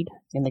they need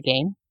in the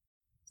game?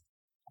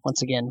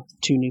 Once again,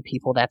 two new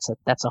people, that's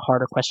a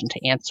harder question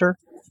to answer.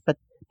 But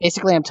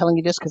basically, I'm telling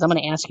you this because I'm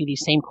going to ask you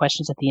these same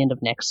questions at the end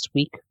of next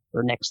week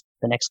or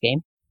the next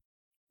game.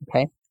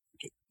 Okay.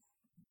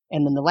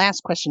 And then the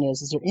last question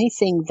is there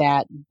anything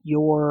that you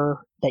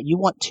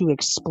want to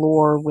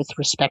explore with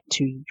respect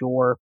to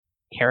your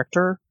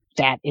character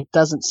that it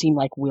doesn't seem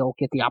like we'll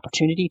get the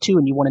opportunity to,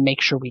 and you want to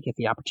make sure we get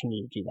the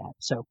opportunity to do that?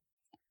 So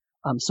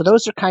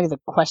those are kind of the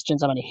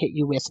questions I'm going to hit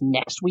you with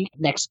next week,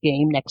 next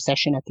game, next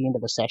session, at the end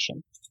of the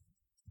session.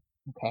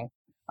 Okay.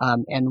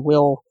 And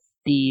we'll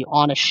be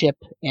on a ship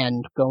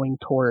and going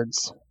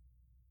towards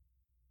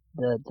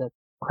the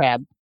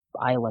crab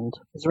island.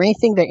 Is there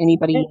anything that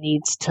anybody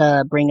needs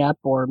to bring up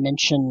or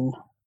mention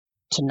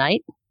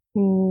tonight?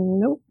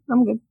 Nope,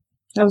 I'm good.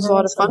 That was a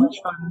lot of fun.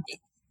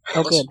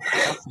 Oh, good.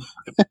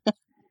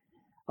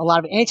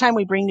 Awesome. Anytime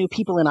we bring new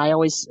people in, I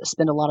always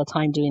spend a lot of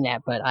time doing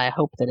that, but I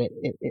hope that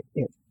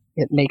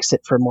it makes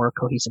it for a more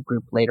cohesive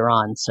group later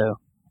on. So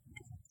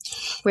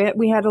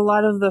we had a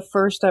lot of the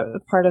first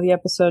part of the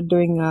episode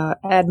doing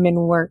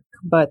admin work,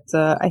 but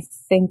I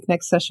think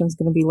next session is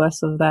going to be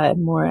less of that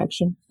and more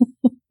action.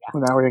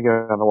 Well, now we're going to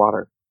get on the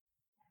water.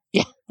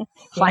 Yeah,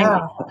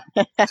 finally.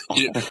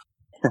 Yeah.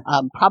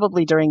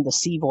 Probably during the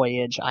sea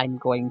voyage, I'm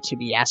going to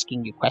be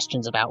asking you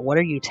questions about what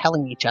are you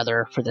telling each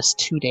other for this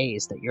 2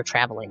 days that you're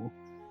traveling,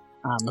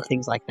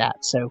 things like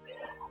that. So,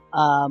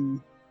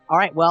 all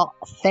right. Well,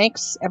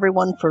 thanks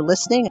everyone for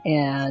listening.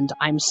 And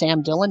I'm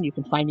Sam Dillon. You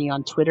can find me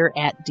on Twitter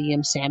at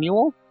DM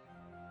Samuel.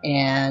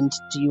 And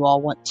do you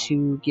all want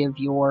to give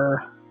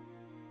your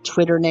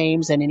Twitter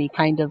names and any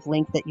kind of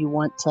link that you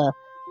want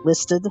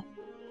listed?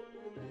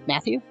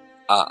 Matthew?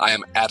 I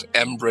am at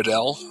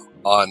mbridell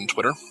on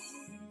Twitter.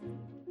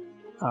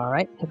 All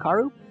right.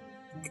 Hikaru?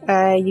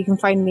 You can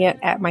find me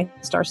at my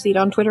Starseed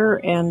on Twitter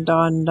and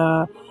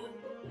on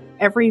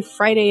every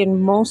Friday and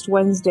most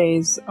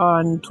Wednesdays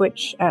on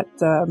Twitch at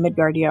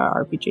Midgardia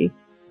RPG.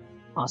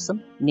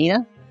 Awesome.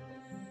 Nina?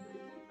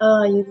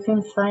 You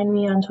can find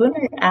me on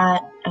Twitter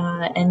at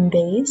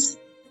nbays.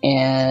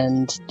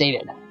 And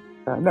David.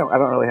 No, I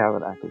don't really have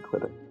an active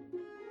Twitter.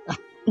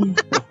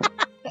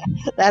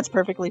 That's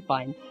perfectly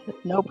fine.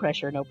 No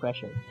pressure, no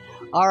pressure.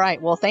 All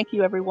right. Well, thank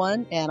you,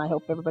 everyone, and I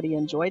hope everybody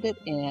enjoyed it,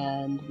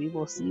 and we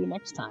will see you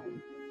next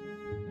time.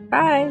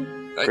 Bye.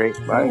 Bye. Great.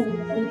 Bye.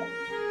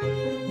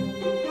 Bye.